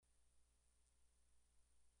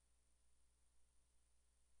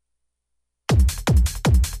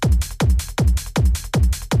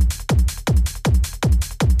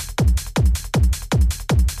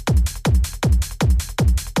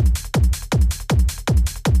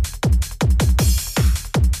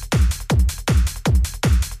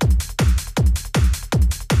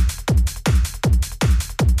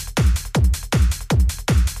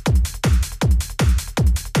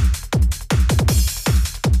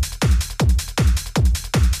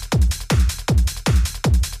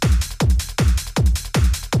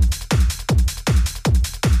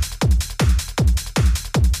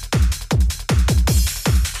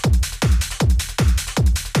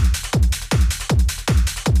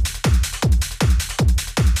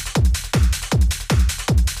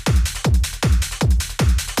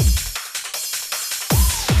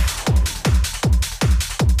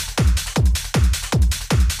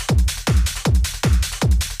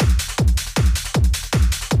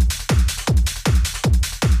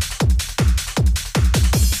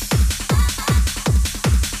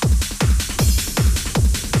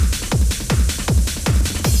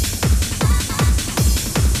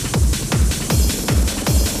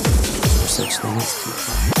such thing as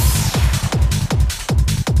teaching.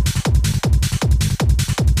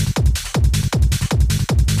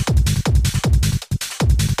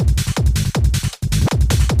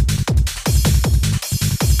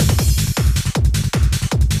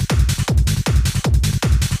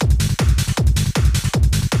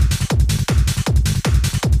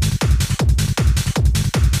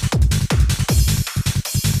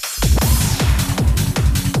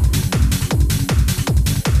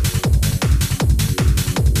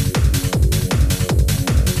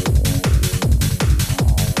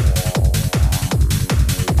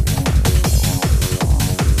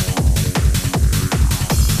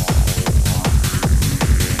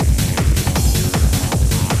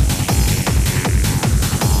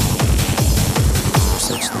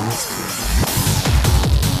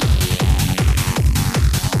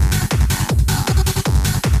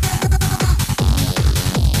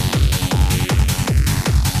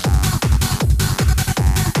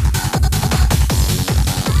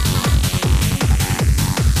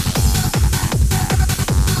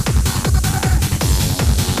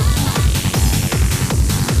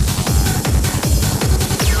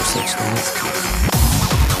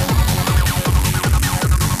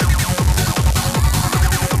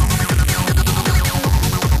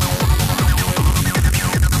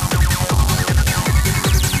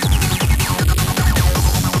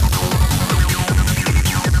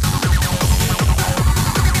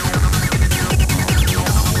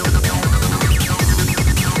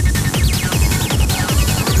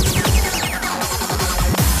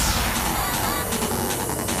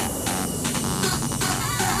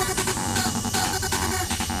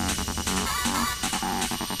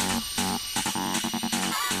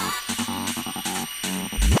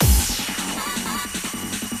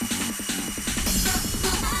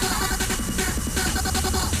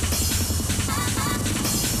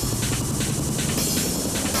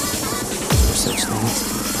 Such thing as teaching.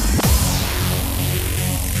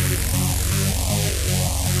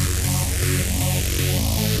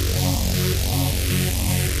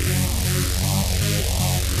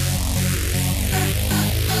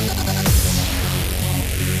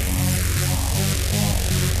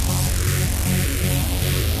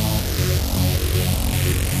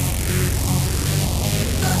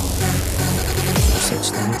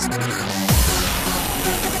 Such thing as teaching.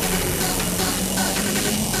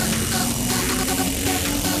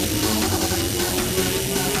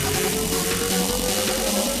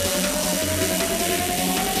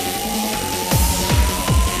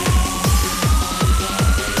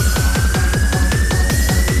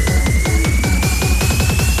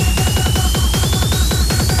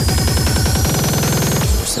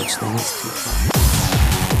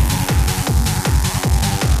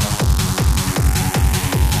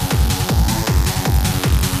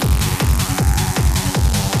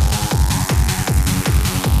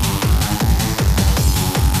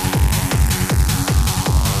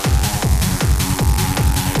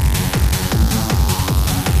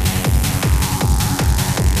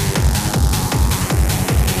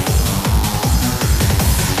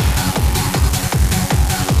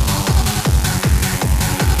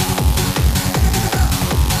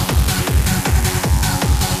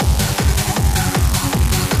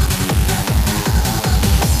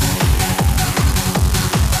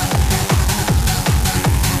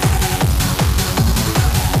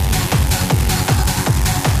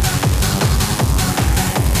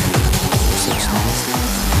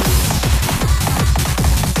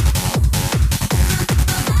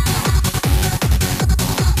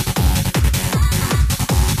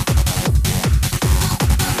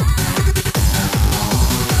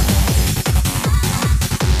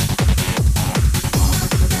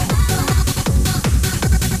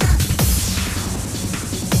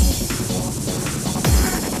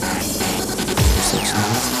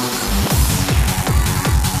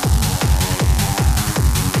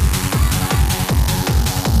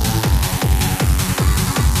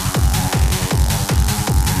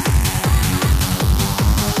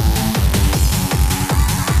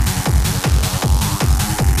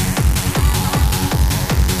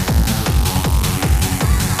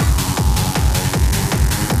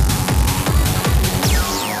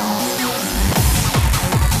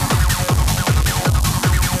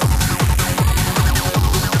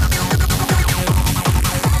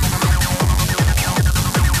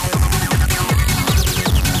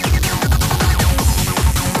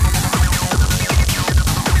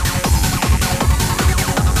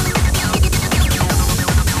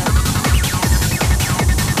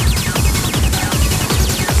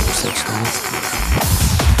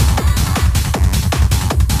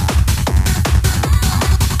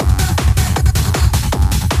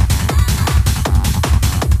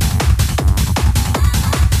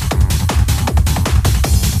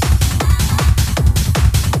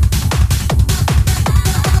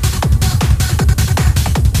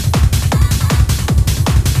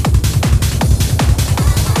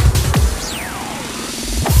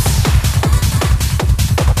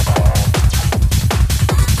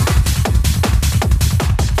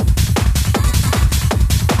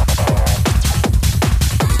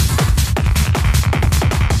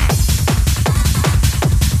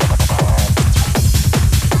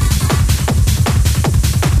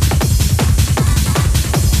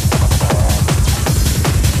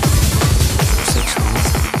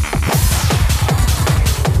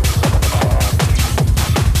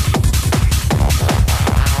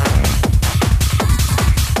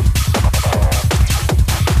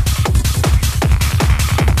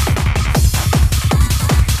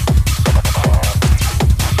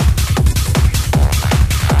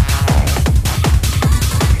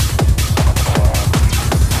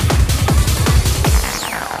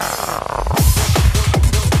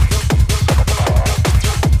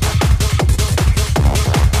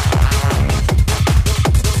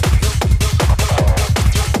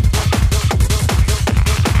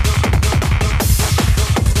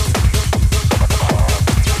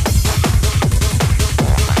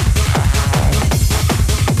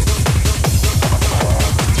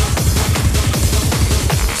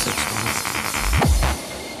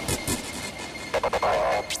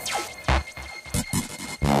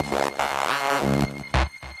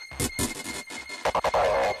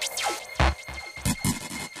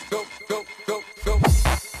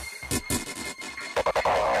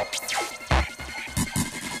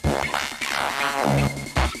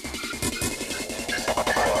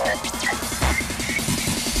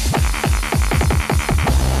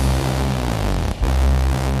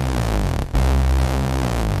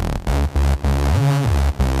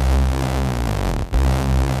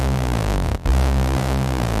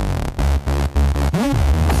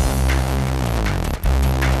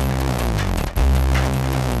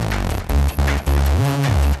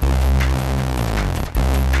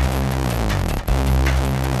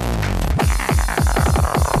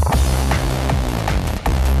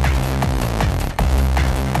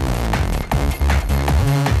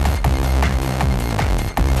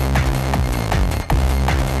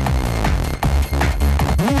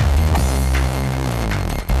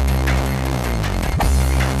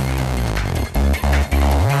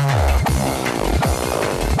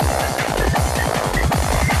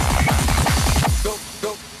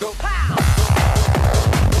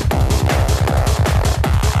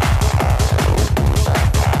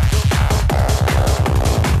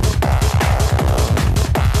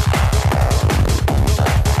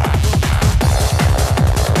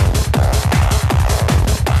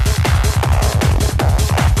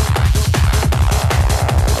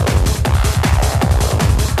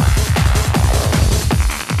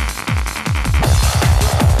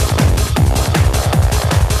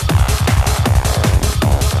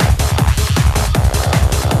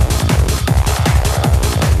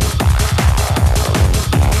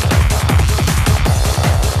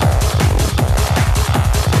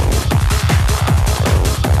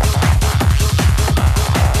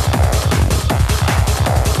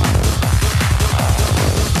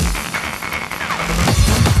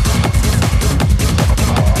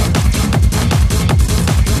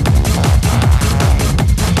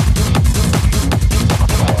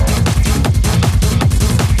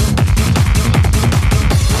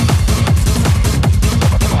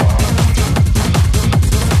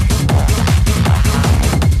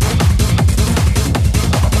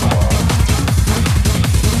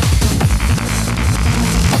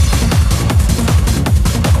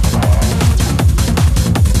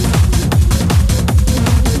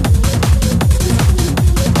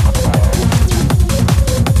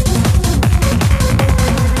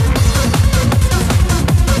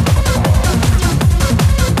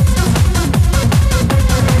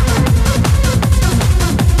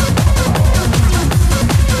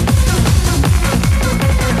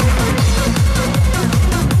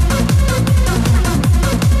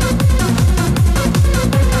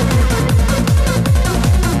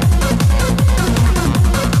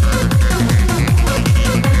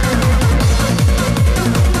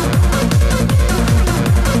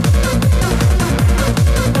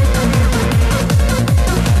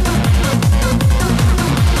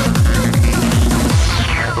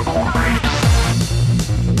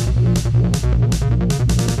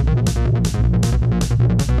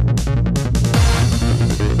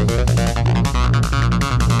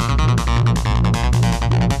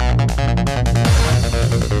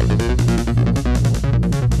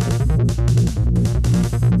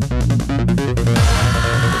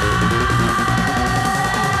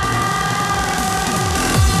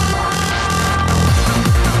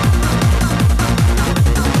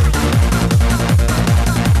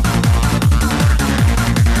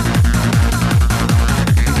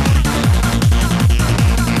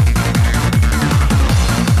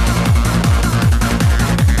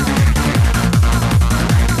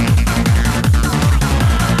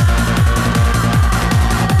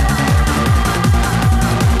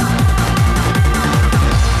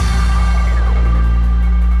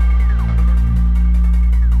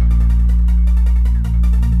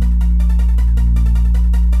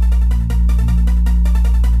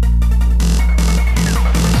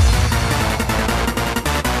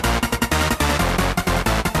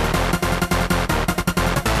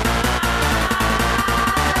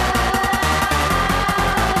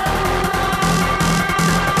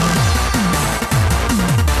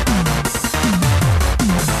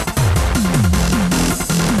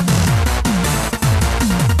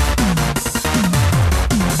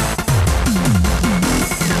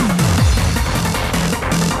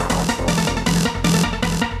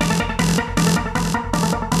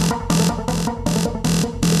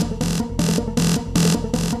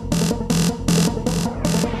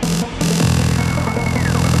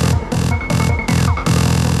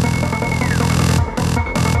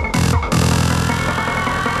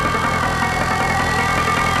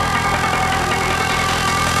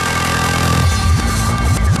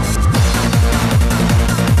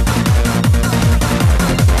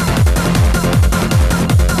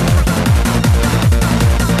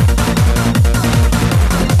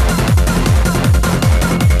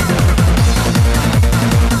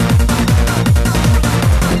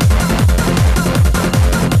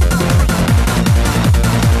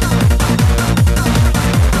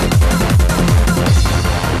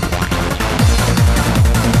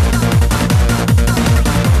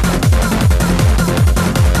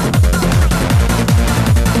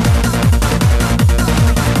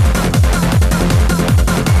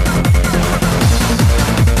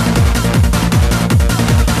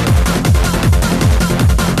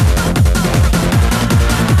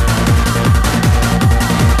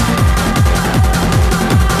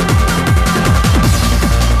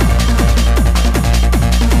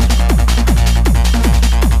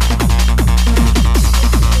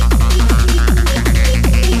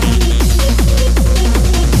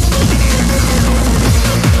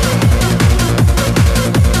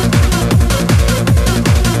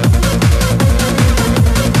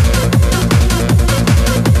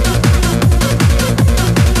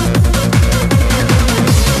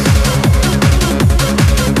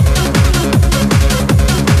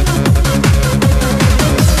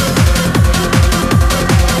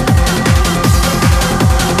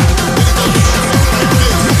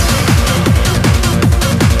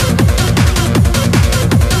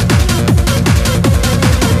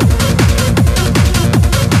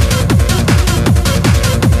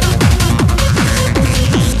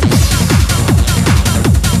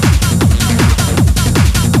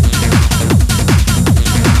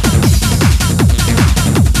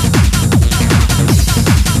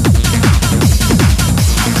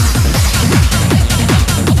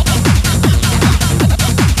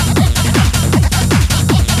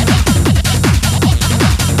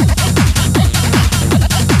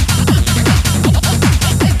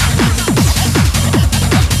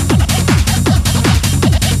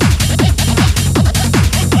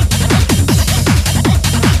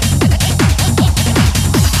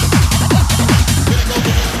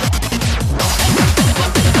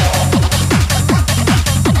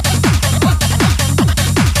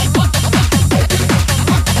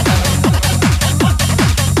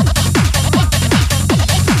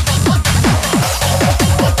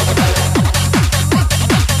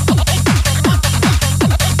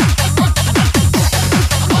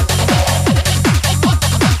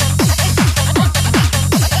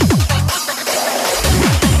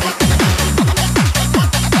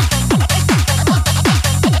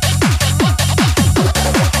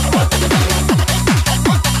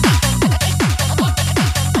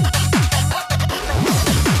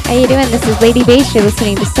 How you doing? This is Lady Bass. You're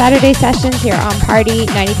listening to Saturday Sessions here on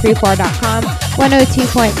Party934.com,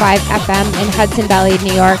 102.5 FM in Hudson Valley,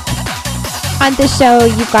 New York. On this show,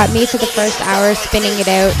 you've got me for the first hour spinning it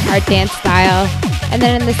out, hard dance style. And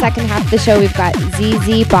then in the second half of the show, we've got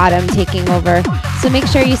ZZ Bottum taking over. So make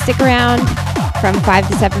sure you stick around from 5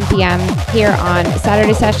 to 7 p.m. here on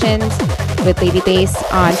Saturday Sessions with Lady Bass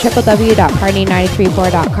on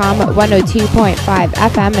www.party934.com, 102.5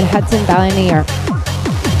 FM in Hudson Valley, New York.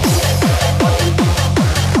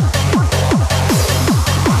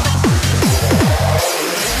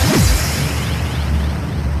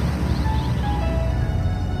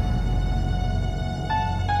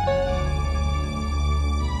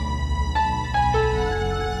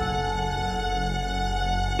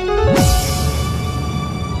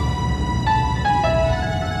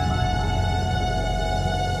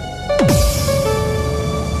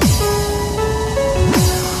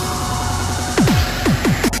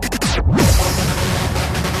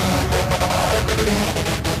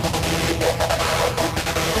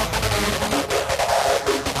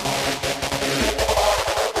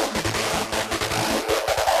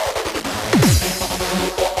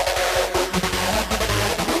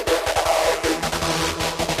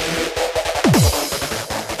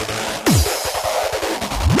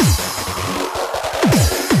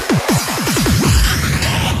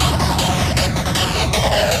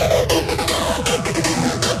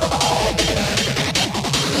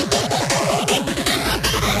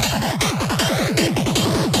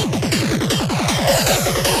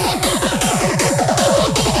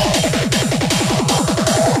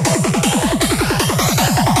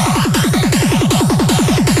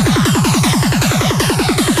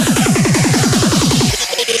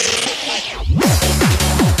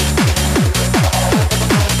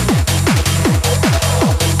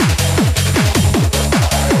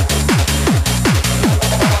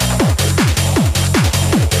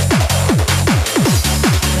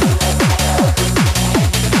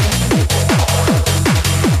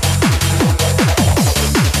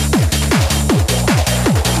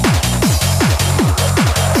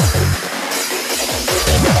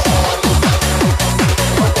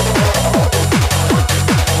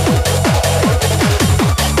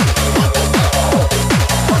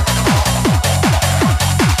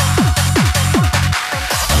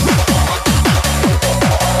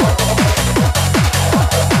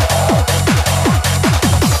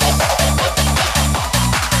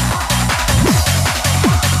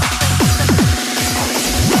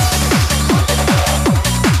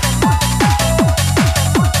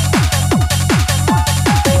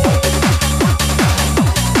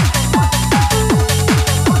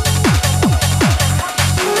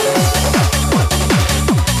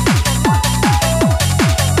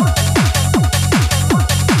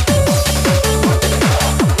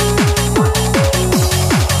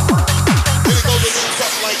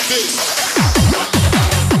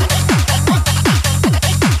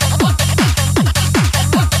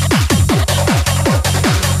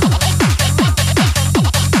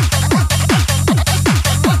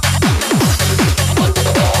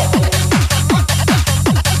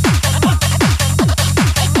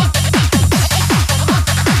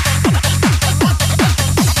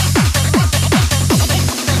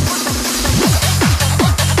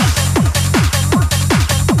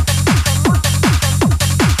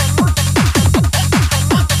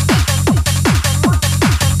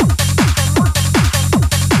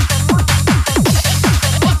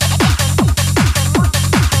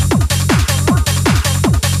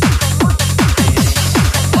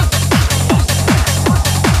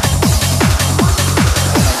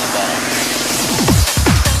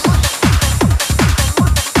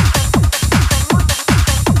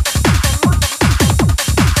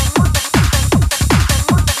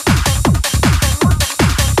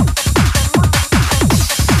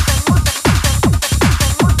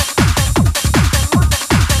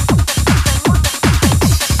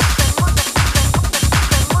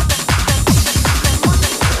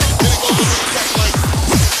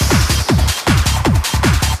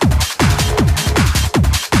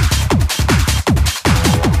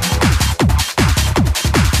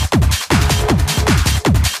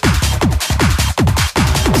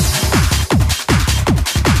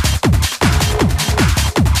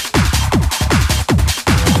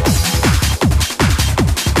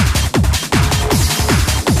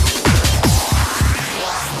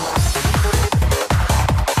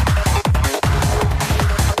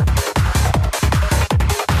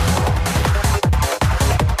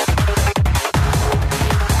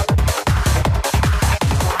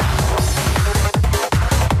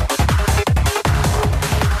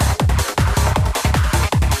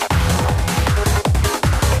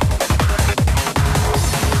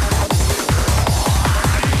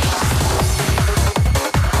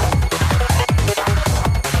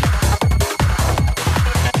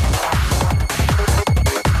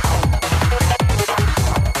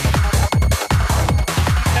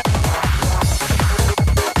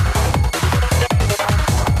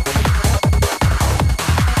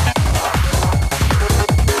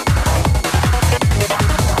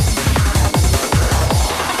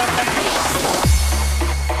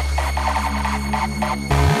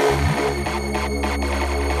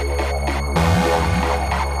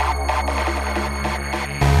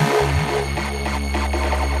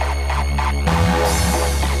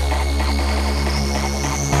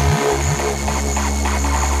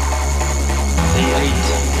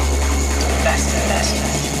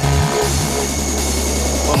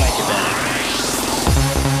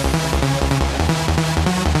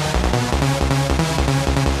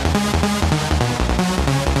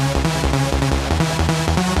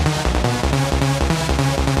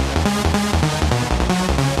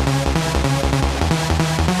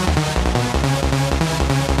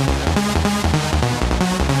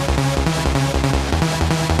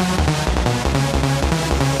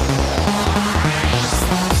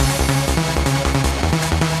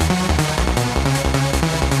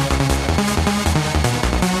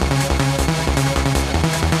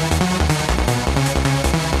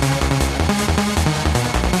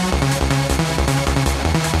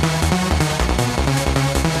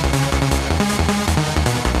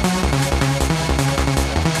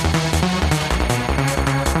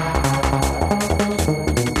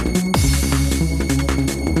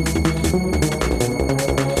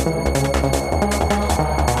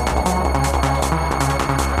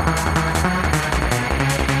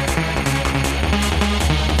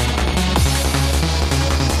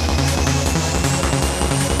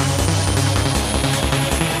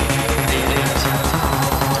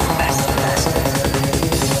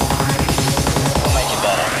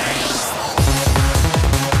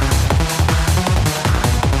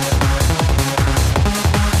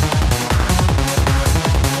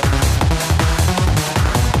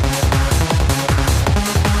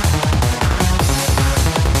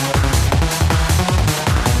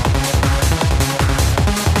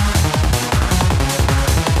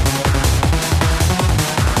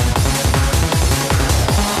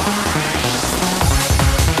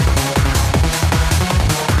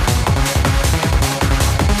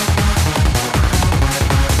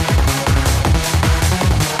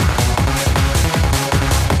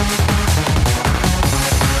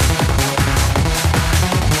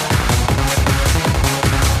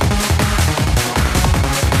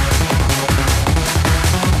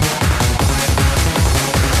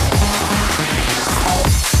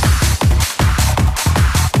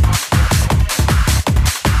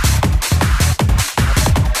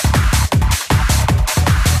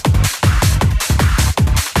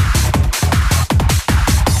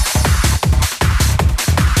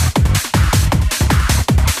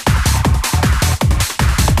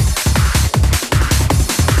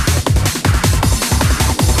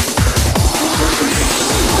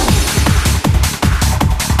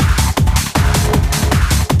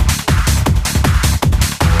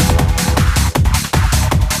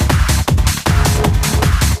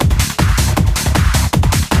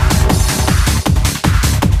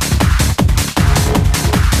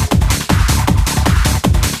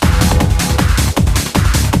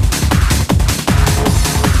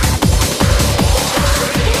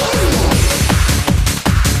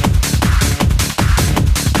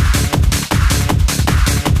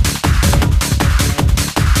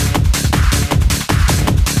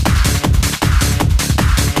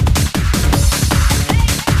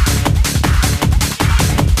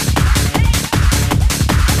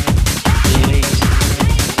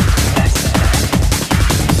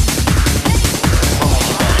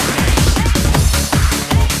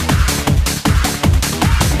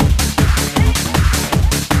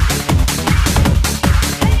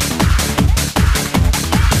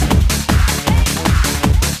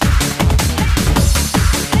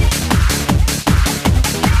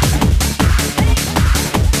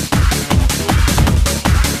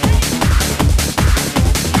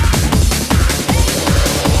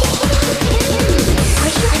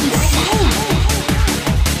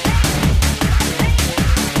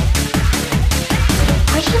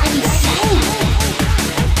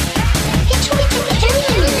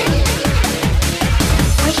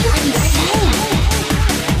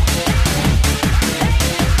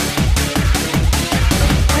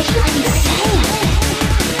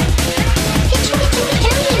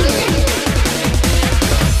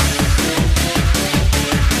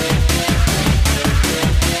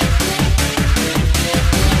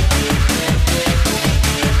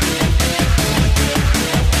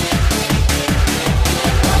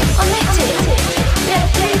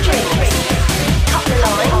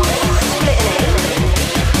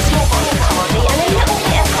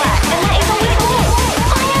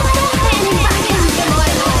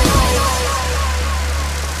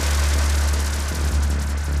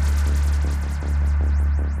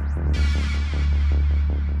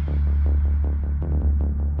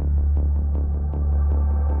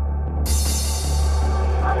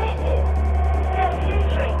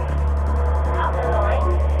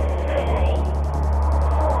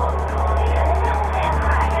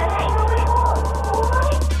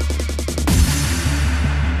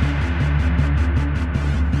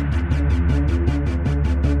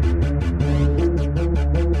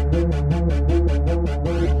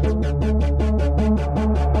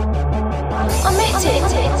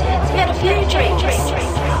 few drinks,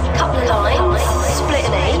 couple of limes, split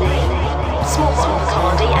an E, small bottle of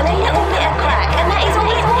Bacardi, and a little bit of crack, and that is all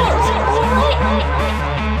it was, alright?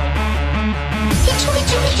 He tried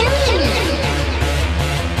to kill you! It's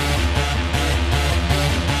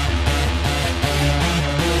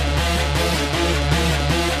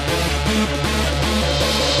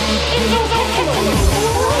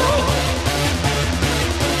all alright?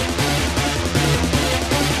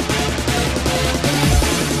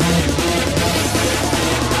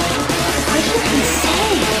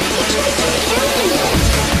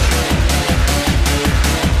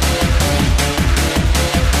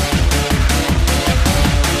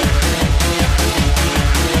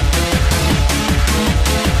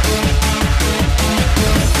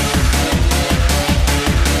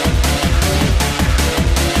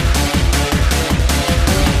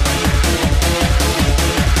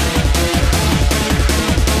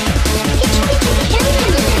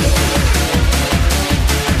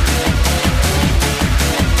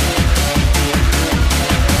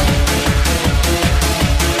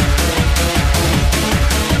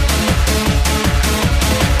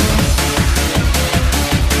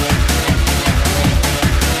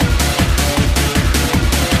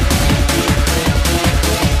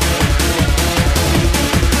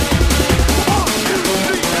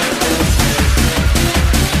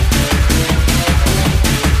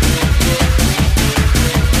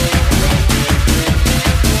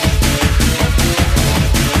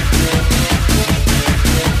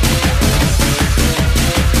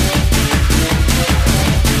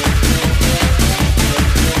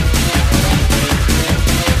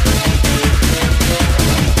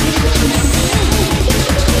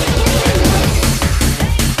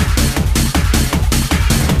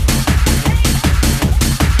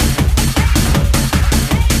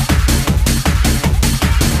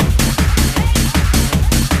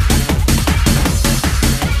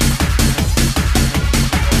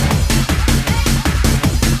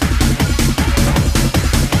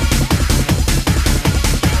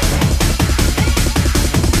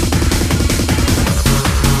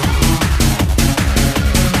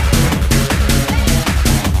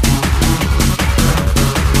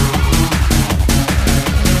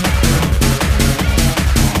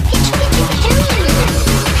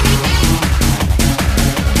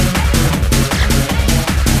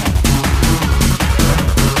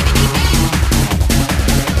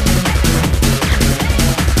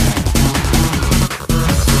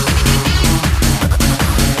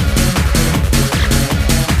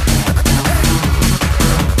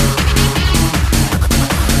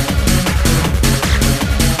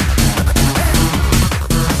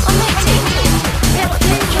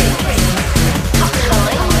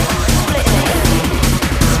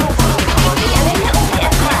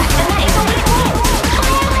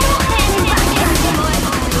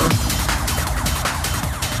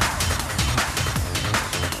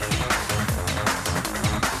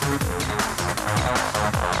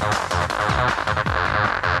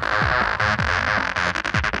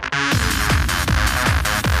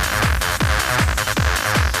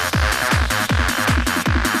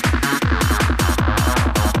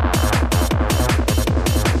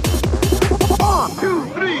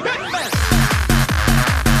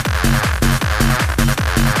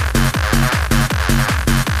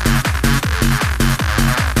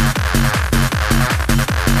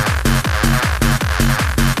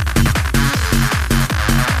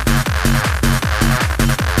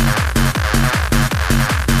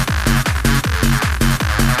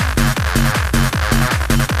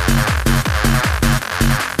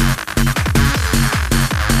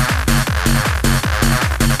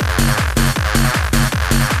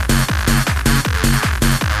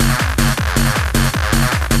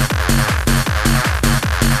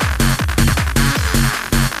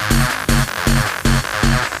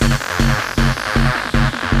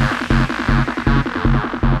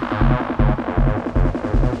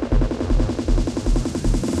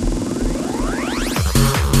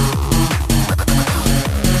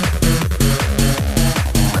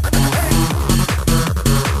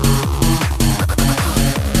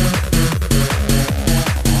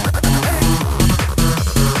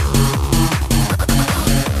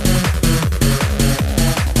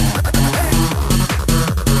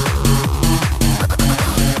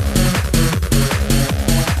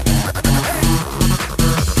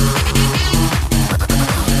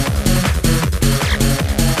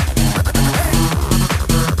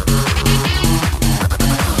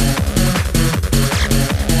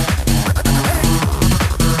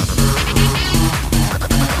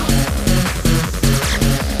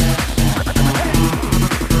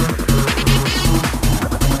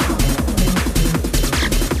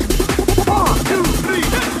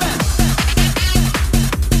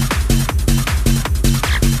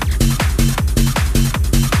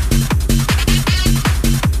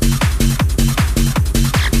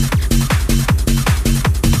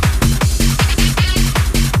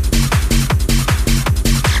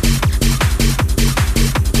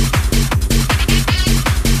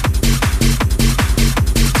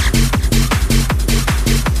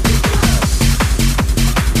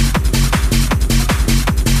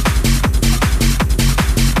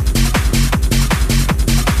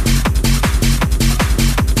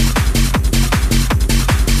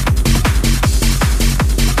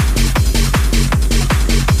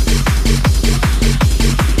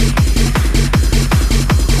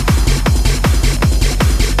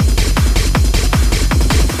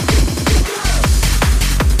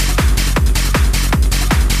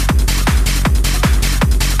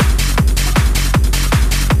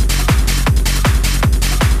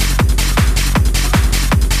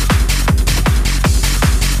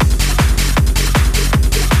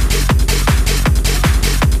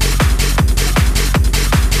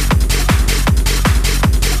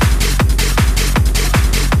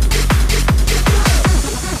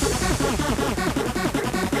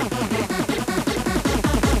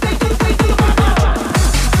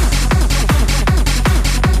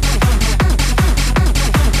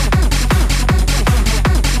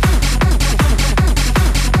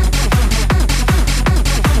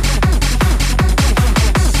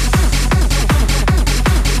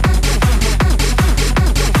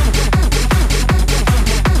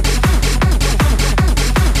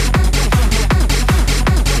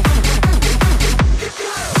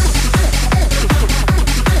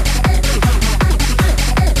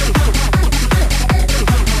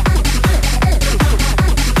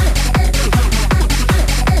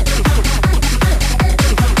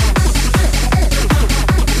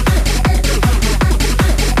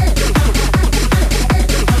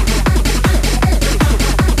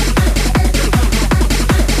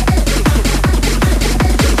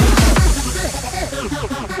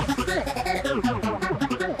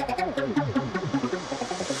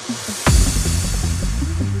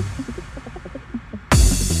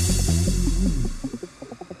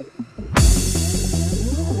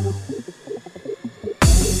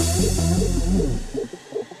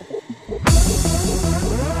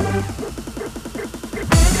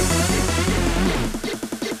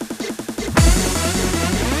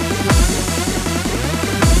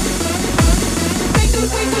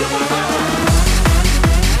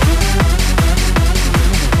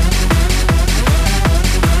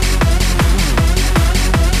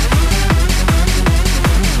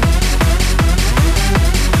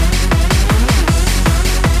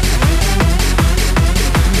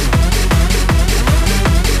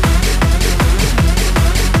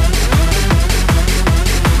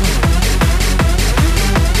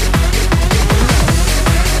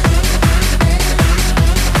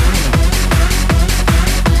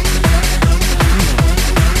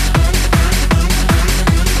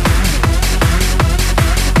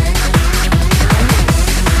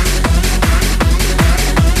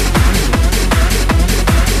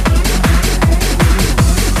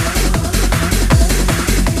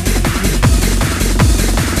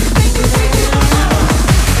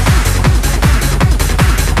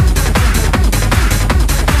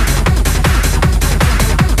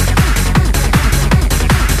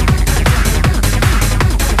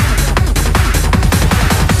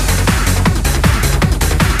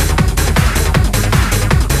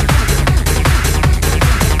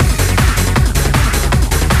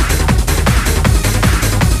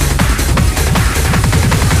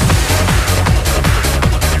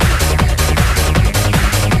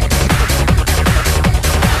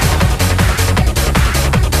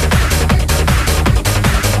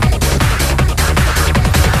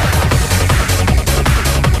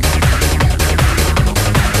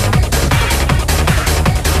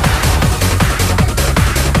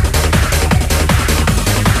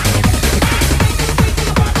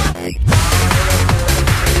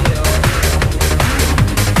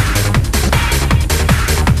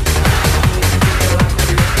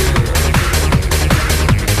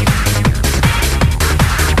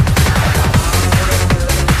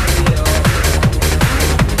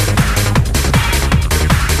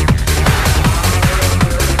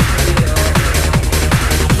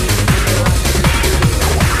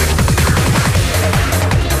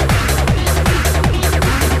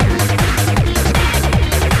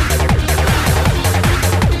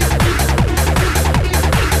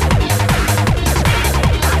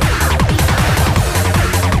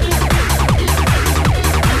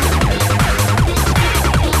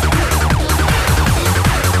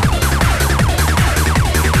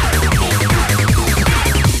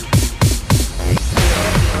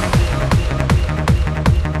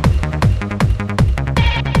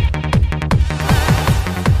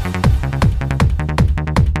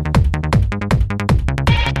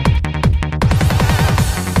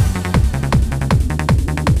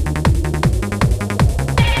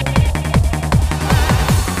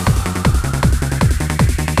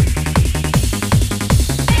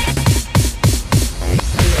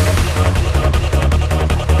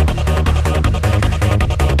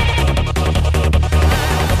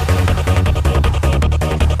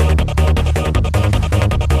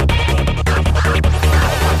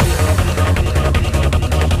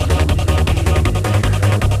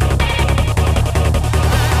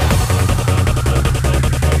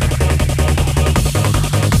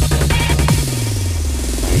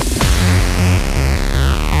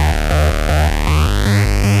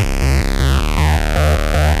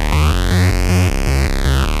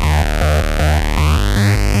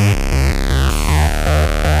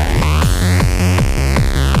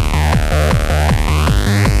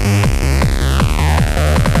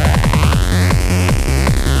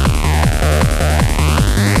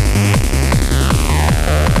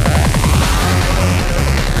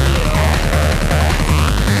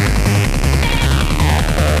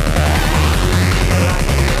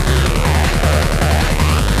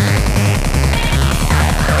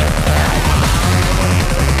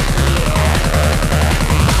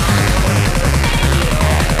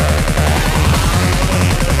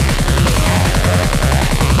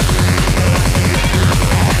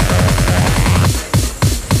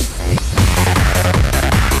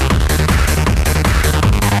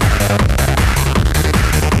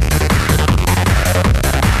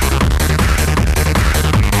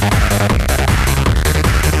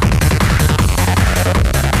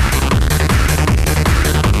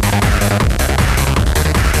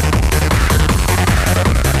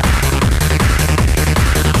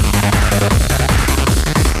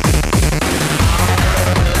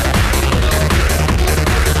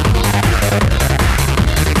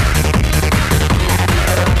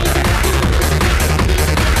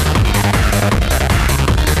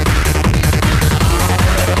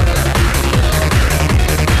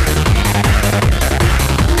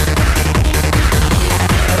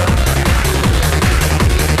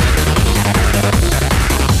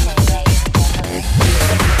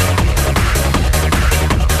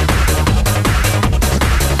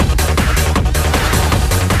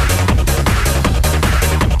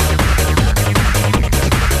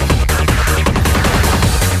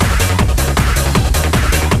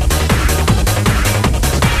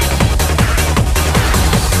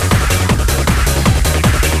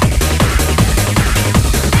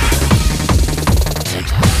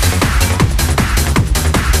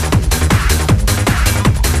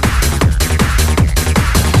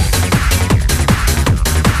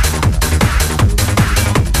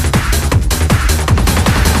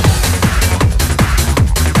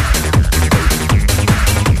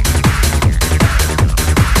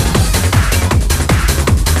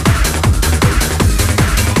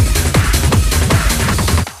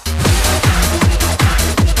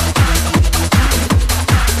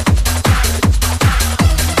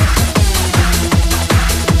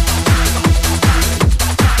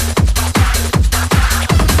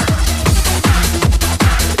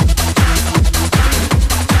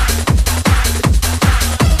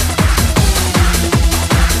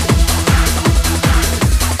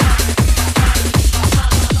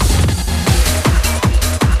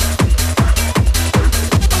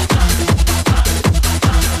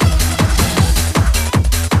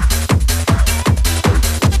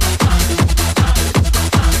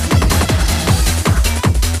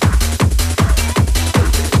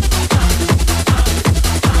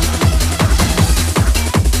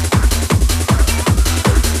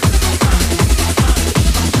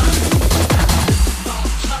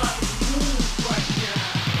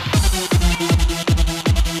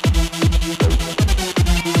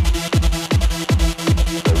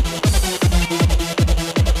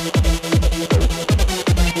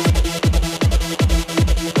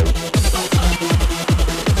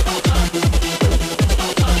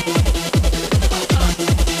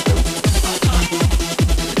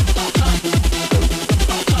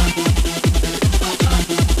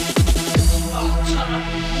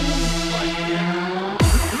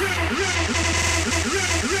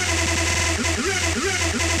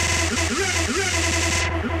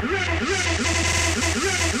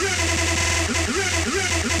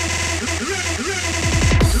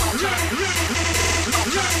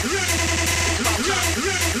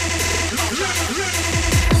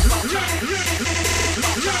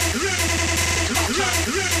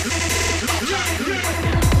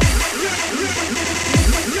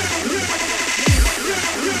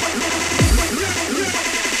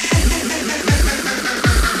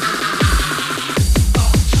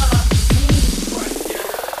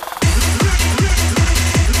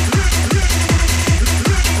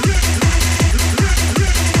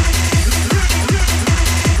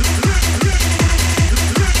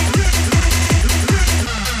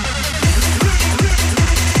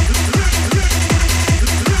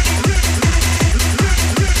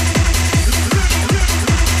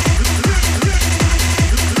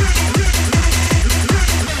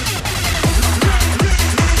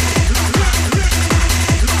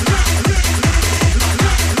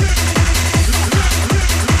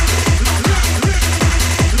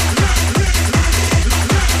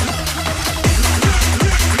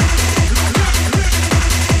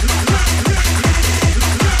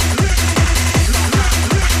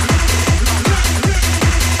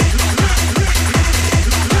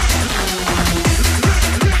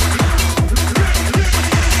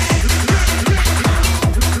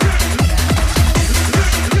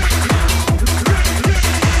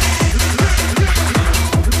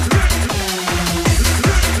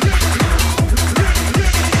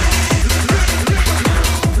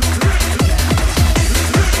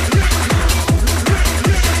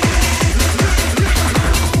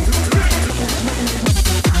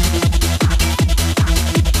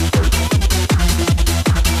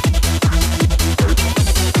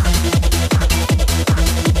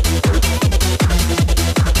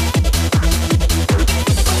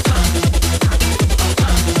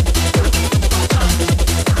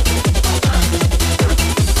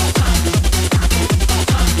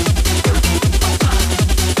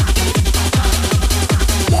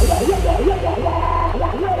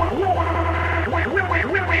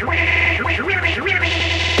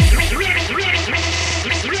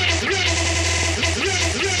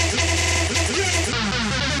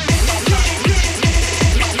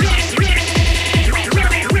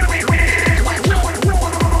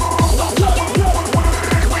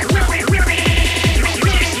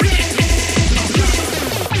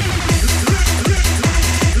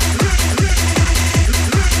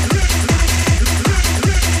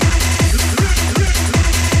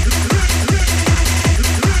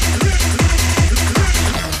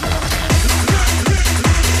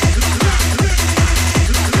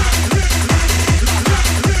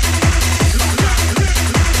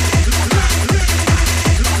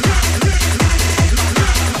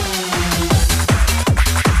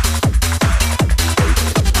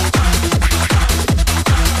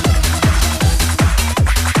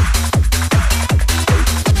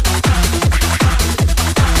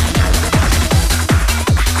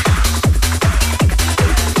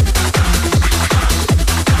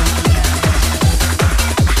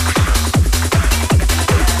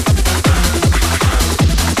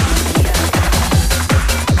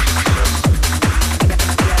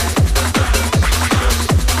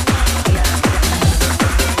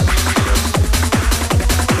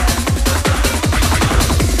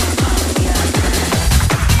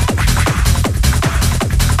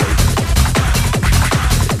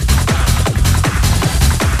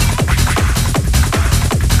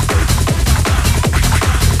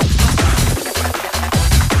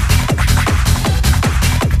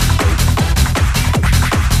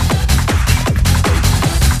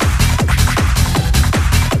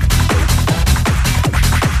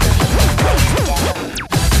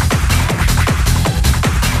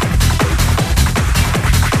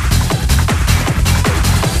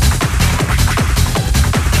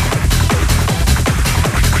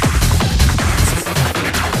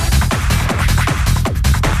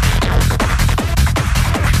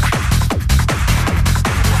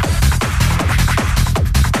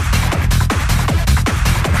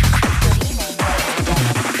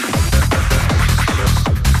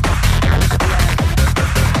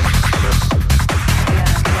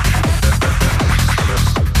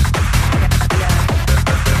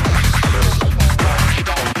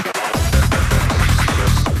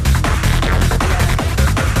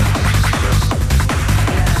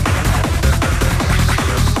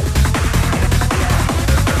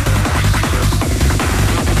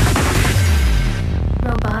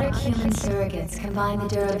 Human surrogates combine the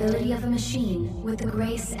durability of a machine with the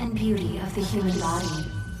grace and beauty of the human body.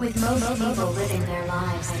 With most people living their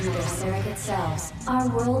lives through their surrogate selves, our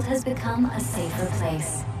world has become a safer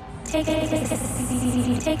place. Take a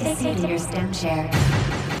seat in your STEM chair,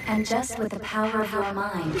 and just with the power of your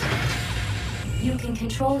mind, you can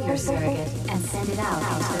control your surrogate and send it out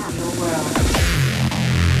into the real world.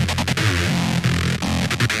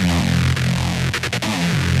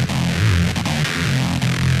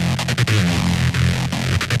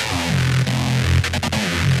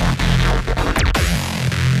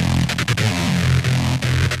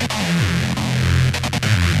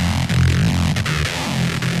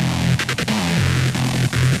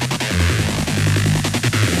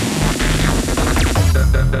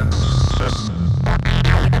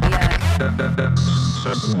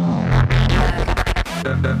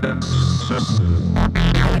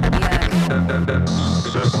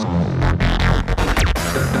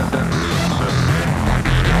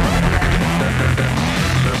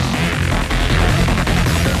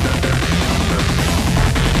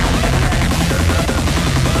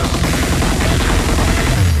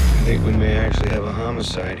 I think we may actually have a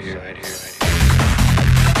homicide here.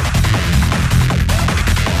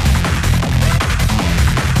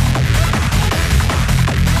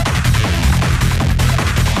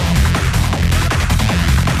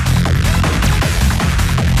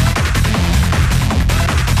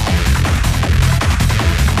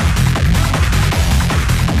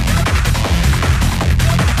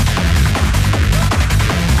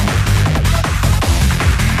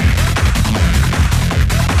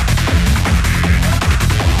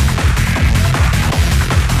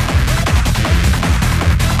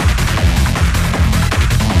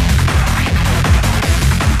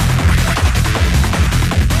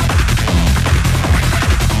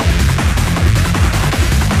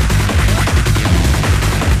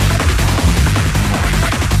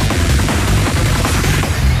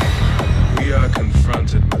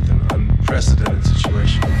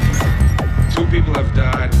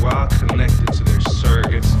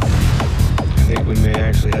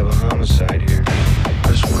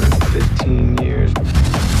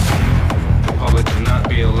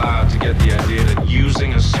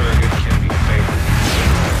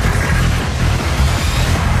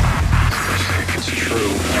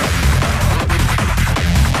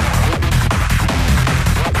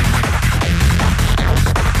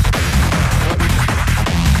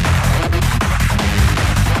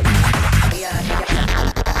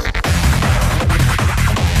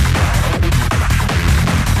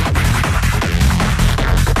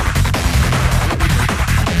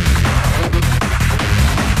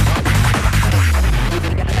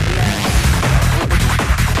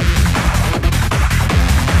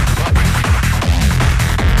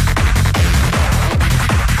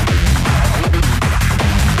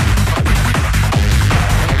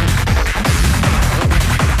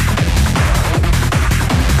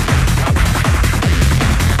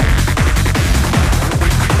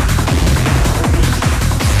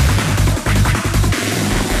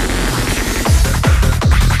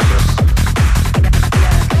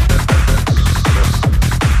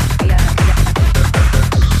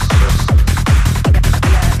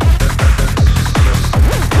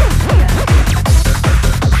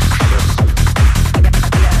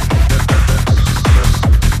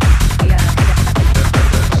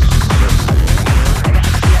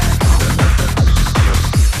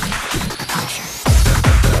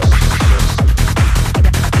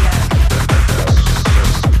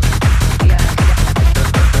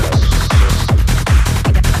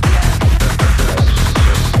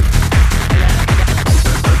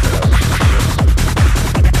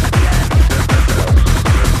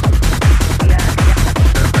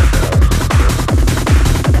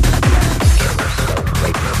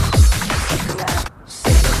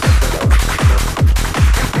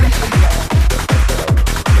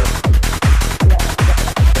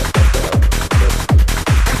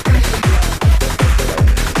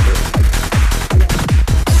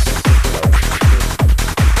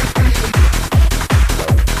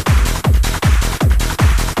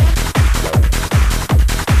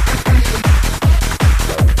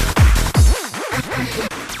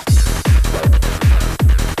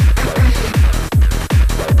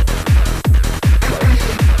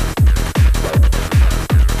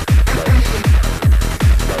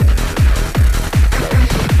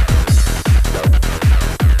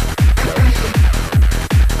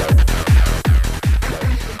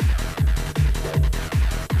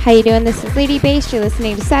 How you doing? This is Lady Bass. You're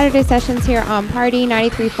listening to Saturday Sessions here on Party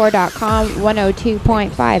 934.com,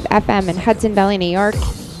 102.5 FM in Hudson Valley, New York.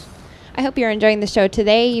 I hope you're enjoying the show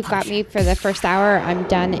today. You've got me for the first hour. I'm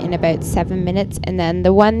done in about 7 minutes. And then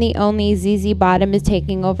the one, the only ZZ Bottum is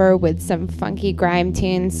taking over with some funky grime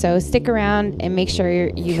tunes. So stick around and make sure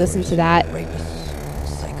you listen to that.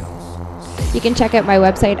 You can check out my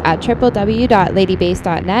website at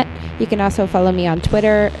www.ladybass.net. You can also follow me on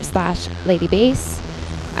Twitter /LadyBass.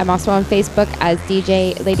 I'm also on Facebook as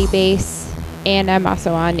DJ Lady Bass, and I'm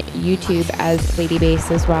also on YouTube as Lady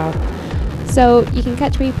Bass as well. So you can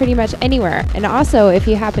catch me pretty much anywhere. And also, if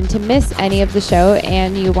you happen to miss any of the show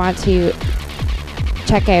and you want to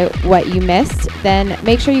check out what you missed, then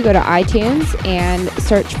make sure you go to iTunes and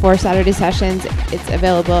search for Saturday Sessions. It's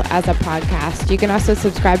available as a podcast. You can also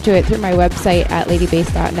subscribe to it through my website at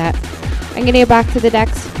ladybass.net. I'm going to get back to the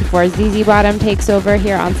decks before ZZ Bottum takes over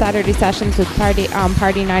here on Saturday Sessions with Party on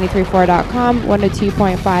Party934.com,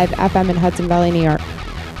 102.5 FM in Hudson Valley, New York.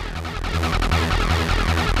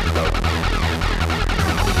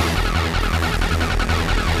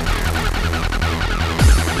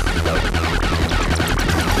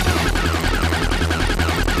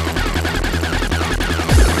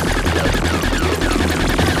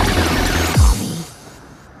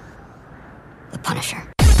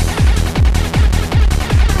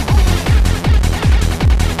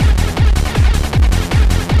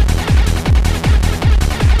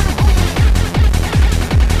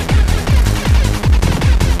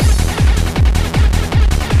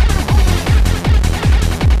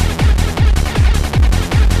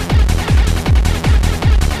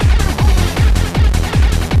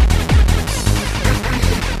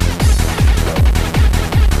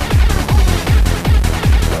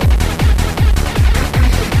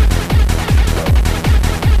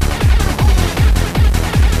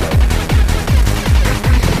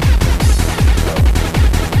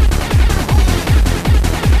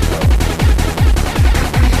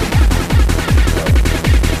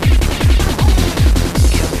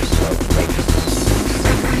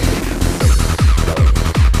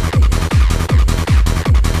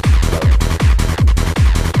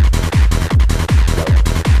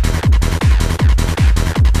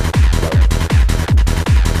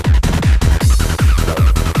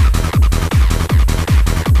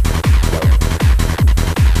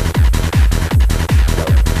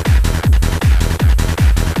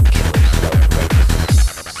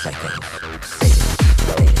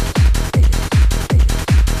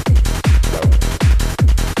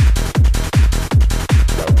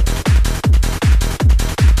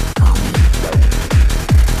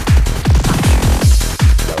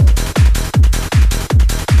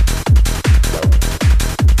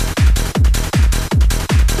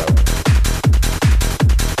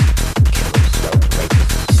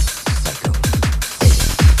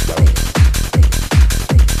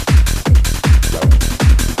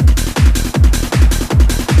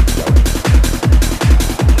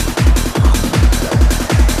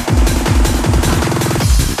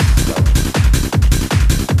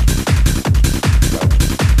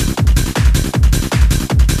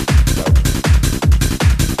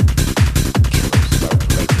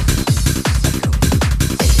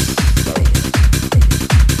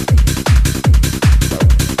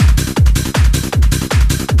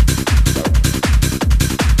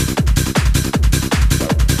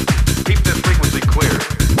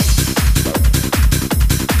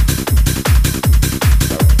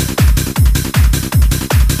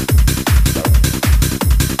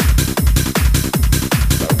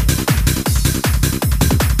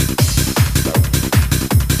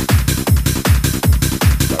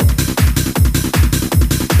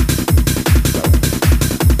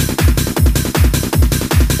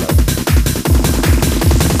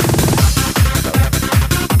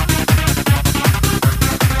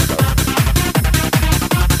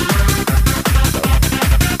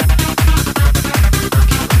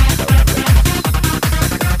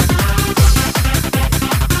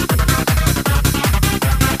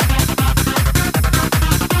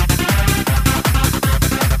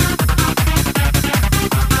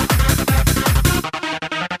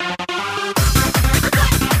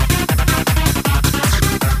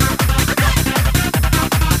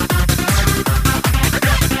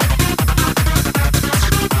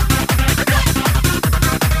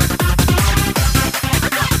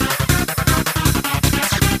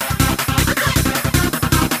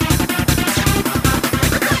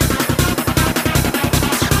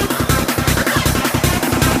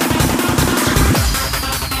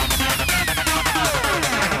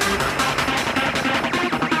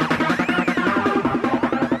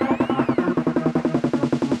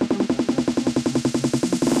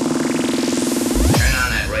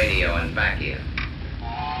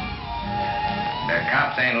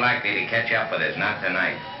 catch up with us, not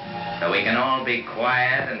tonight. So we can all be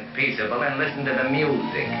quiet and peaceable and listen to the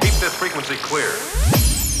music. Keep this frequency clear.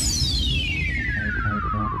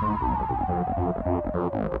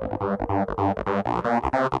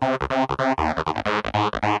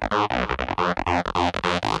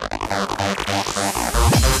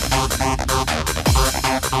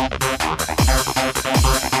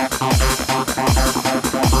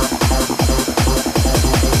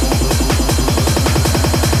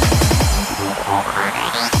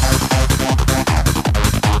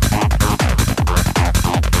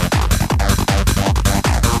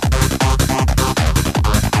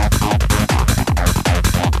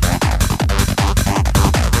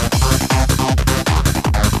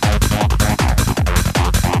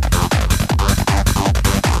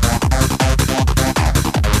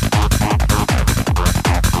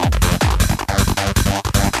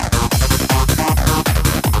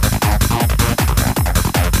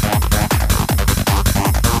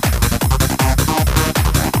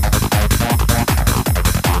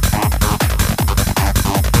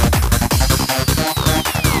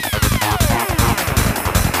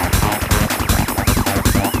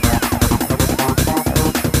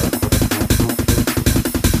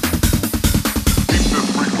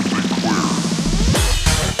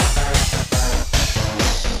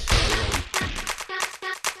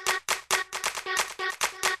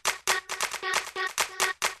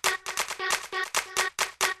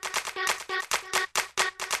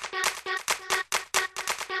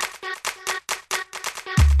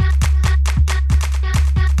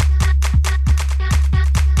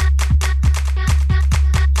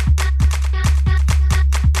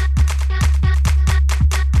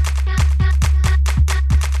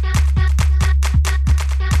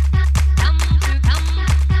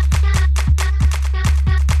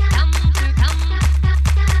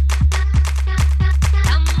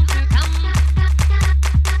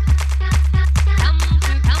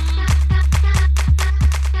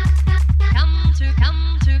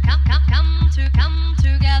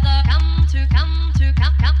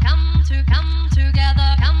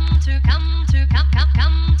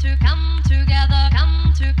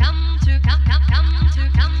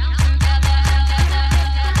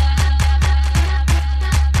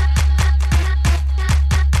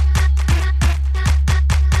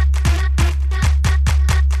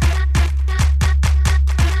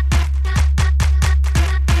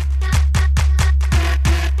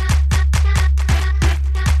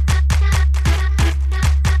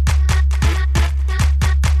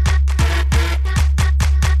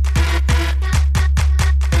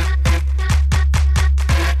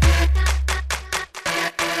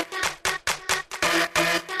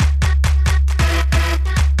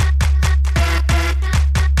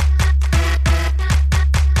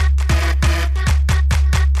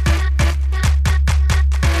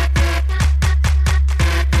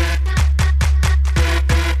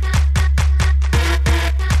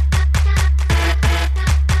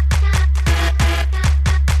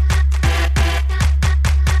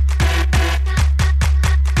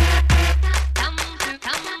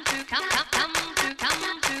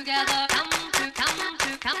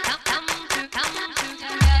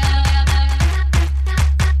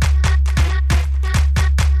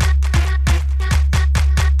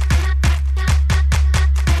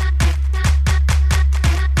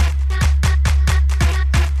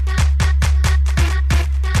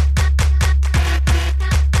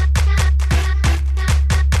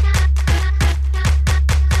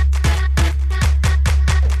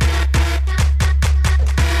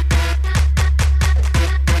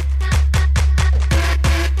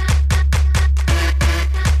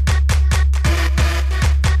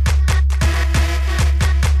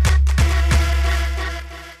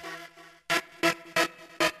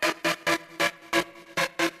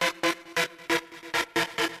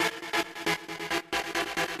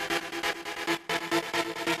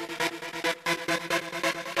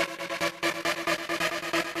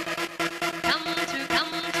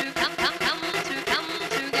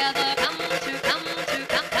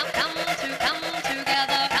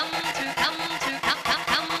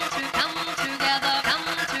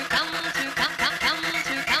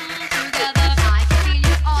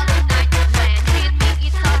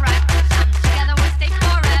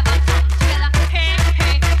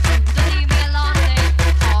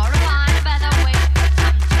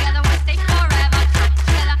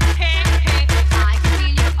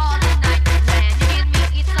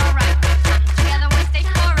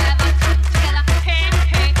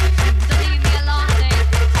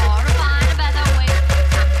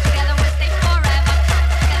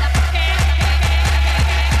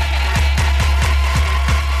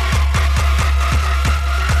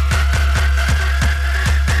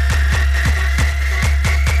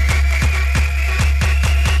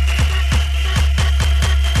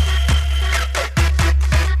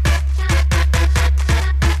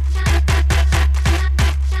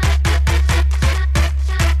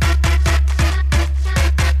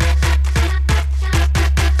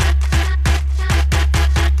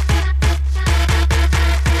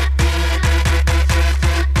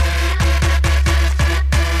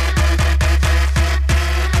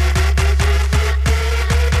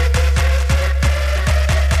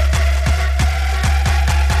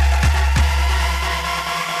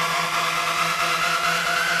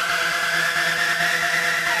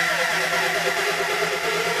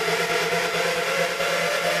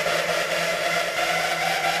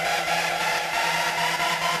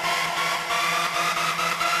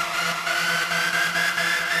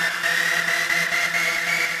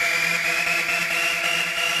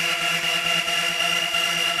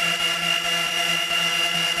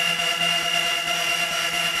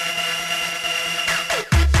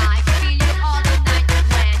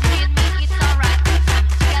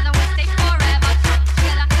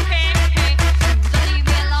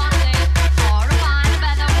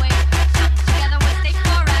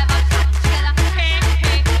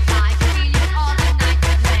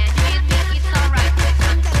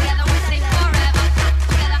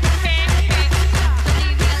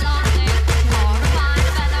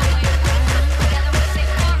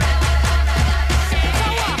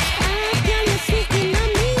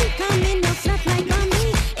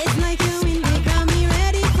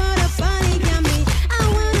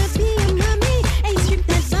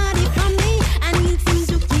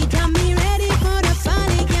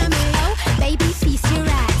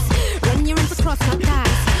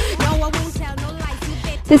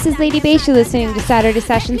 This is Lady Bass. You're listening to Saturday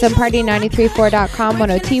Sessions on Party934.com,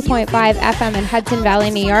 102.5 FM in Hudson Valley,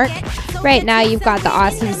 New York. Right now, you've got the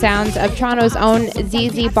awesome sounds of Toronto's own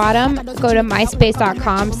ZZ Bottum. Go to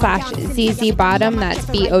myspace.com/ZZ Bottum. That's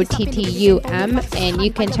Bottum. And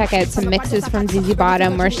you can check out some mixes from ZZ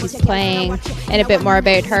Bottum where she's playing and a bit more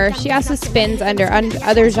about her. She also spins under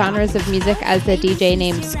other genres of music as a DJ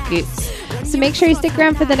named Scoots. So make sure you stick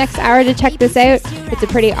around for the next hour to check this out. It's a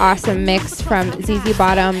pretty awesome mix from ZZ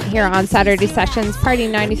Bottum here on Saturday Sessions,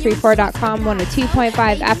 Party934.com,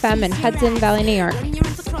 102.5 FM in Hudson Valley, New York.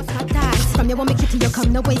 From you want me kitty, you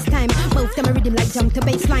come, no waste time. Both them a rhythm like jump to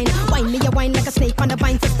baseline. Wine me a wine like a snake on a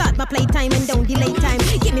vine. So start my playtime and don't delay time.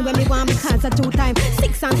 Give me when me want because I 2 time.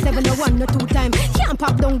 6 and 7 or 1 or 2 time. Can't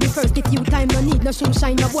pop down the first if you time. No need no shoe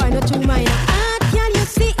shine, no 1 or 2 mine. Can you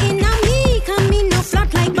see in on me? Come in no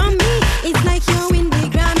flat like Bambi. It's like you in the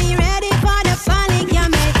Grammy, ready for the panic, yeah,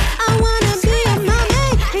 me. I wanna be a mommy.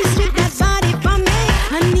 Restrict that body for me.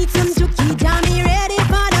 I need some juki jammy, ready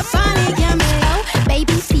for the panic, yeah, me. Oh,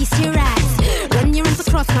 baby, feast your ass. Run your arms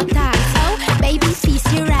across my thighs. Oh, baby,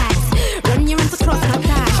 feast your ass. Run your arms across my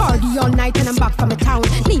thighs. Party all night and I'm back from a town.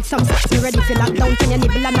 Need some sex, me ready for lockdown. Can you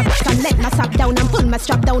nibble on my back and let my sack down and pull my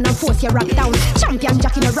strap down and force your rock down. Champion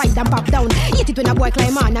Jack in a ride and pop down. Eat it when a boy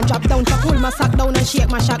climb on and drop down. So pull my sack down and shake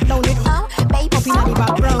my shack down with. Oh, baby, up in the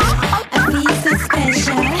background. I feel so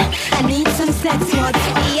special. I need some sex, what's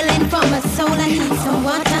feeling for my soul. I need some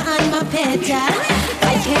water on my pedal.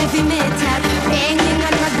 Like heavy metal, banging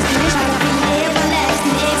on my bitch. I feel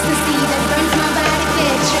everlasting ecstasy that burns my body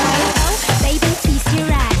petrol. Oh, baby, feast your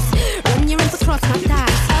ass. Run your arms across my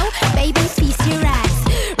thighs. Oh, baby, feast your ass.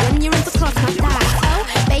 Run your arms across my thighs. Oh,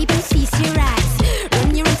 baby, feast your ass.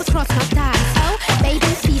 Run your arms across my thighs. Oh,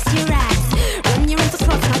 baby, feast your ass. Run your arms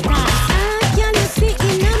across my thighs. Can you see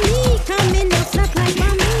in on me? Coming up flat like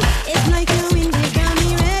mommy. It's like you in the gummy,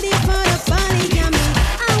 ready for the party, yummy.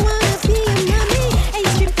 I wanna be a mommy. Hey,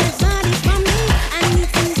 strip that body for me. I need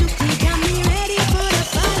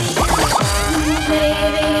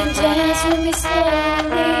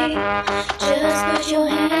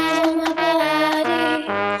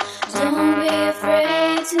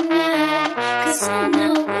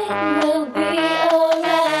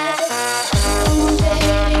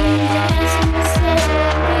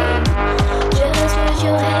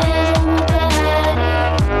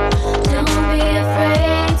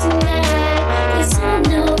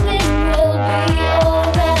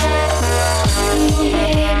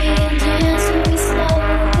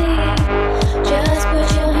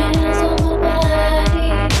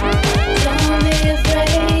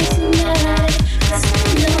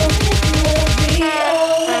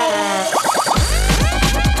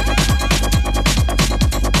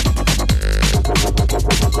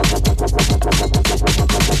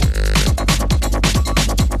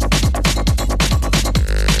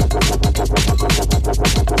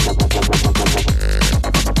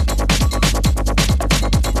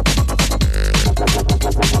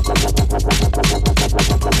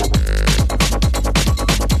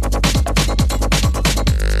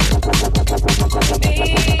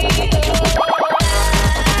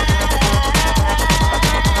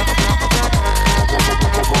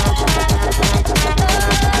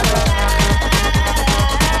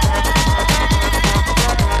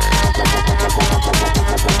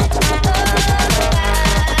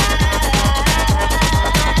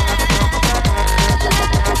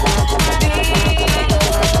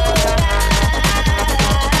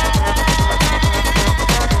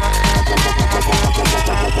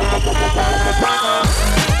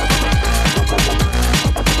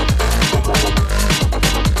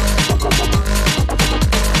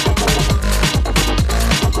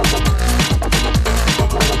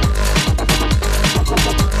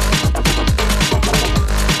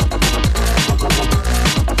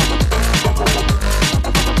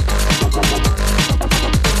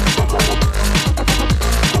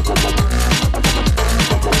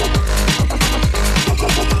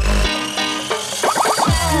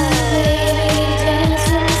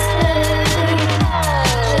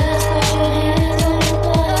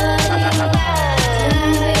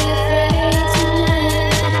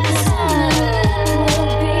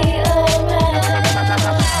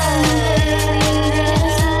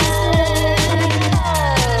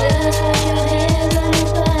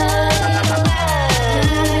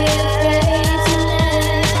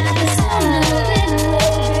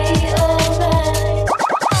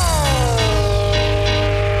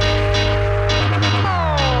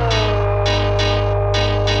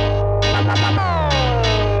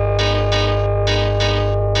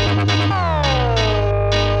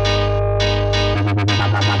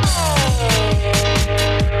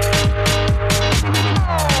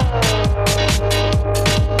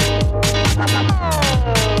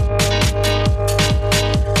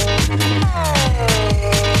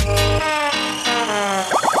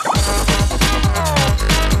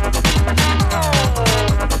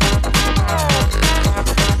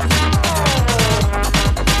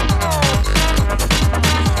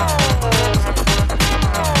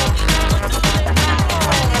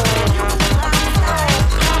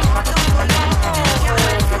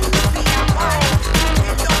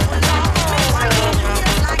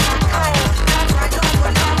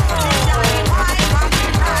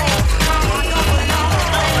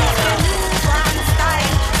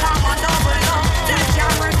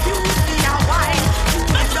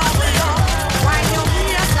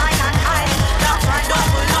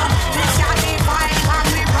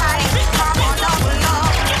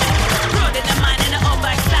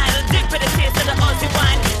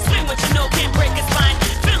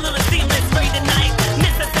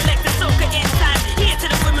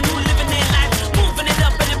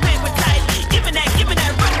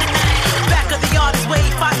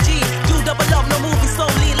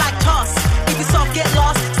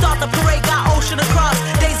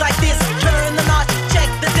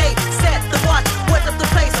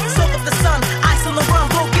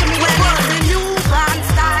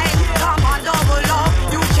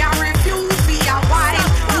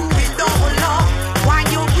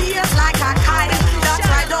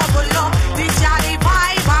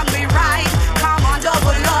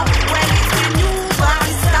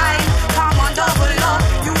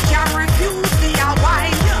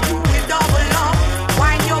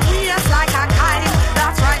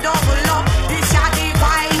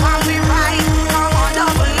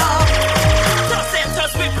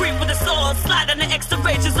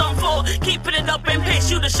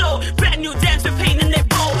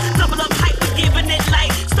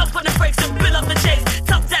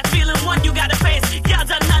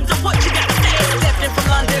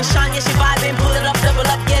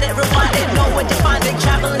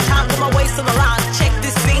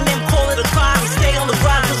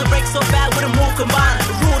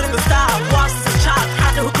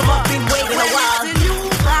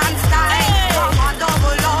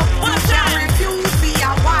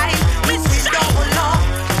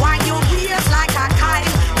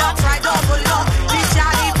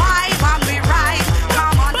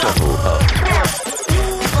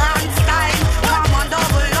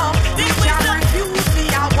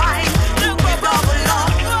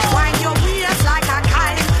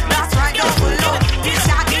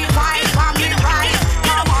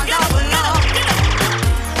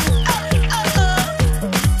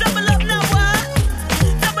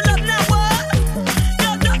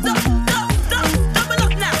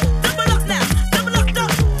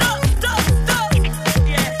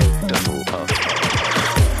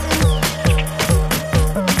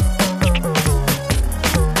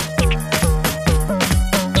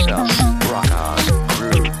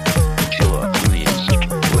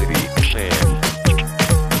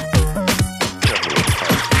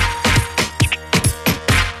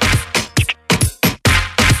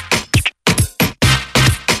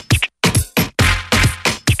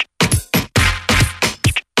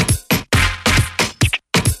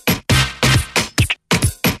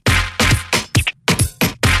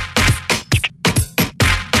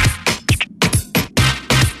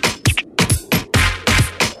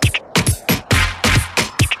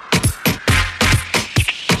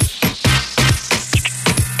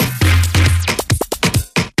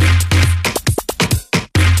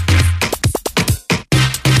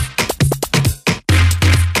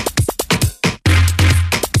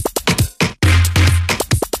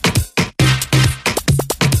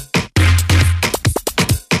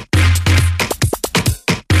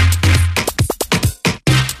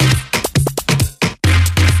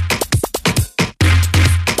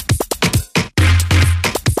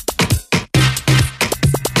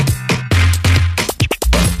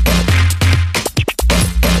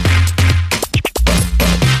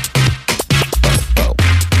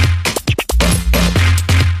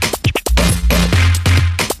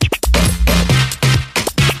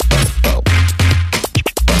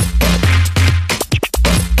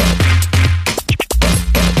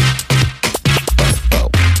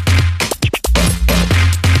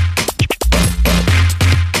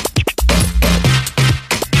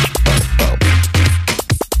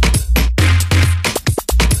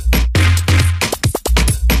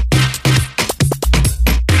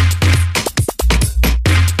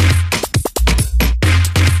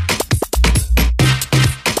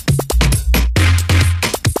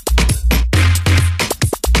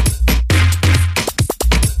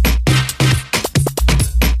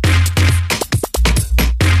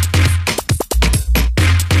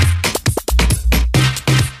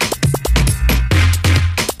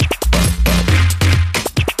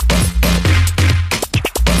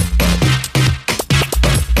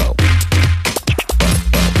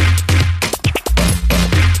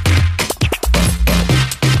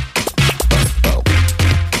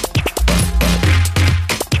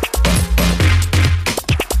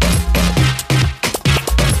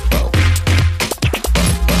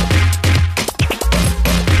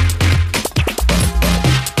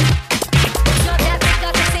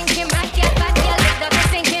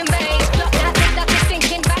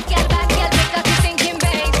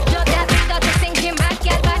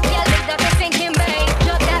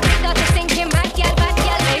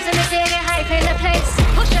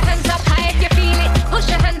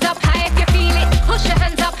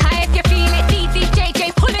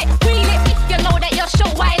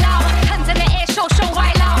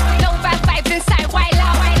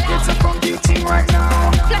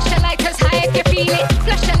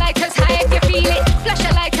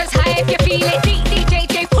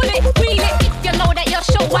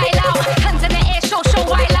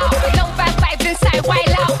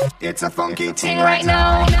funky thing right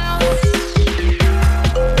now.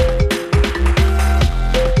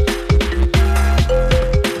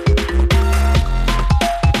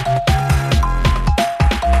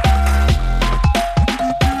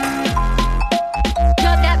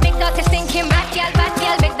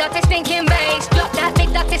 Stinking bass, drop that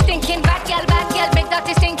big dirty stinking bad girl, big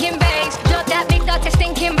dirty stinking bass. Drop that big dirty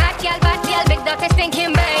stinking bad girl, big dirty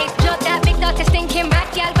stinking bass. Drop that big dirty stinking bad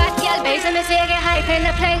girl, bass. And me say get hype in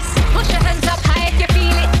the place. Push your hands up high if you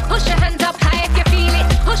feel it. Push your hands up high if you feel it.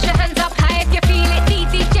 Push your hands up high if you feel it.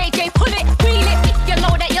 DDJJ, pull it, wheel it. If you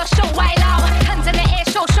know that you're show wild out. Hands in the air,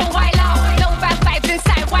 show wild out. No bad vibes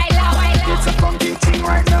inside, wild out. It's a funky thing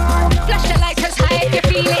right now. Flash the lighters high if you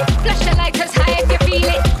feel it. Flash the lighters high if you feel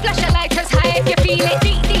it. Flash the lighters high if you feel it.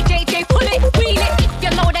 DDJJ, pull it, wheel it. If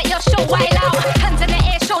you know that you're show wild out. Hands in the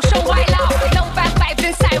air, show wild out. No bad vibes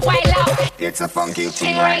inside, wild out. It's a funky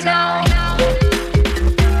thing right now.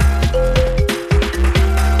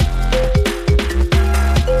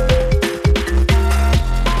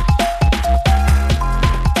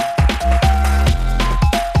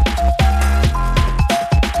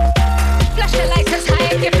 Flash the lighters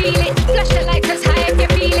high if you feel it. Flash the lighters high if you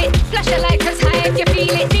feel it. Flash the lighters high if you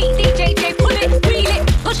feel it. DDJJ, pull it, wheel it.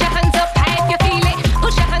 Push your hands up high if you feel it.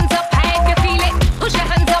 Push your hands up high if you feel it. Push your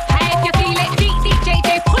hands up high if you feel it. DDJJ,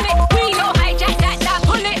 pull it, wheel it. Hijack that,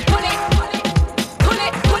 pull it, pull it, pull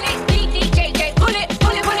it, pull it. DDJJ, pull it,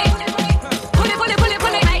 pull it, pull it, pull it, pull it, pull it,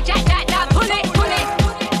 pull it. Hijack that, pull it, pull it,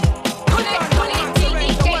 pull it, pull it.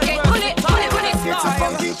 DDJJ, pull it, pull it, pull it. It's a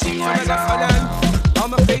funky thing right now.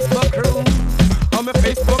 I'm a Facebook crew. I'm a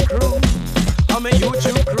Facebook crew. I'm a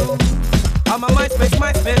YouTube crew. I'm a MySpace.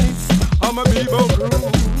 I'm a Bebo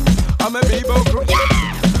crew. I'm a Bebo crew.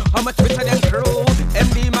 Yeah! I'm a Twitter then crew.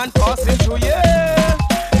 MD man passing through. Yeah.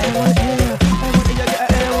 A1 Air. iPhone Air. You get an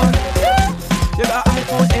Air1. Yeah. You got an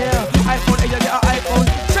iPhone Air. iPhone Air. You get an iPhone.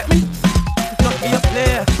 Check me. Not be a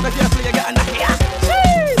player. Not be a player. You get a Nokia.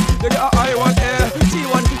 Jeez. You got an i1 Air.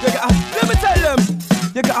 T1. You get a. Let me tell them.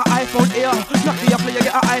 You got an iPhone Air. Not be a player. You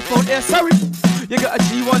get an iPhone Air. Sorry. You got a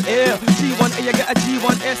G1 Air, G1 Air, you got a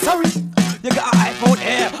G1 Air, sorry. You got an iPhone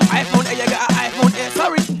Air, iPhone Air, you got an iPhone Air,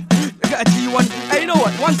 sorry. You got a G1, hey, you know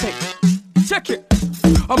what, one thing, check it.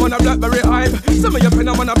 I'm on a BlackBerry hype, some of your pen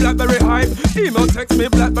I'm on a BlackBerry hype. Email, text me,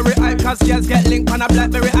 BlackBerry hype, cause girls get linked on a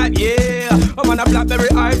BlackBerry hype, yeah. I'm on a BlackBerry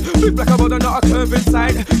hype, big black about not a curve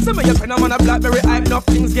inside. Some of your pen I'm on a BlackBerry hype, enough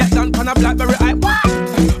things get done on a BlackBerry hype, what?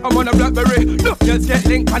 I'm on a BlackBerry, enough girls get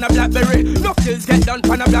linked on a BlackBerry, enough girls get done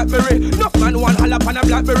on a BlackBerry, enough man one holla on a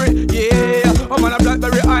BlackBerry, yeah. I'm on a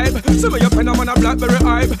BlackBerry hype, some of your pen I'm on a BlackBerry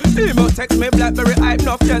hype. Email, text me, BlackBerry hype,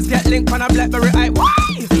 enough girls get linked on a BlackBerry hype, why?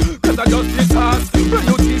 Cause I just this ass, brand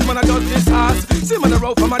new tees man I just this ass. See man I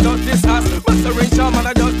roll for man I just this ass. Master Ranger man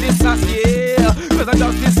I just this ass, yeah. Cause I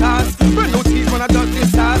just this ass, brand new tees man I just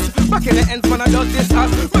this ass. Back in the ends man I just this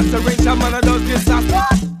ass. Master Ranger man I just this ass,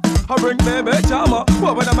 what? I bring baby charmer.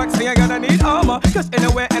 What with the max thing I gotta need armor. Cause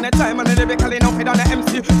anywhere, anytime, and lyrically no fit on the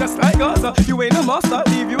MC. Just like Gaza, you ain't a master,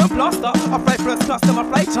 leave you a plaster. I fly first class, them I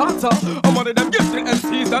fly charter. I'm one of them gifted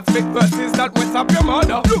MCs that's big verses that went up your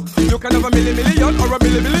mother. Look, you can have a million, or a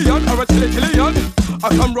billion, or a trillion. I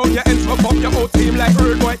come round your ends, rub up your whole team like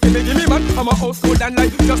rude boy. Give me man, I'm a old school dan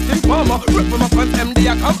like Justin Palmer. Rip from my front MD,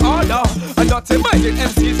 I come harder. And not minded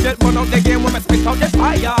MCs get run out the game when I spit out the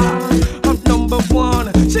fire. I'm number one,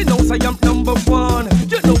 she knows I am number one.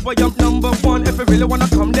 You know I am number one. If you really wanna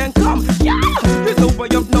come, then come. Yeah, you know I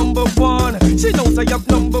am number one. She knows I am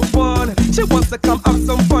number one. She wants to come have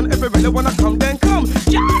some fun. If you really wanna come, then come.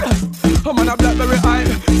 Yeah, I'm on a BlackBerry hype.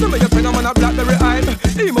 Some of your friends I'm on a BlackBerry hype.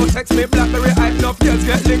 Email, text me, BlackBerry hype. Enough girls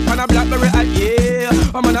get linked on a BlackBerry hype. Yeah,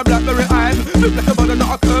 I'm on a BlackBerry hype. Look like a bottle,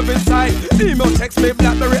 not a curve inside. Email, text me,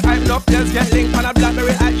 BlackBerry hype. Enough girls get linked on a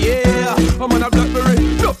BlackBerry hype. Yeah, I'm on a BlackBerry.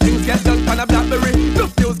 Enough things get done on a BlackBerry.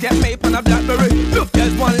 Enough deals get made on a BlackBerry. Enough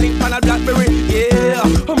girls one link on a BlackBerry. Yeah,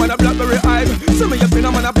 I'm on a BlackBerry hype. Some of your friends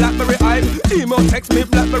I'm on a BlackBerry hype. Email, text me,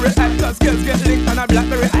 BlackBerry hype. Cause girls get linked on a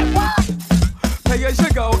BlackBerry hype. What? Pay as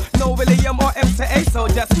you go, no William or MTA, so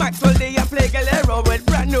just Maxwell D and play Galero with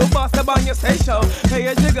brand new Bottum on your station. Pay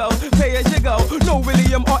as you go, no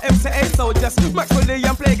William or MTA, so just Maxwell D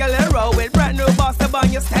and play Galero with brand new Bottum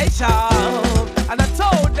on your station. And I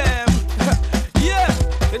told them, yeah,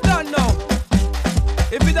 you don't know.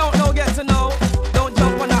 If you don't know, get to know. Don't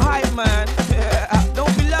jump on the hype, man.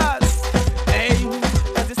 Don't be lost. Hey,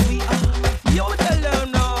 cause it's sweet. You tell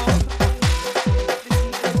them no.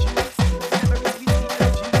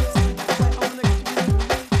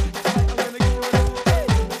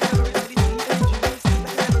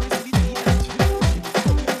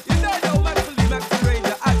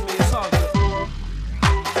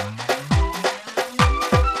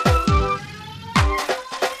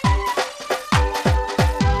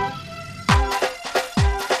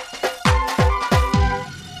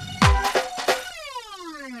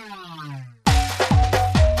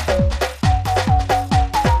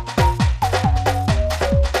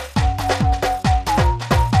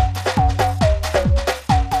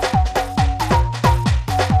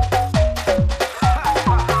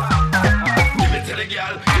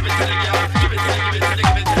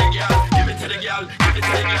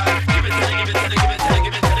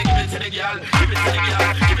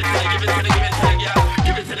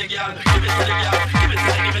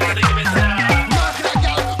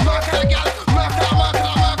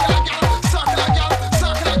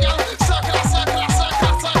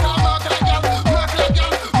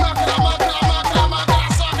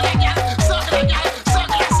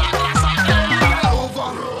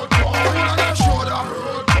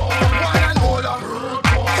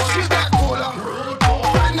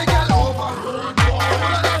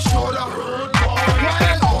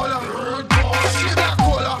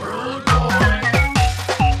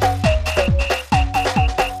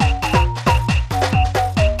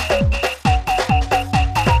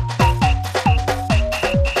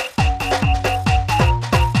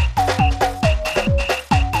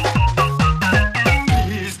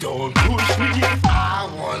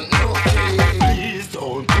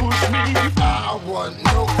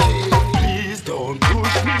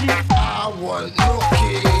 want no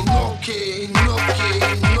king, no king, no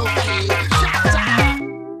king, no king.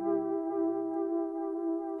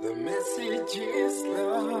 The message is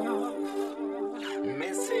love.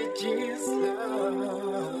 Message is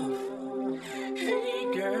love. Hey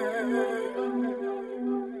girl.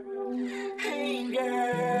 Hey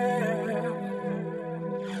girl.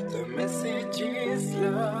 The message is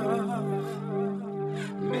love.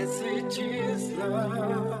 Message is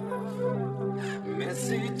love.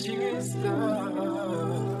 Message is love.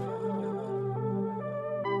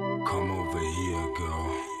 Come over here,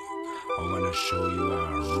 girl. I wanna show you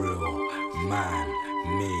how a real man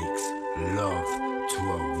makes love to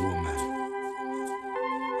a woman.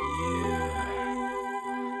 Yeah.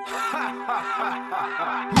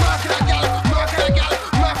 Mark that gal, mark that gal,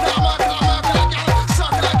 mark that, mark that, mark that gal,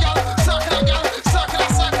 suck that gal, suck that gal, suck that,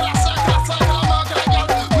 suck that, suck that, suck that, mark that gal,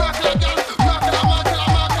 mark that gal, mark that, mark that,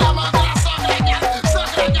 mark that, mark that, suck that gal, suck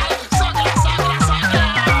that gal, suck that, suck that, suck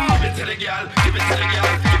that. Give it to the gal, give it to the gal,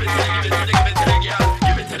 give it to the, give it to the, give it to the gal,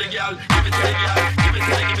 give it to the gal, give it to the gal, give it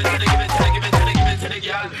to the, give it to the, give it to the, give it to the, give it to the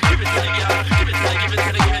gal, give it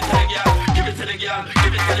to the gal,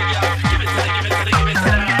 give it to the, give it to the, give it to the gal, give it to the gal, give it to the gal, give it to the, give it to the, give it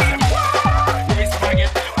to the.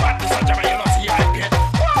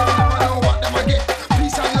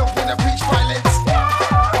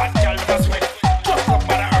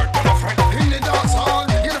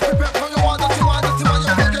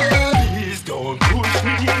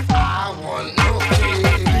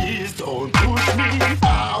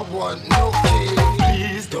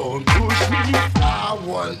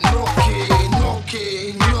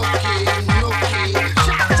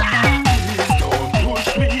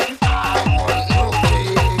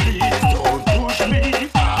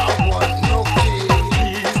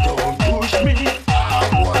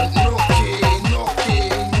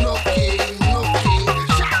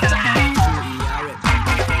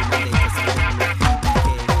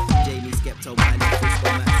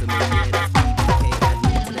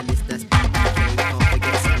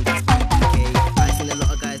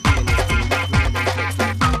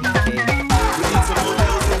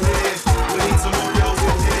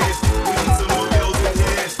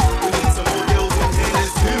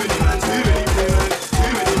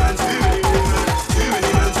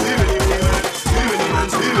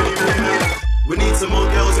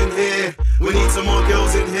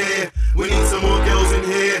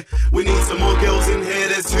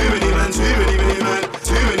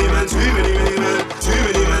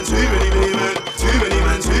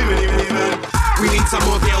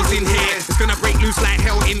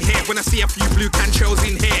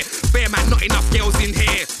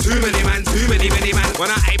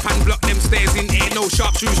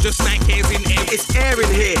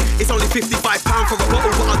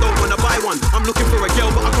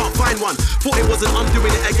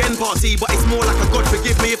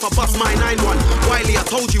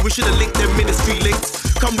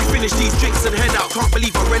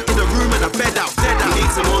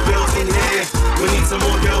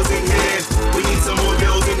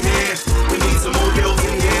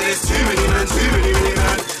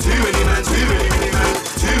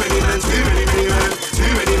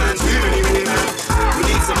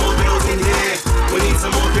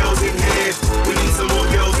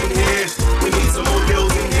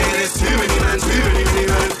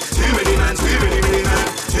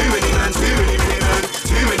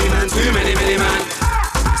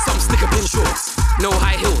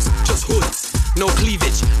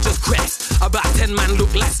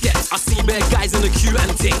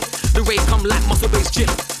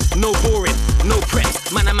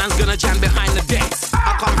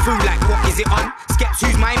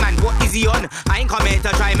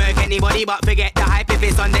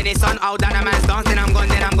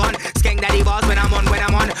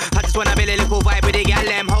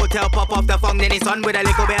 With a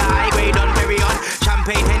little bit of high grade on, very on.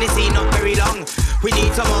 Champagne, Hennessy, not very long. We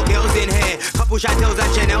need some more girls in here. Couple Chantels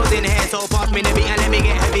and Chanel's in here. So pass me the beat and let me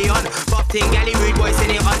get heavy on. Bottum, galley, rude boys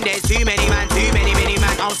in it on. There's too many man,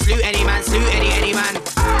 I'll salute any man, salute any man.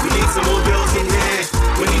 We need some more girls in here.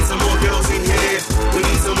 We need some more girls in here. We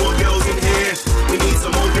need some more girls in here. We need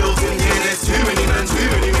some more girls in here. There's too many man, too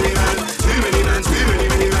many man. Too many man, too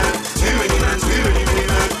many man. Too many man, too many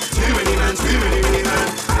man. Too many man, too many man.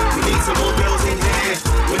 We need some more girls in here.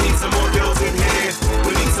 We need some more girls in here.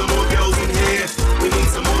 We need some more girls in here. We need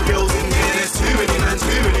some more girls in here. There's too many man,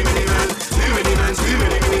 too many man. Too many man, too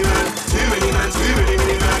many man. Too many man, too many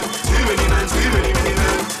man. Too many man, too many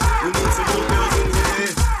man. We need some more girls in here.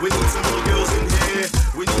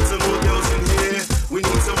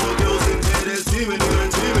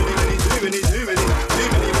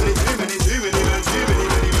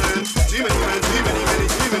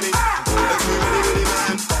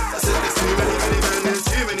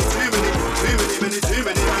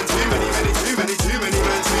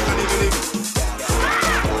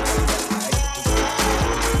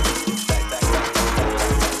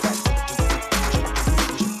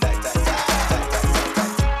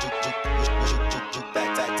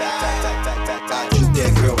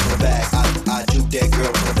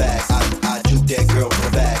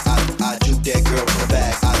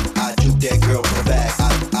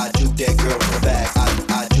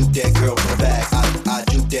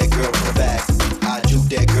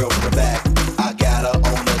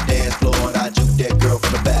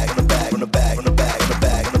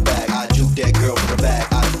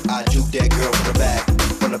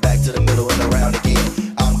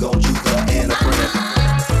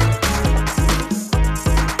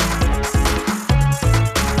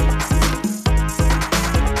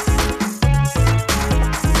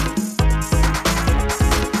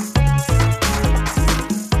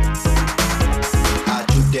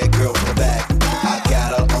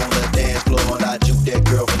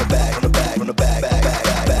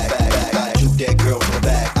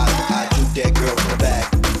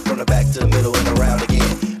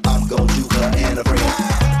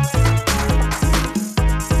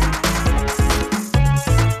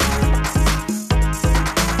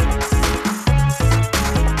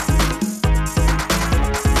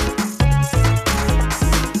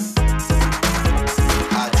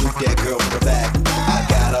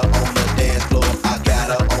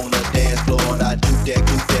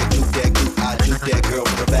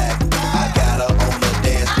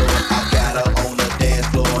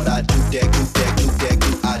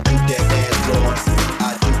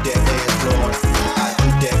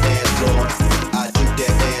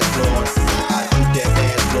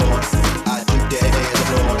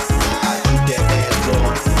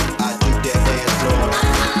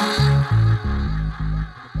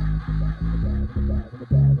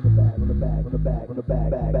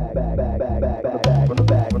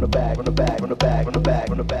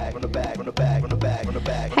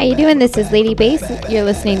 How you doing? This is Lady Bass. You're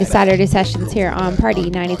listening to Saturday Sessions here on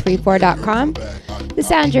Party934.com. The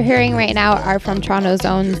sounds you're hearing right now are from Toronto's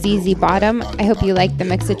own ZZ Bottum. I hope you like the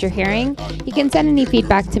mix that you're hearing. You can send any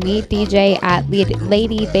feedback to me, DJ at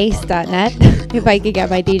ladybass.net, if I could get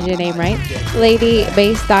my DJ name right,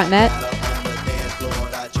 ladybass.net.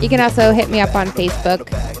 You can also hit me up on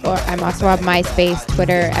Facebook, or I'm also on MySpace,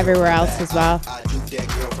 Twitter, everywhere else as well.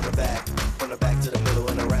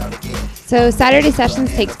 So Saturday Sessions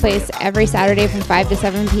takes place every Saturday from 5 to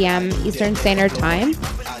 7 p.m. Eastern Standard Time.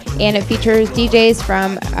 And it features DJs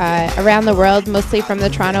from around the world, mostly from the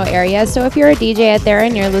Toronto area. So if you're a DJ out there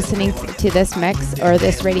and you're listening to this mix or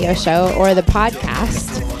this radio show or the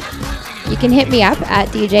podcast, you can hit me up at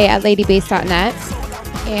dj@ladybass.net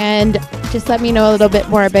and just let me know a little bit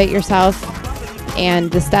more about yourself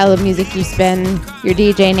and the style of music you spin, your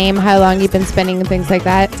DJ name, how long you've been spinning, and things like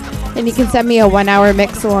that. And you can send me a 1-hour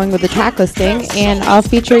mix along with the track listing, and I'll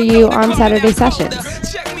feature you on Saturday Sessions.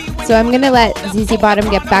 So I'm going to let ZZ Bottum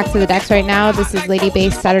get back to the decks right now. This is Lady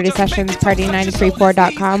Bass Saturday Sessions,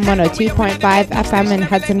 Party934.com, 102.5 FM in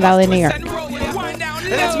Hudson Valley, New York.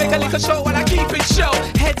 Let's make a little show while I keep it show.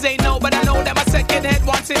 Heads ain't no, but I know that my second head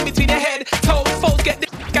wants in between the head. Toes, folks get the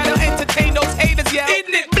gotta entertain those haters, yeah.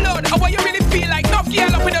 Isn't it blood? Or what you really feel like? Enough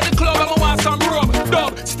yell up in the club, I'ma want some rum,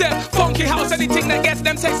 dub, step, funky house, anything that gets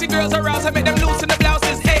them sexy girls aroused. I make them loose in the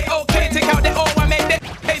blouses. A-OK, take out the O, I make them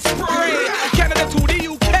spray. Canada to the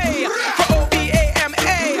UK, for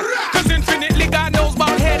O-B-A-M-A. Cause infinitely God knows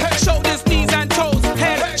about head, shoulders, knees and toes.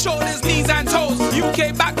 Head, shoulders, knees and toes.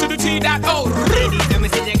 UK back to the T.O. Ladies, let me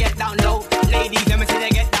see you get down low. Ladies, let me see you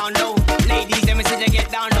get down low. Ladies, let me see you get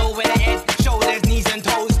down low with the head, shoulders, knees and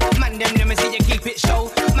toes. Man, them, let me see you keep it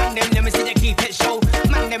show. Man, them, let me see you keep it show.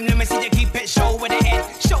 Man, them, let me see you keep it show with the head,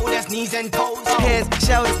 shoulders, knees and toes. Head,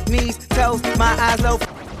 shoulders, knees, toes. My eyes low,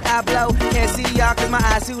 I blow. Can't see y'all cause my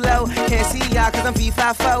eyes too low. Can't see y'all cause I'm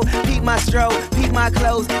P54. Peep my stroll, peep my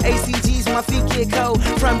clothes. ACGs, my feet get cold.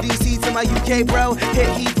 From DC to my UK bro. Hit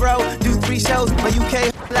Heathrow, do 3 shows. My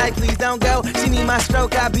UK like please don't go. She need my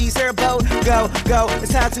stroke, I beats her boat. Go, go,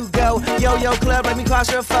 it's time to go. Yo, yo, club, let me cross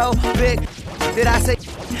your foe. Big, did I say?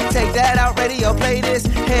 Take that out, radio, play this.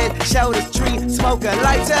 Head, shoulders, tree, smoker,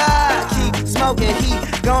 lighter. Keep smoking, he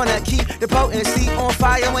gonna keep the potency on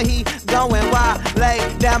fire when he going wild. Lay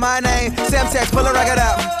down my name, Sam Tex, pull a record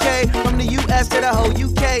up. Okay, from the US to the whole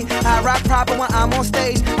UK. I rock proper when I'm on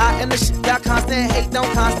stage. I am the shit, got constant hate, don't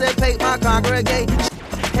constipate my congregate.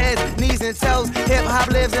 Heads, knees and toes, hip hop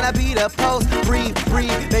lives and I beat a post. Breathe,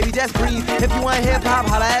 breathe, baby just breathe. If you want hip hop,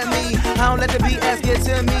 holla at me. I don't let the BS get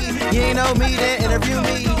to me. You ain't know me, then interview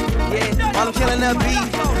me. Yeah, while I'm killing the beat,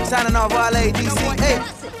 signing off Wale DC. Hey,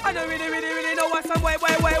 I don't really know what some way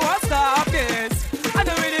what's up this. I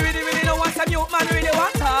don't really know what some youth man really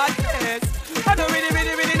want this. I don't really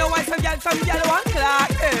know why some gal want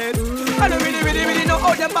like this. I don't really know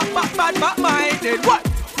how them bad minded. What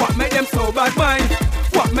make them so bad mind?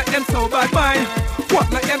 What make them so bad mind? What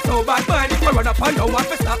make them so bad mind? If I run up and don't want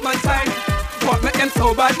to stop my time. What make them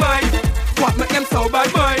so bad mind? What make them so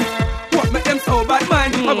bad mind? What make them so bad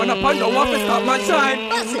mind? I run up and don't want to stop my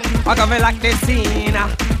time. I gotta like this scene. I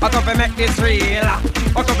gotta make this real.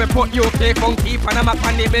 I gotta put UK funky on the map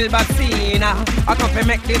on the billboard scene. I gotta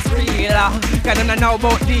make this real. Cause I don't know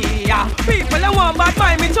about the people that want bad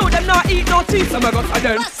mind. Me too, them not eat no tea. Some of us are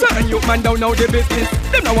them. Certain youth man don't know the business.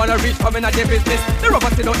 Them no wanna reach for me not the business. The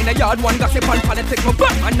robbers sit out in the yard, one gossip on politics. But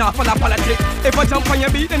Batman not full of politics. If I jump on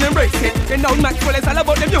your beat and embrace it, you know Maxwell is all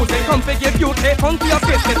about the music. Come to give UK funky a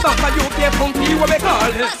business. Some for UK funky, what we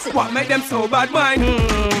call it? What make them so bad mind?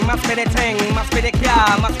 Must be the thing, must be the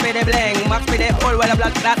car, must be the bling, must be the whole world of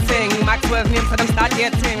blood that thing. Maxwell's name so them start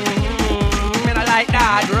getting. Me not like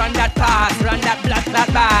that, run that pass, run that blood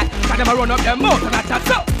back. Can them run up their mouth and attack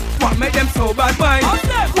up. What make them so bad mind?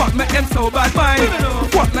 What make them so bad mind?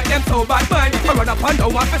 What make them so bad mind? I run up and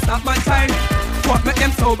don't want to stop my time. What make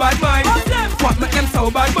them so bad mind? What make them so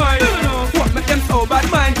bad mind? What make them so bad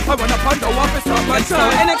mind? I run up and don't want to stop my time.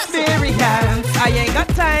 So inexperience, I ain't got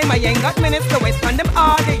time, I ain't got minutes to waste on them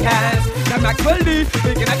audience. The Maxwell D,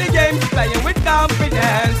 picking at the game, playing with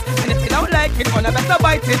confidence. And if you don't like it, wanna better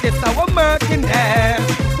bite it, it's how I'm murking them.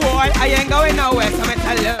 Boy, I ain't going nowhere, so me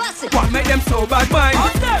tell you. What make them so bad mind?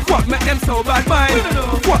 What make them so bad mind?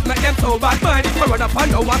 What make them so bad mind? I run up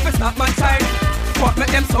and don't want to stop my time. What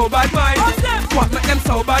make them so bad mind? What make them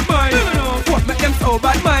so bad mind? What make them so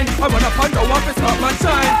bad mind? I run up and don't want to stop my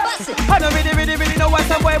time. I don't really know why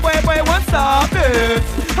some boy want stop this.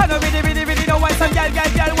 I don't really know why some gal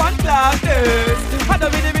want clap this. I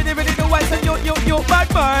don't really know why some you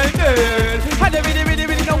bad minded. I don't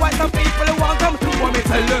really know why some people want come. Want me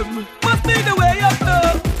tell them must be the way up.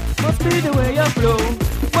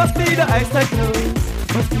 Must be the eyes that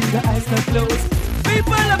close. Must be the eyes that close.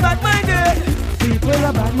 People are bad-minded. People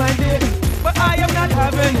are bad-minded. But I am not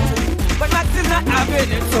having it. But Max is not having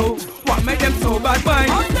it. So what make them so bad-mind?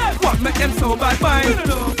 What make them so bad-mind?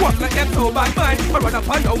 What make them so bad-mind? But run up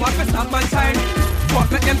and down want to stop my shine. What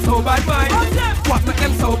make them so bad-mind? What make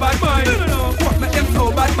them so bad-mind? What make them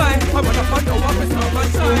so bad-mind? But run up and down want to stop my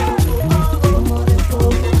shine.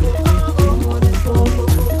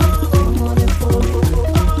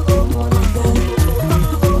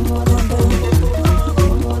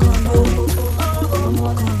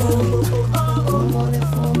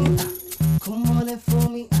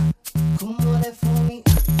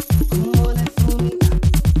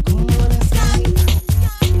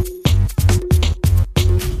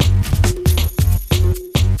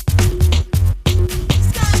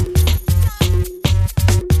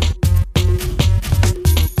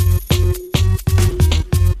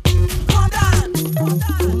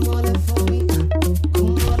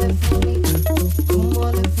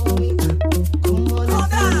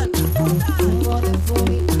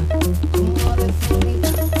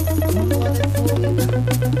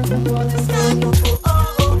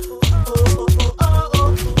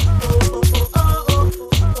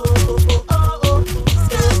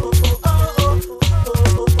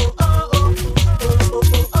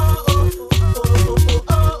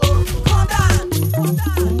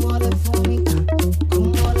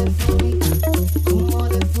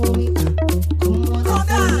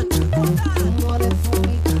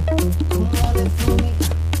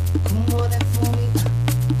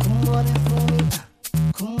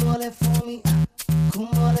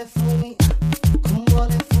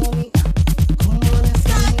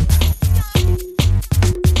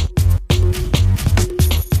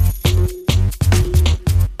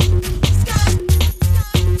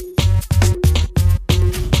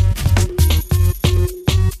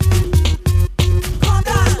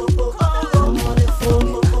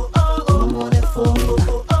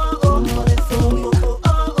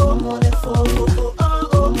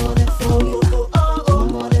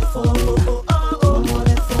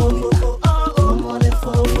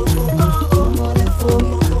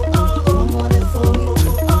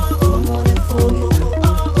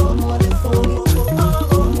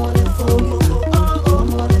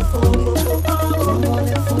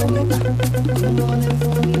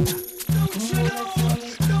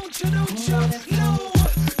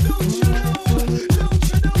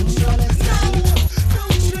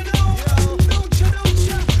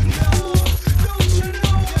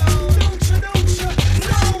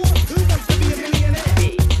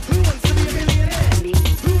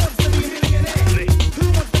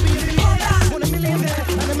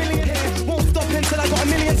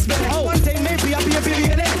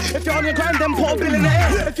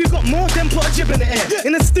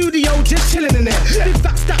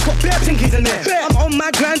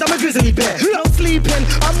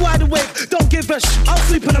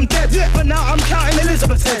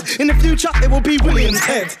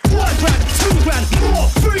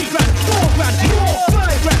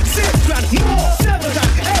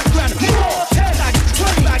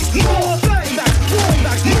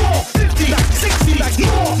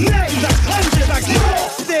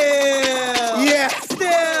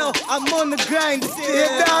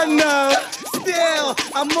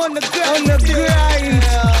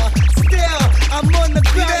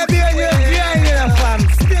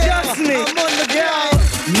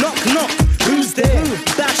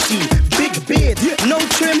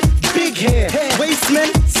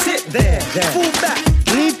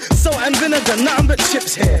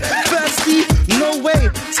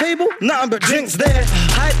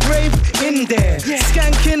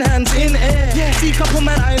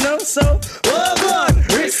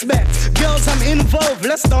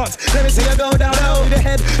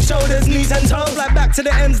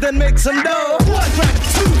 Then make some dough. 1 grand,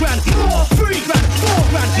 2 grand, more. 3 grand, 4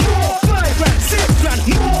 grand, more. 5 grand, 6 grand,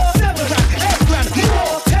 more. 7 grand, 8 grand,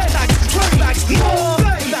 more. 10 bags, 20 bags, more.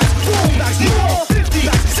 30 bags, 40 bags, more. 50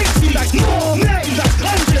 bags, 60 bags, more. 90 bags,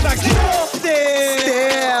 100 bags, more.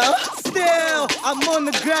 Still, I'm on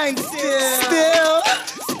the grind. Still,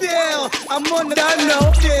 I'm on the grind.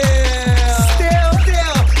 Still,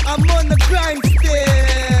 I'm on the grind.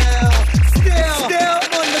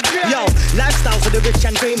 Lifestyles of the rich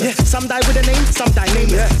and famous. Some die with a name, some die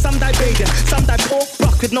nameless. Some die begging, some die poor,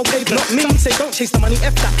 rock with no paper. Not me. Some say don't chase the money,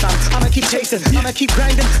 F that fam. I'ma keep chasing, I'ma keep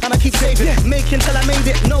grinding, I'ma keep saving. Making till I made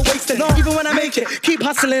it, no wasting. Even when I make it, keep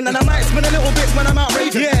hustling. And I might spend a little bit when I'm out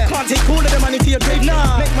raving. Can't take all of the money to your grave.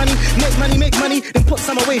 Make money, then put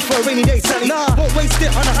some away for a rainy day, Sally. Won't waste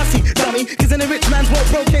it on a hussy, dummy. Cause in a rich man's world,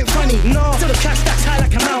 broke ain't funny. Still the cash that's high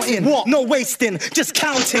like a mountain. counting. What? No wasting, just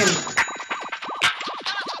counting.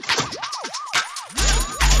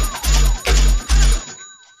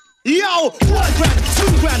 Yo, 1 grand, 2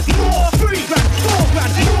 grand, more, 3 grand, 4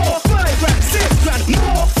 grand, more, 5 grand, 6 grand,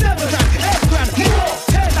 more, 7 grand, 8 grand, more,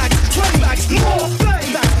 10 bags, 20 bags, more,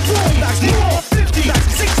 30 bags, 40 bags, more, 50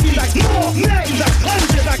 bags, 60 bags, more, 90 bags,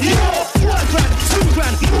 100 bags, more, 1 grand, 2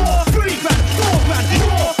 grand, more, 3 grand, 4 grand,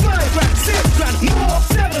 more, 5 grand, 6 grand, more,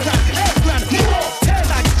 7 grand, 8 grand, more, 10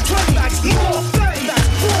 bags, 20 bags, more, 30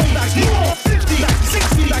 bags, 40 bags, more, 50 bags,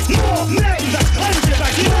 60 bags, more, 90 bags, 100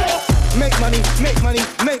 bags, more. Make money, make money,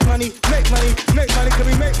 make money, make money, make money. Can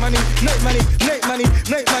we make money, make money, make money,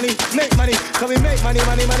 make money, make money? Can we make money,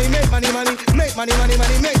 money, money, make money, money, make money, money,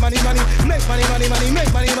 money, make money, money, make money, money, money,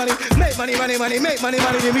 make money, money, make money, money, money, make money,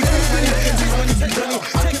 money. Give me take money, take money,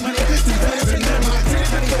 take money, take money, take money, take money, take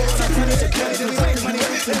money, take money, take money, make money,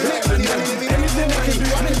 money. Anything I can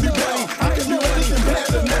do, I can do money. I can do anything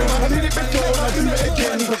better than them. I did it before, I'll do it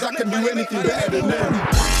again, because I can do anything better than them.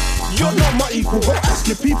 You're not my equal, go ask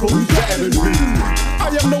your people who's better than me. I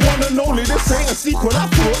am the one and only, this ain't a secret, I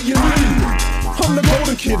thought you knew. I'm the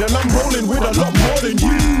golden kid and I'm rolling with a lot more than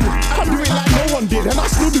you. I do it like no one did and I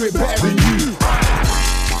still do it better than you.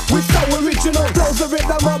 We're so original, those are it,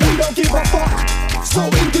 that we don't give a fuck. So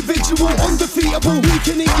individual, undefeatable, we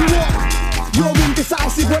can eat you up. You're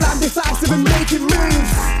indecisive when I'm decisive and making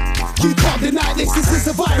moves. You can't deny this is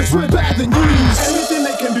a virus, we're better than you. Anything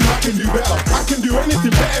they can do, I can do better. I can do anything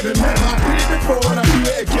better than them. I did it before and I do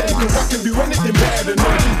it again, cause I can do anything better than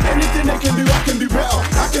them. Anything they can do, I can do better.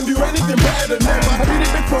 I can do anything better than them. I did it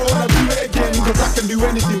before and I do it again, cause I can do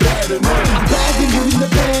anything better than them. I'm better than you in the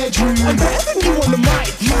bedroom. I'm better than you on the mic.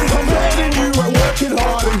 I'm better than you at working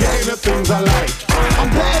hard and getting the things I like. I'm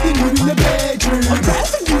better than you in the bedroom. I'm better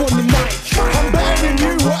than you on the mic. I'm better than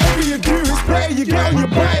you, whatever you do is better, you get on your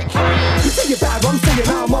bike. You say you're bad, I'm saying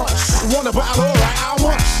how much. Want a battle, alright, how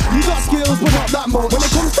much? You got skills, but not that much. When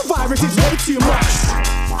it comes to virus, it's way too much.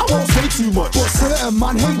 I won't say too much, but certain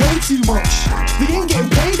man hate way too much. They ain't getting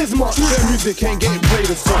paid as much. Their music ain't getting played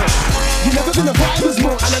as such. You're never gonna vibe as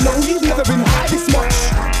much, and I know you've never been high this much.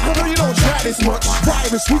 I know you don't try this much.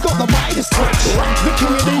 Virus, we got the Midas touch. The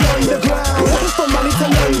king of the underground, from money to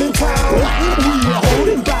London town. We are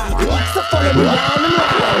holding back, so follow me round and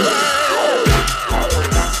round.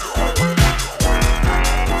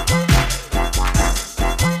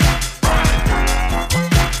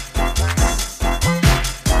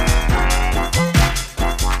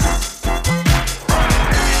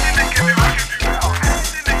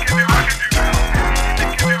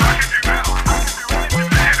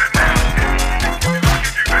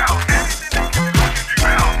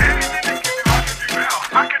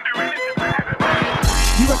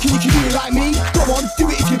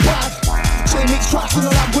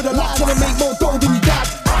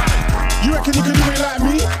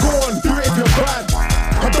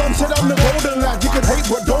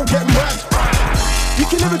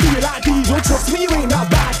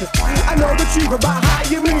 About how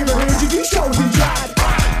you move, I heard you do shows in drag.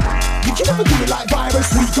 You can never do it like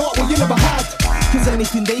virus, we got what you never had. Cause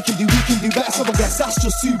anything they can do, we can do better, so I guess that's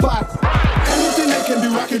just too bad. Anything they can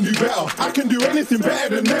do, I can do better. I can do anything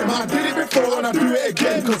better than them. I did it before and I do it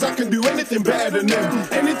again, cause I can do anything better than them.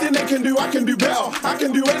 Anything they can do, I can do better. I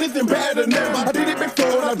can do anything better than them. I did it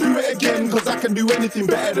before and I do it again, cause I can do anything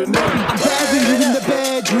better than them. I'm better than you in the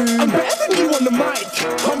bedroom. I'm better than you on the mic.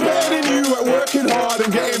 I'm better than you at working hard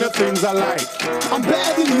and getting the things I like. I'm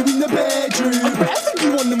better than you in the bedroom. I'm better than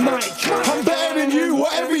you on the mic. I'm better than you,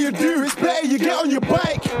 whatever you do, it's better you get on your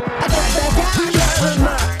bike. I got that guy. Better than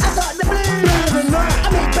that. I got the blue. Better than that. I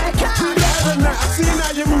make that cash. Better than that. I see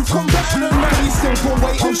how you move, come better than that. Please still go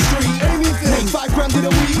wait on street. Anything. Make 5 grand in a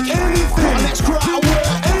week. Anything. My next crowd, I work.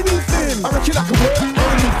 Anything. I reckon I can work.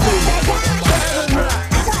 Anything. Better than that.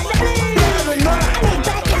 I got the blue. Better than that. I make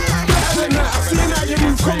that cash. Better than that. I see how you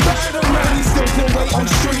move, come better than that. Please still go wait on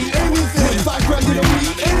street. Anything. Make 5 grand in a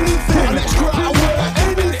week. Anything. My next crowd, I work.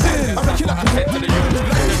 Anything. I reckon I can head to the youth.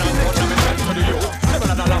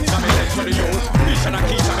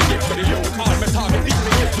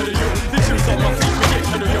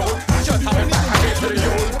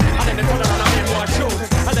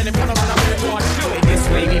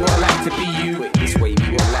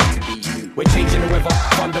 We're changing the weather,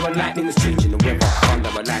 thunder and lightning is changing the weather, thunder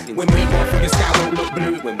and lightning. When we go through the sky, won't look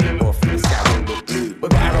blue. When we go through the sky, won't look blue. We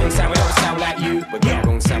got our own sound, we don't sound like you. We got our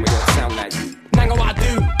own sound, we don't sound like you. Nanga what I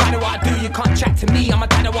do, I know what I do. You can't chat to me, I'm a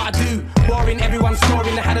dad of what I do. Boring, everyone's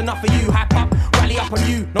snoring, I had enough of you. Hype up, rally up on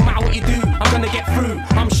you. No matter what you do, I'm gonna get through.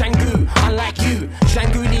 I'm Shangu, unlike you.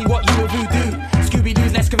 Shangu need what you will do.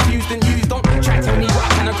 Scooby-Doo's less confused than you. Don't try to tell me what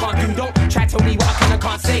I can and can't do. Don't try to tell me what I can man, I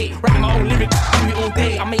can't say. Write my own lyrics, do it all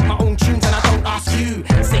day. I make my own tunes and I don't ask you.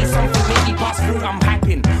 Say something, make me pass through. I'm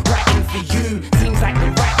hyping, writing for you. Seems like the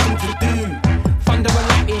right thing to do. Thunder and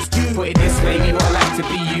lightning's due. Put it this way, we all like to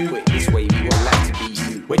be you. Put it this way, we all like to be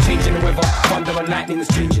you. We're changing the weather. Thunder and lightning is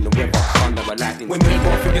changing the weather. Thunder and lightning. When we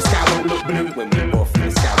walk through the sky, won't look blue. When we walk through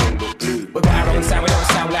the sky, won't look blue. We got our own sound, we don't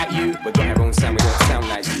sound like you. We got our own sound, we don't sound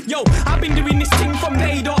like you. Yo, I've been doing this thing from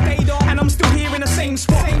day dot, and I'm still here in the same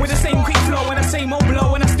spot with the same quick flow and the same old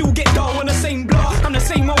blow, and I still get dough on the same block. I'm the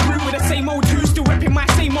same old route with the same old two, still repping my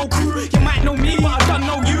same old crew. You might know me, but I don't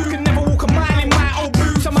know you. Can never walk a mile in my old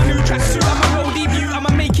boots. I'm a new tracksuit, I'm a road debut.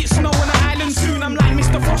 I'ma make it snow on the island soon. I'm like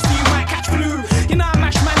Mr. Frosty, you might catch flu. You know I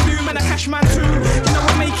mash man do, man I cash man too. You know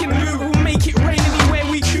we're making loot, we'll make it rain anywhere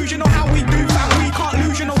we choose. You know how we do, fam, we can't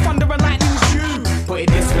lose. You know thunder and lightning's due. Put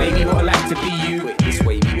it this way, we all like to be you. Put it this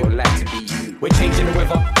way, we all like to be you. We're changing the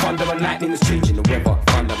weather. Thunder and lightning is changing the weather.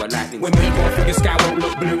 Thunder and lightning. When we go through the sky, won't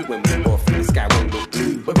look blue. When we go through the sky, won't look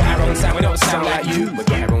blue. We got our own sound, we don't sound like you. We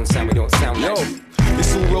got our own sound, we don't sound like you.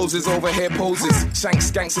 It's all roses over here poses. Shanks,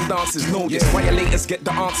 skanks and dancers know this. Violators get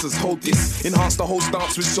the answers, hold this. Enhance the whole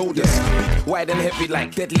stance with shoulders. Wide and heavy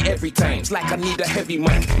like deadly every time. It's like I need a heavy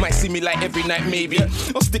mic. Might see me like every night maybe.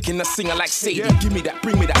 Or sticking a singer like Sadie. Give me that,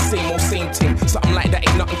 bring me that same old same thing. Something like that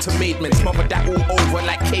ain't nothing to made men. Smother that all over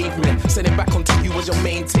like cavemen. Send it back onto you as your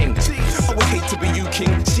main thing. I would hate to be you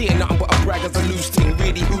king. She ain't nothing but a brag as a loose thing.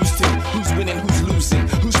 Really who's team? Who's winning, who's losing?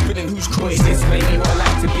 Who's spinning, who's crazy? This way we all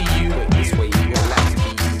like to be you. This way we all like to be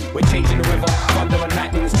you. We're changing the weather. Thunder and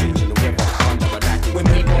lightning is changing the weather. Thunder and lightning. When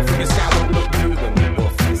we go through the sky, won't look blue. When we go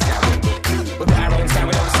through the sky, won't look blue. We got our own sound,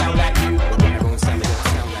 we don't sound like you. We got our own sound, we don't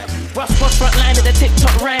sound like you. Rush front line of the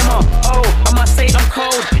TikTok rhymer. Oh, I must say I'm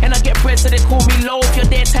cold, and I get bread so they call me low. If your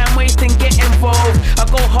daytime wasting, get involved. I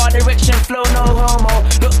go hard direction, flow, no homo.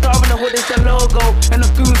 Look star in the hood is the logo, and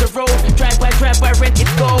the goons the road. Drive by, rent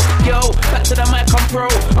it go. Yo, back to the mic, I'm pro.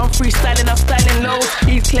 I'm freestyling, I'm styling low.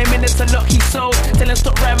 He's claiming it's a lot he sold. Tell him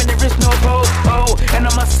stop rhyming, there is no road. Oh, and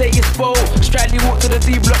I must say it's bold. Stradley walk to the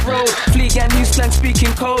D-block road. Flea gang, new slang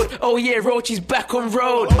speaking code. Oh yeah, Roachie's back on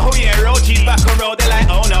road. Oh yeah, Roachie's back on road. They're like,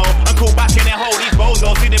 oh no, I'm cool back in their hole. These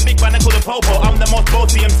bozos, see the big man, I call the popo. I'm the most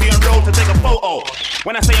bossy MC on road to take a photo.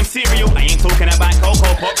 When I say I'm serial, I ain't talking about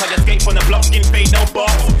Cocoa Pops. I just skate from the block, skin fade, no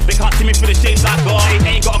box. They can't see me through the shades I got.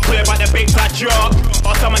 They ain't got a clue about the babes I drop.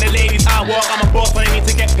 Or some of the ladies I walk. I'm a boss when I need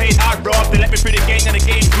to get paid, I rob. They let me through the gate, now the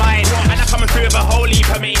game's mine. And I'm coming through with a whole heap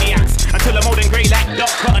of maniacs. Until I'm old and grey like Doc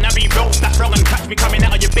Cotton. I be rope, that wrong and catch me coming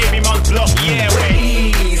out of your baby mom's block. Yeah, we're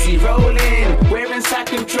easy rolling. We're inside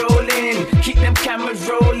controlling. Keep them cameras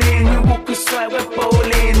rolling. We walk aside, we're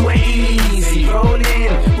bowling. We're easy rolling.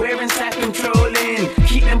 We're inside controlling.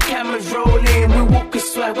 Keep them cameras rolling. We walk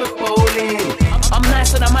aside, we're bowling. I'm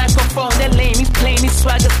nice on the microphone, they're lame, he's plain, his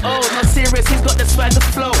swagger's old. Not serious, he's got the swagger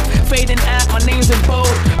flow. Fading out, my name's in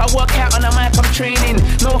bold. I work out on the mic, I'm training.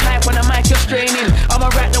 No hype on the mic, you're straining. I'm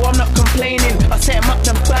a rat, though I'm not complaining. I set him up,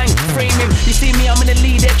 then bang, frame him. You see me, I'm in the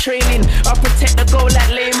lead, they're trailing. I protect the goal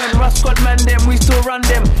like layman. Rough squad man, them, we still run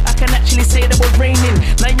them. I can actually say that we're raining.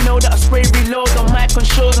 Now you know that I spray reload on mic, on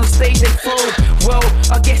shows, on stage, they fold. Well,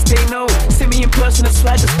 I guess they know. See me in person, the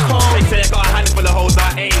swagger's cold. They say I got a hand for the hoes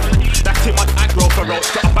I aim. That's too much aggro for roads.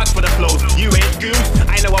 Got a bag for the flows. You ain't goons,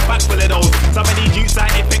 I know a bag full of those. Some of these youths I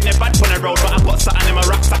ain't think they're bad for the road, but I got something in my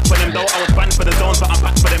rucksack for them though. I was banned for the zones, but I'm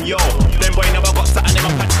back for them, yo. Them boy never got something in my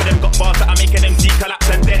patch for them. Got bars that I'm making them see collapse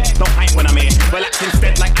and dead. Don't hype when I'm here. Relax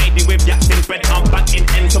instead like I do with yaks in bed. I'm back in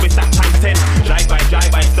N, so it's that times 10. Drive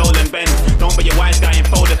by, stolen Benz. Don't be a wise guy and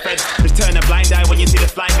fold the feds. Just turn a blind eye when you see the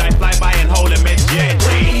fly guy fly by and hold a meds, yeah.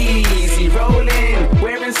 Easy rolling,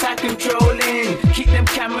 we're inside controlling. Keep them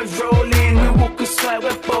cameras rolling. We walk aside,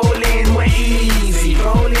 we're bowling. We're easy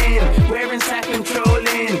rolling, we're inside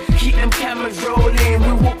controlling. Keep them cameras rolling.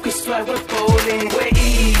 We walk aside, we're bowling. We're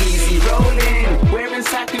easy rolling, we're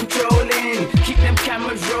inside controlling. Keep them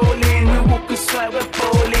cameras rolling. We walk aside, we're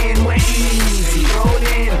bowling. We're easy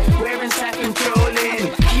rolling, we're inside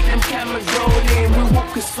controlling. Keep them cameras rolling. We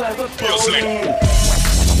walk aside, we're bowling.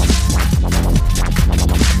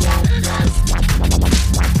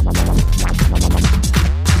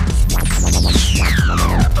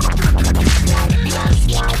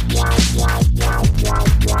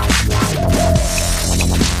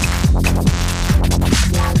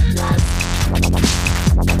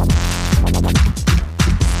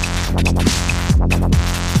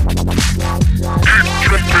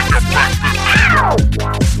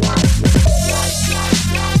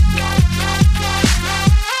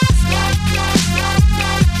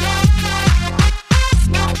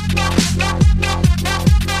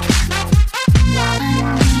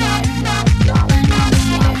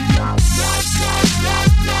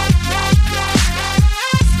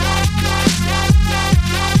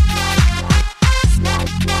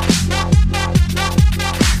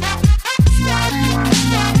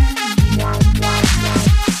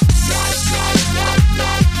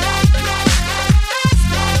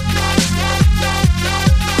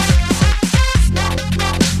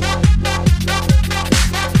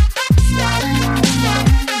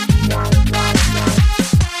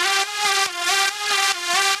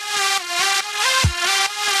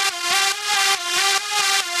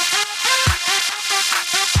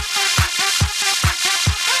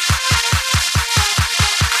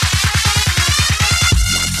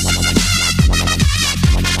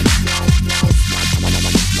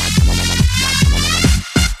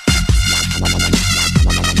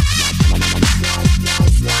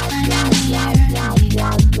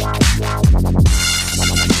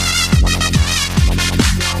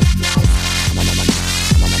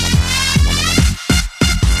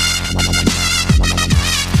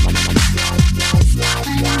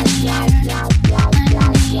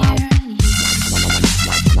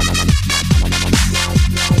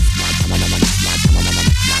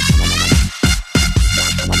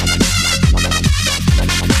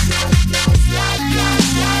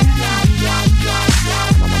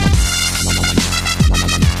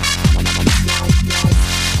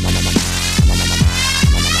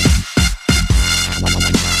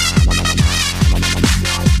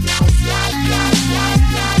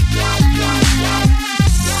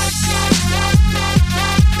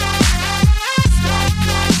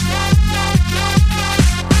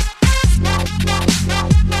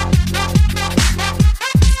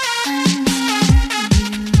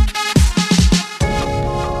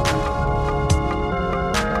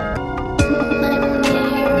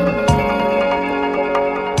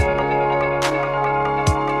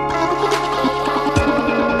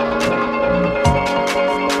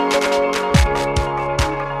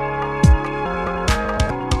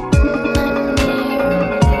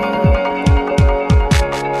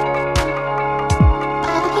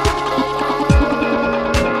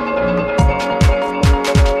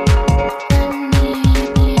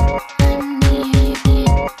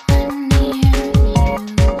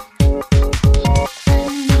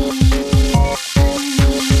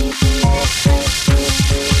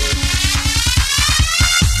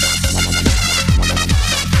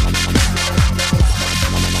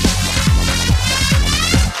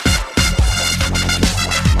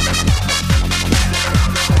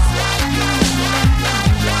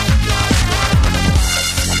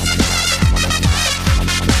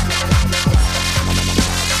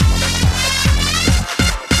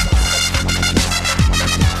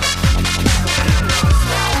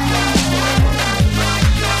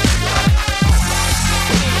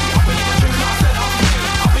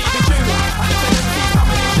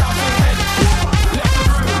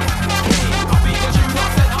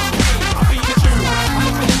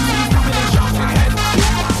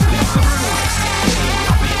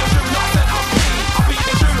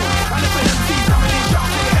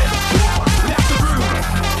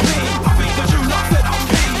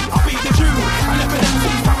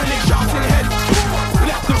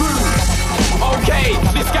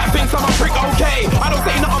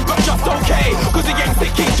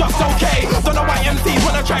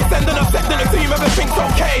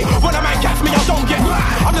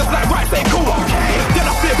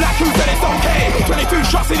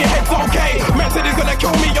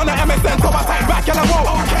 on the MSN, so I type back and I wrote,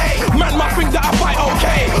 okay. Man must think that I fight,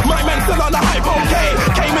 okay. My man still on the hype, okay.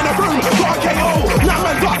 Came in the room, got a KO. Now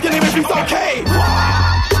man's asking him if he's okay.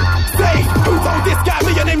 Safe, who told this guy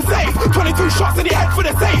me your name's safe? 22 shots in the head for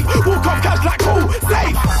the safe. Walk off cash like cool,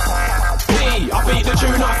 safe. I beat the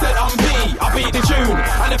tune, I said I'm B. I beat the tune,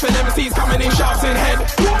 and if an MC's coming in shouting head,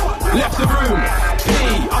 left the room. P.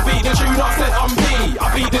 I beat the tune, I said I'm B. I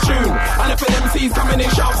beat the tune, and if an MC's coming in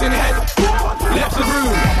shouting head, left the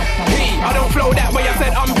room. P. I don't flow that way, I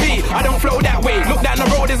said I'm P. I don't flow that way. Look down the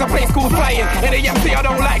road, there's a place called flying. In the MC, I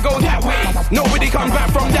don't like go that way. Nobody comes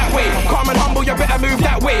back from that way. Calm and humble, you better move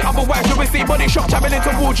that way. Otherwise, you'll see body shot traveling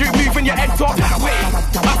towards you, moving your head top that way.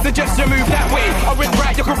 I suggest you move that way. I went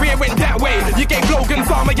right, your career went that way. You gave Logan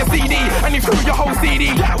Sama your CD, and you threw your whole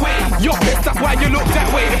CD that way. You're pissed, that's why you look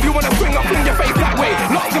that way. If you wanna swing up in your face that way.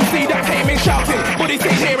 Lots of see that came in shouting, but he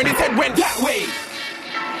stayed here and his head went that way.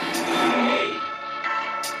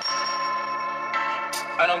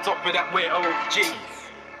 And on top of that way, oh jeez.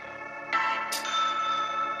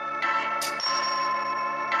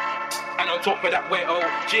 And on top of that way, oh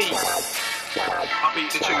jeez. I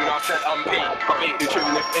beat the tune, I said I'm P. I beat the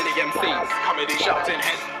tune if any MCs coming in shouting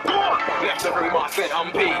head. Left the room, I said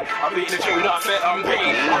I'm P. I beat the tune, I said I'm P.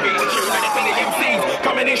 I beat the tune and if any MCs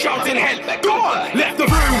coming in shouting head. Go on, left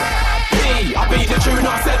the room. P. I beat the tune,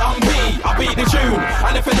 I said I'm P. I beat the tune,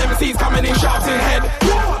 and if an MC's coming in shouting head.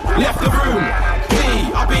 Left the room.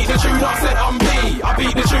 P. I beat the tune, I said I'm P. I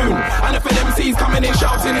beat the tune, and if an MC's coming in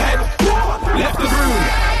shouting head. Left the room.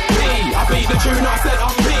 I beat the tune, I said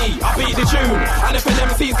I'm P. I beat the tune, and if an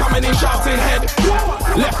MC's coming in shouting head,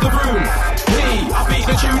 left the room. P. I beat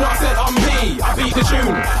the tune, I said I'm P. I beat the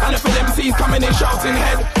tune, and if an MC's coming in shouting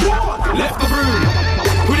head, left the room.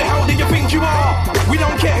 Who the hell do you think you are? We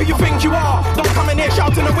don't care who you think you are. Don't come in here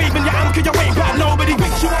shouting and waving your anchor, your weight back, nobody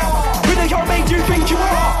thinks you are. Who the hell made you think you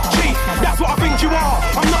are? Chief, that's what I think you are.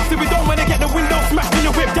 I'm nuts if we don't wanna get the window smashed in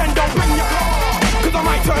your whip, then don't bring your car. Cause I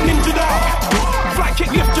might turn ninja dog. Fly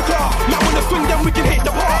kick, lift your car. Now on the swing, then we can hit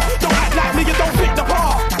the bar. Don't act like me, you don't fit the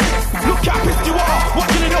bar. Look how pissed you are.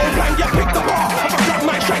 Watching it all plan, get picked apart. If I grab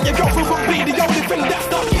my shank, your girlfriend will be the only thing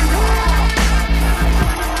that's not in.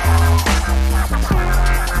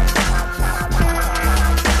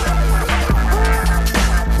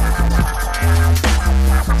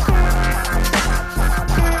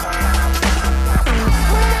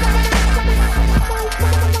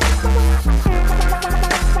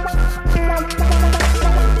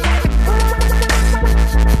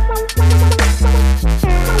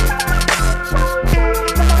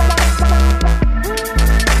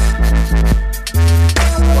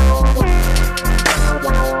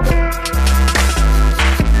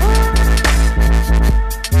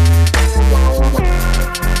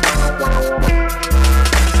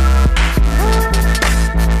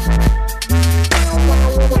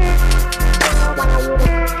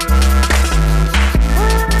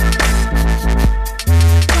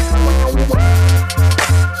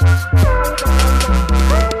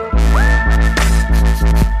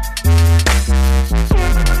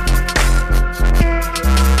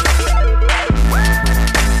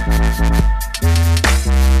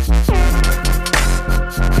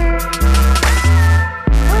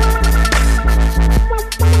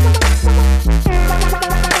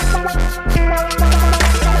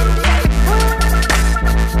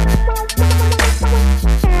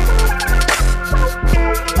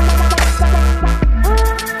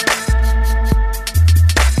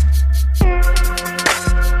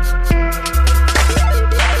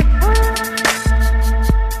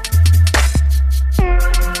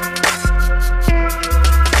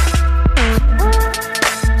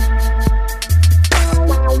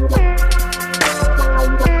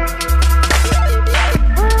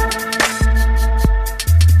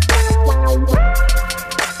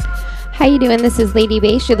 How you doing? This is Lady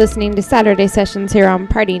Bass. You're listening to Saturday Sessions here on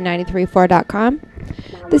Party934.com.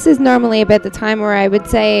 This is normally about the time where I would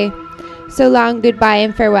say so long, goodbye,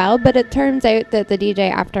 and farewell, but it turns out that the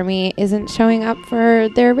DJ after me isn't showing up for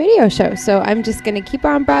their radio show, so I'm just going to keep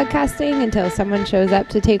on broadcasting until someone shows up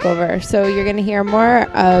to take over. So you're going to hear more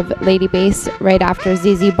of Lady Bass right after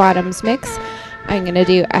ZZ Bottum's mix. I'm going to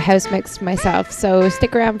do a house mix myself, so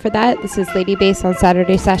stick around for that. This is Lady Bass on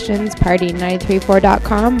Saturday Sessions,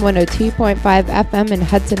 Party934.com, 102.5 FM in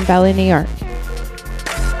Hudson Valley, New York.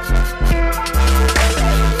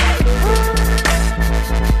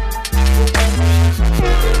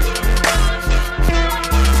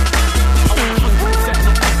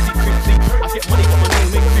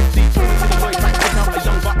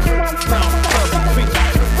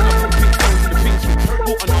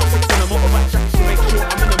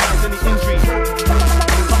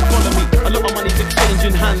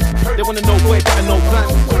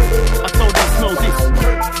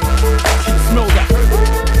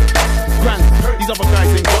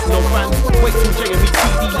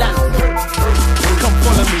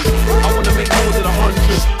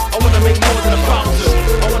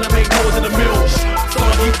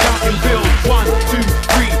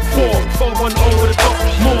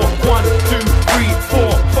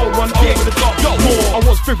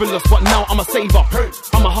 frivolous, but now I'm a saver.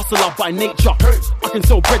 I'm a hustler by nature. I can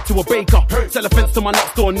sell bread to a baker, sell a fence to my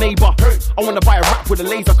next door neighbor. I wanna buy a rap with a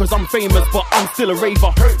laser, cause I'm famous, but I'm still a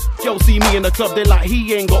raver. Girls see me in the club, they like,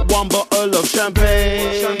 he ain't got one bottle of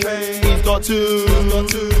champagne. He's got two.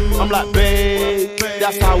 I'm like, babe,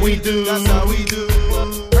 that's how we do.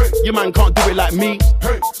 Your man can't do it like me.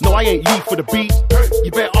 No, I ain't leave for the beat.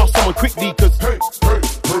 You better ask someone quickly, cause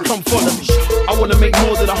come follow me. I wanna make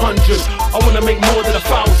more than 100. I wanna make more than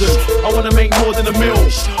 1,000. I wanna make more than a mil.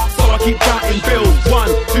 So I keep counting bills. 1,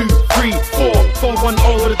 2, 3, 4. Fold one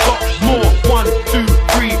over the top. More. 1, 2,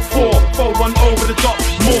 3, 4. Fold one over the top.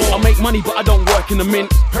 More. I make money, but I don't work in the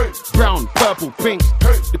mint. Brown, purple, pink.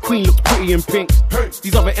 The queen looks pretty in pink.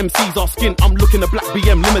 These other MCs are skint. I'm looking a black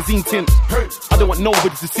BM limousine tint. I don't want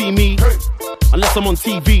nobody to see me unless I'm on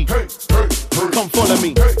TV. Come follow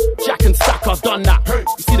me. Jack and Stack, I've done that.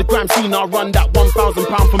 You see the gram scene, I run that.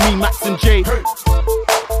 £1,000 for me, Max and Jay.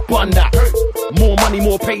 Bun that. More money,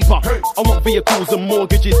 more paper. I want vehicles and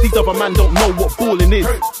mortgages. These other man don't know what balling is.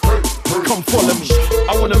 Come follow me.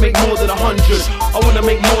 I wanna make more than 100. I wanna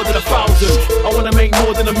make more than 1,000. I wanna make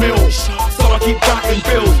more than a mil. So I keep counting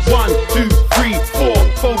bills. 1, 2, 3, 4.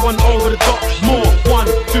 Fold one over the top. More. 1,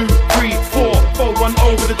 2, 3, 4. Fold one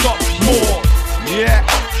over the top. More. Yeah.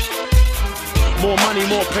 More money,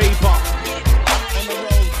 more paper. On the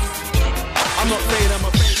roads. I'm not saying I'm a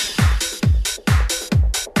fake.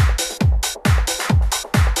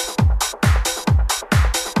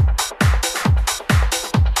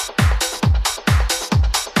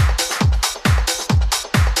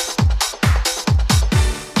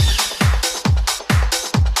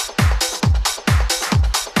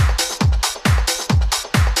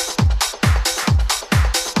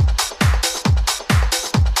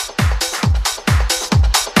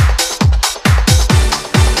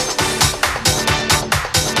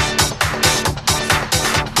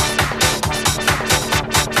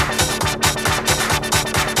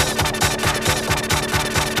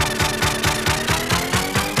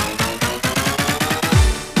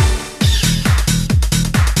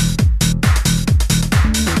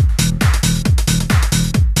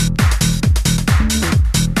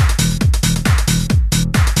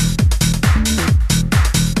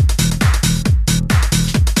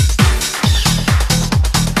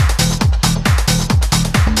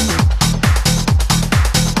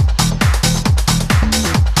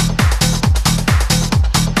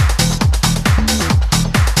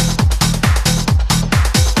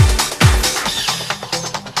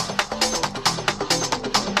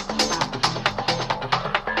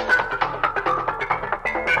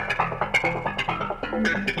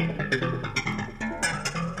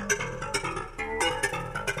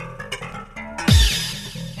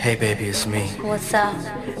 Hey baby, it's me. What's up?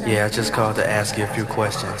 Yeah, I just called to ask you a few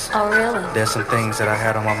questions. Oh, really? There's some things that I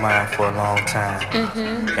had on my mind for a long time.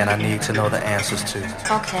 Mm-hmm. And I need to know the answers to.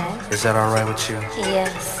 Okay. Is that alright with you?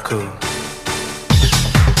 Yes. Cool.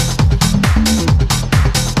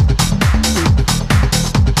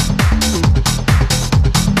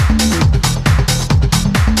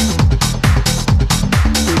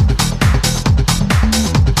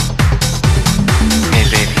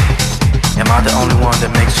 Am I the only one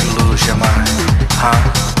that makes you lose your mind? Huh?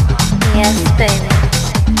 Yes, baby.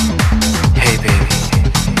 Hey, baby.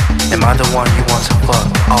 Am I the one you want to fuck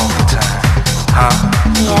all the time? Huh?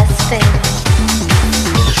 Yes, baby.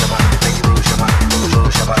 Lose your mind, make you lose your mind,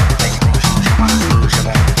 lose your mind, make you lose your mind, lose your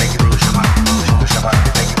mind, make you lose your mind, lose your mind,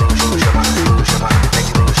 make you lose your mind, lose your mind,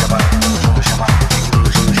 make you lose your mind, lose your mind, make you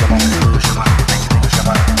lose your mind, lose your mind, make you lose your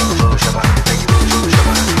mind,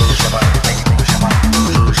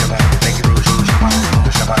 lose your mind, make you lose your mind, lose your mind, make you lose your mind,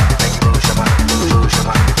 lose your mind, make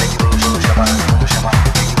you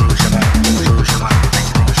lose your mind, lose your mind, make you lose your mind, lose your mind, make you lose your mind, lose your mind, make you lose your mind, lose your mind, make you lose your mind,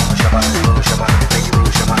 lose your mind, make you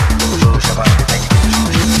lose your mind, lose your mind, make you lose your mind.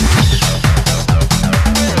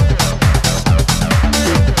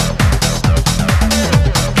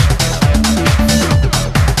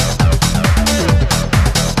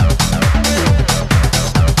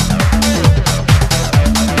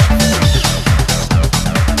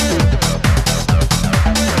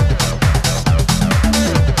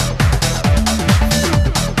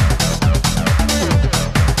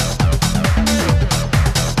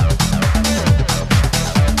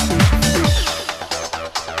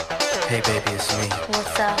 Hey baby, it's me.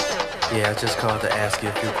 What's up? Yeah, I just called to ask you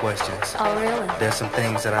a few questions. Oh, really? There's some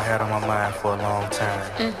things that I had on my mind for a long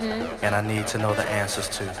time. Mm-hmm. And I need to know the answers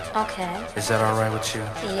to. Okay. Is that alright with you?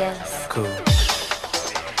 Yes. Cool.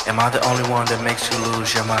 Am I the only one that makes you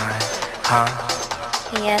lose your mind? Huh?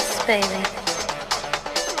 Yes, baby.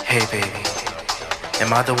 Hey baby.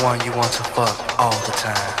 Am I the one you want to fuck all the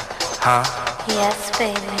time? Huh? Yes,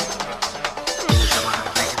 baby.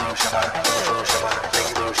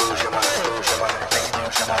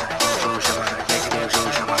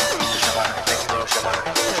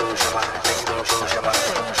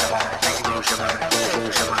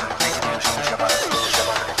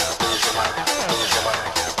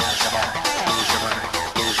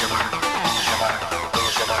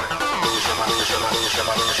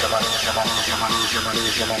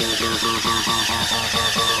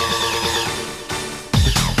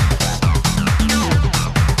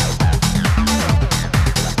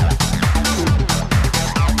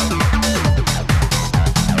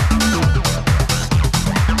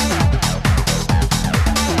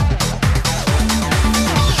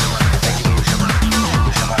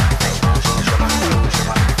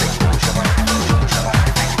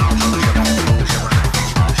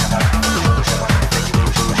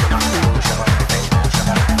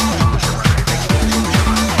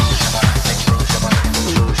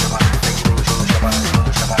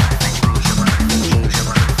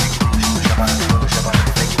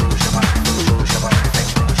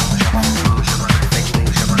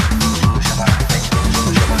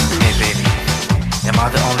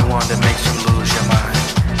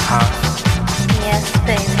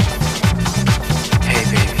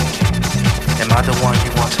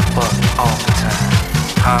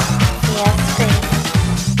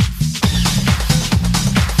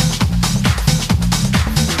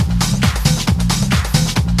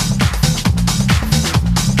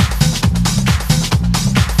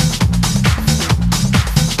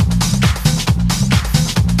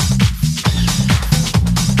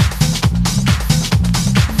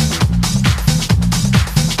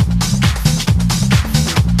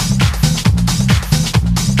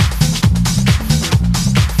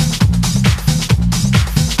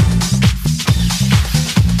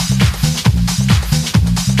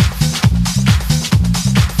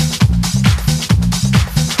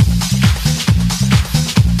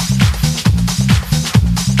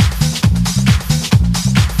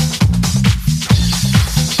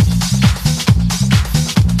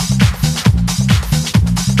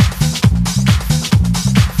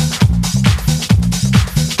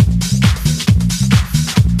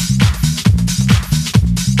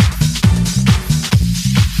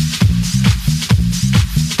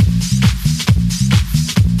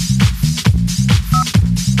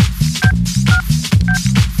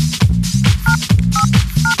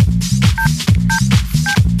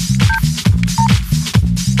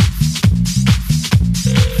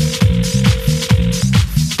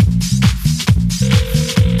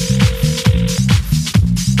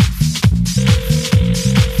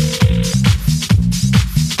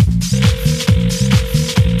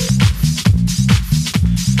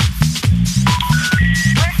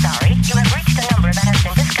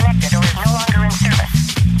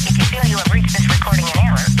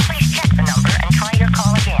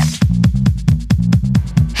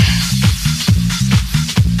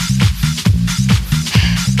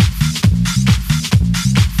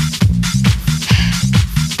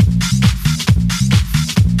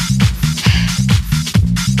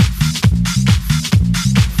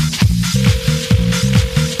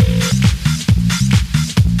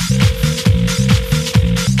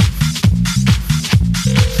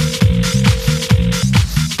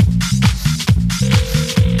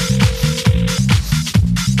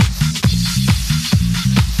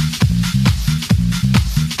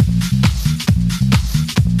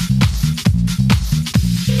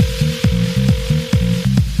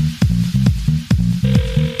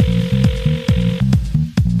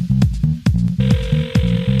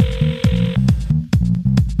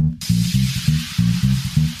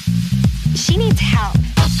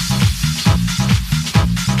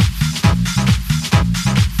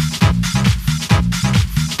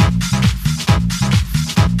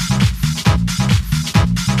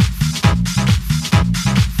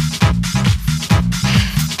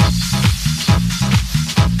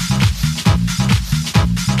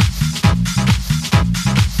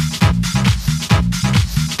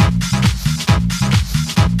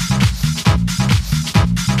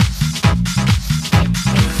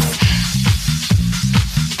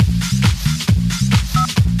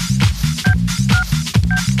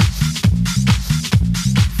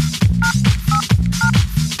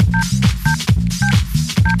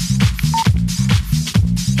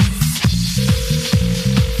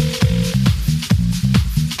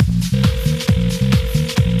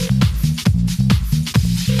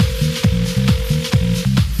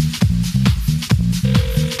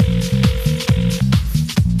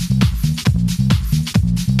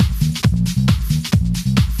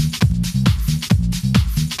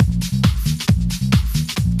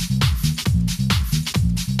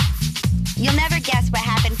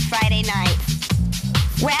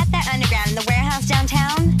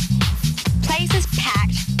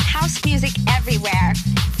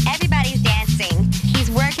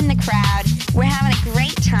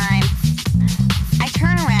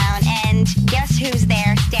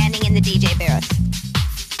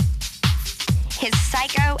 his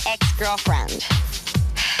psycho ex-girlfriend.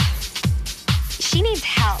 She needs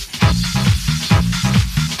help.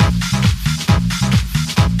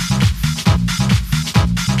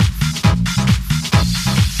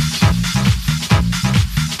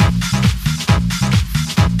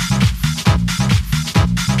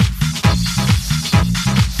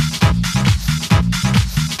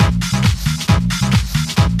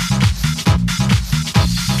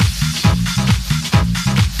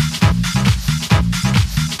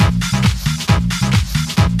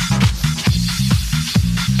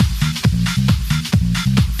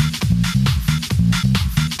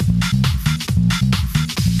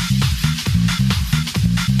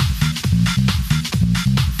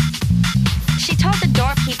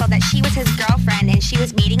 She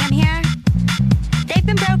was meeting him here. They've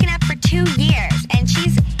been broken up for 2 years, and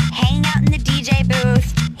she's hanging out in the DJ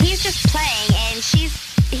booth. He's just playing, and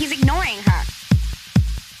he's ignoring her.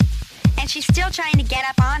 And she's still trying to get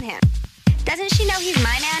up on him. Doesn't she know he's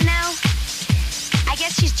my man now? I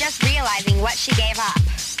guess she's just realizing what she gave up.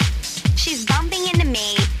 She's bumping into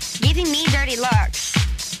me, giving me dirty looks.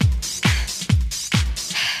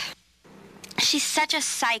 She's such a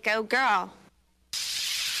psycho girl.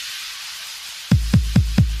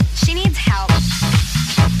 She needs help.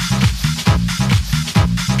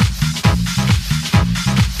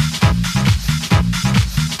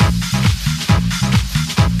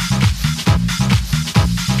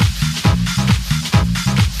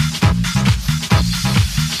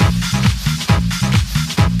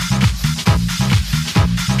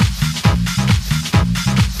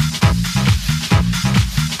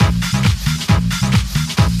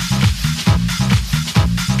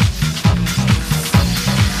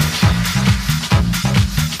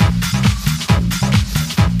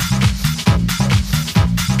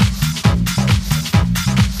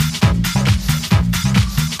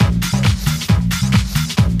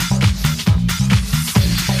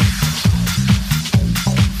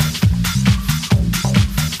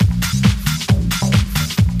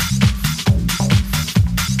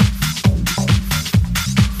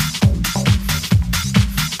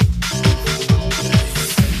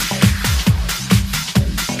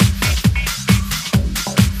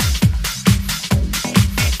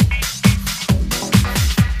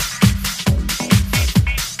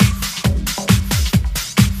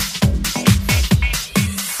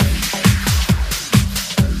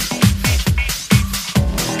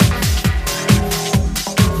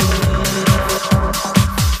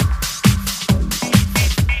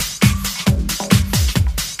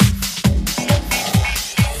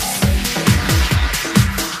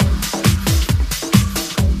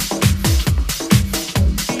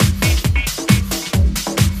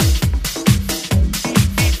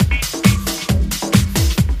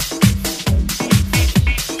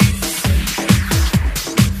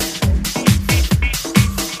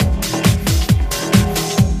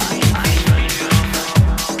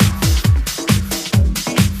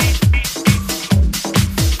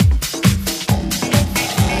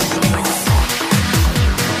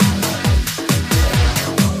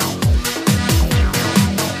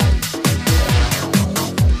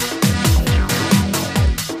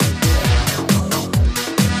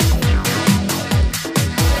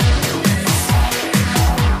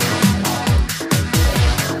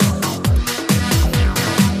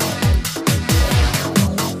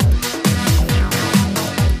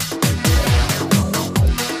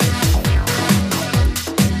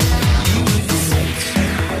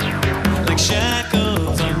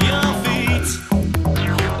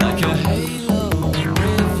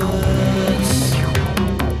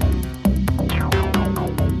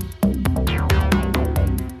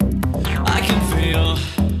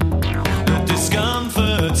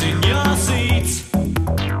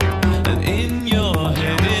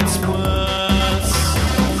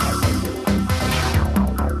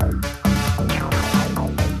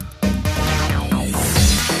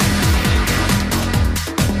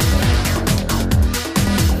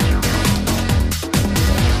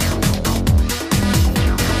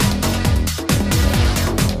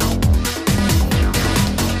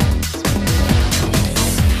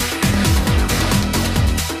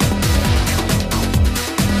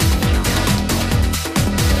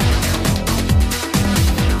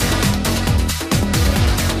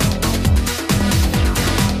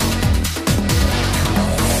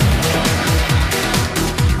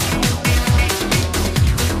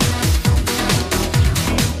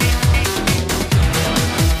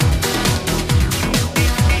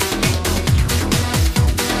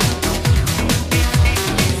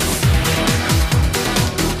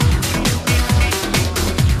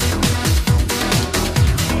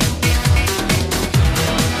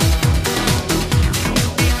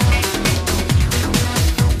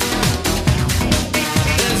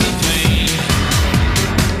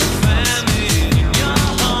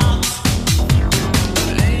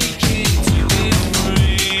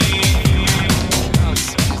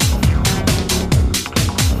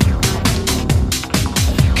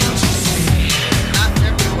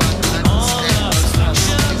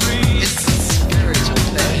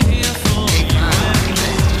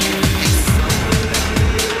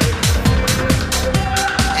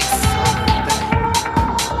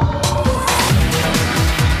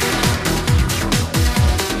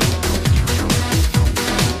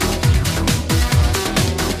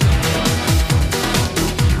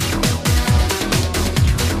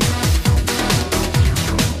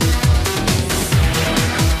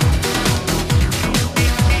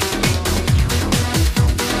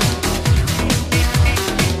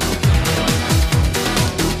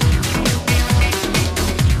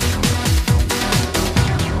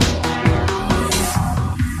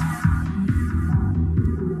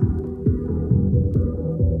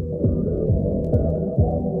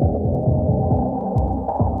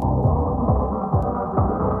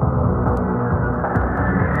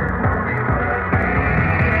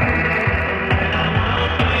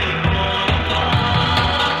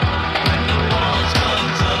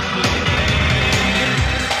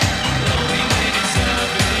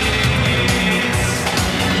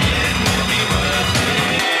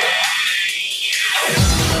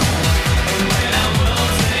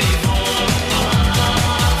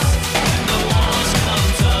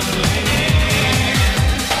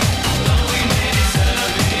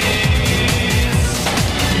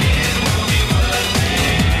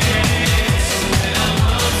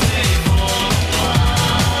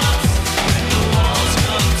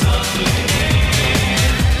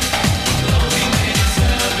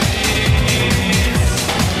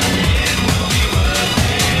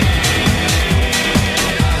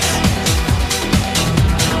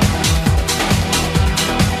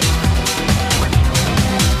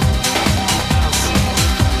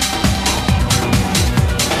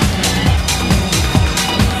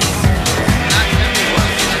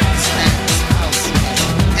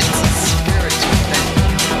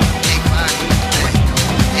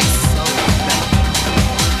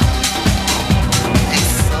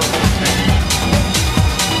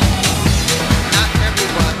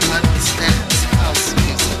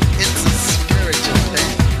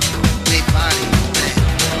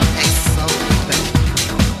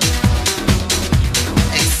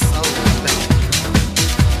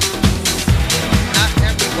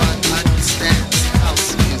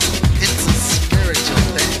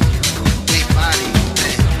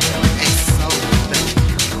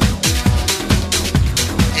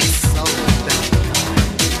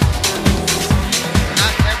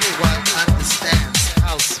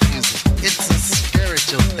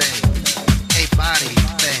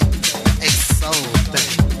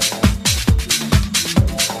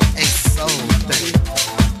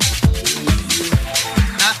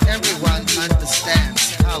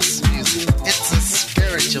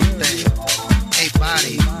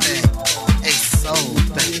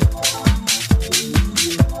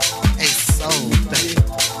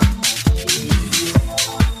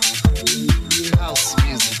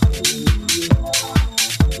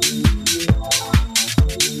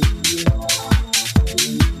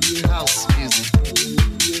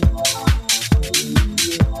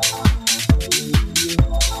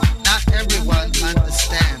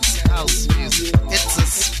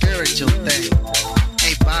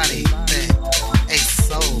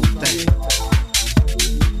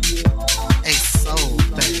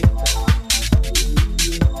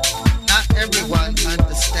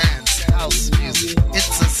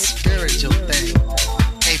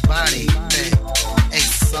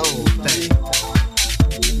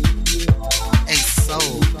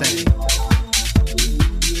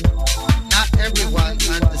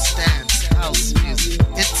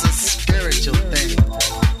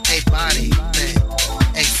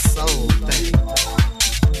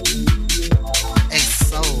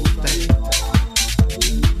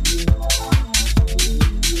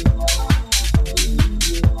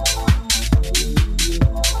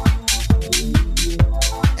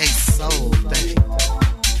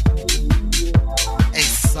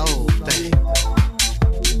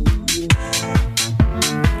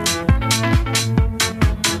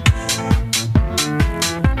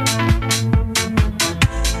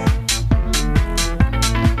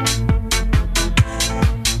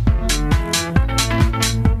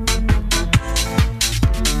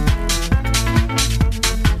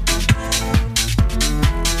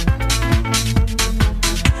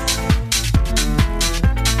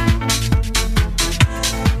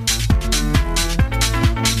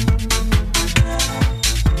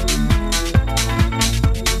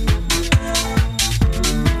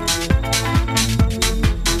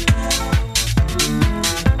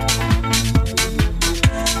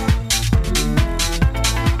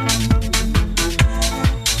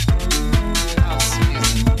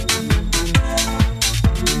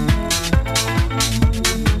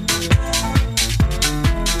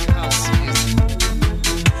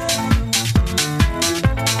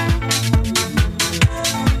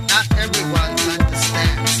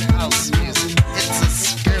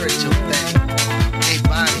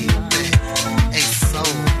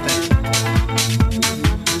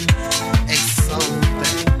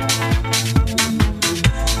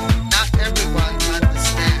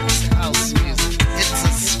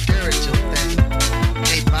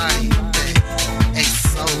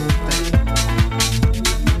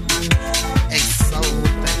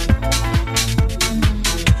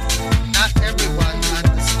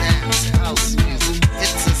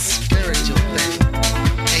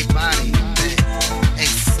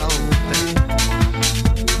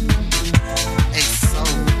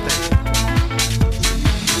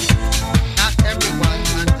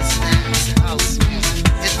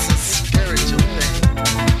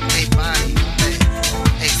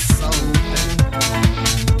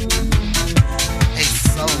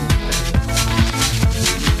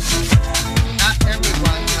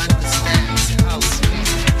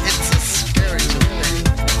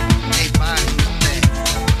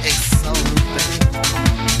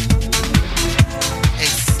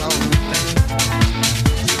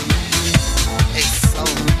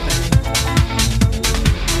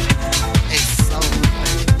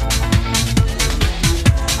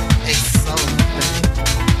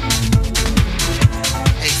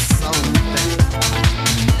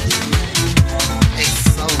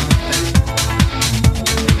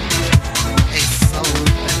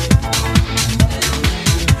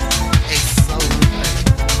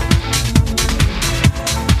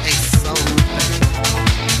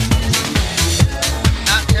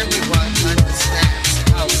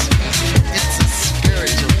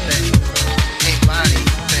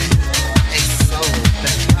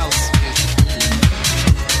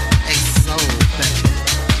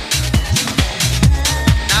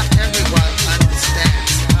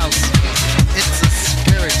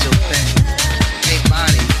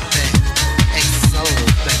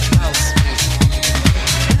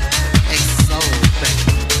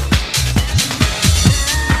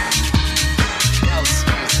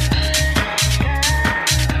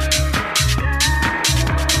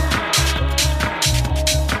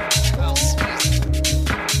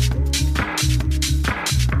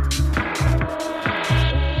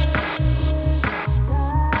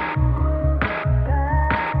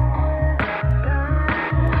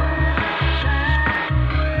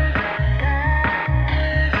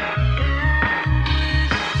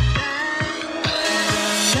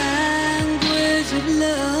 of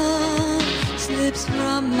love slips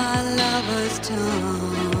from my lover's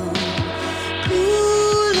tongue.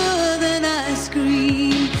 Cooler than ice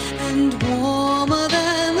cream and warmer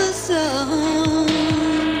than the sun.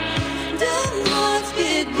 Dumb hearts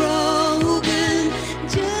get broken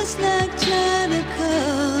just like China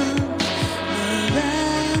cups. The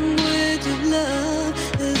language of love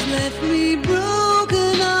has left me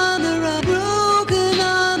broken on the rock, broken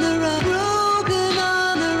on the rock, broken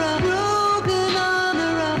on the rock, broken on the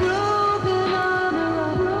rock, broken on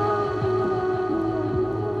the rock,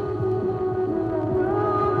 broken.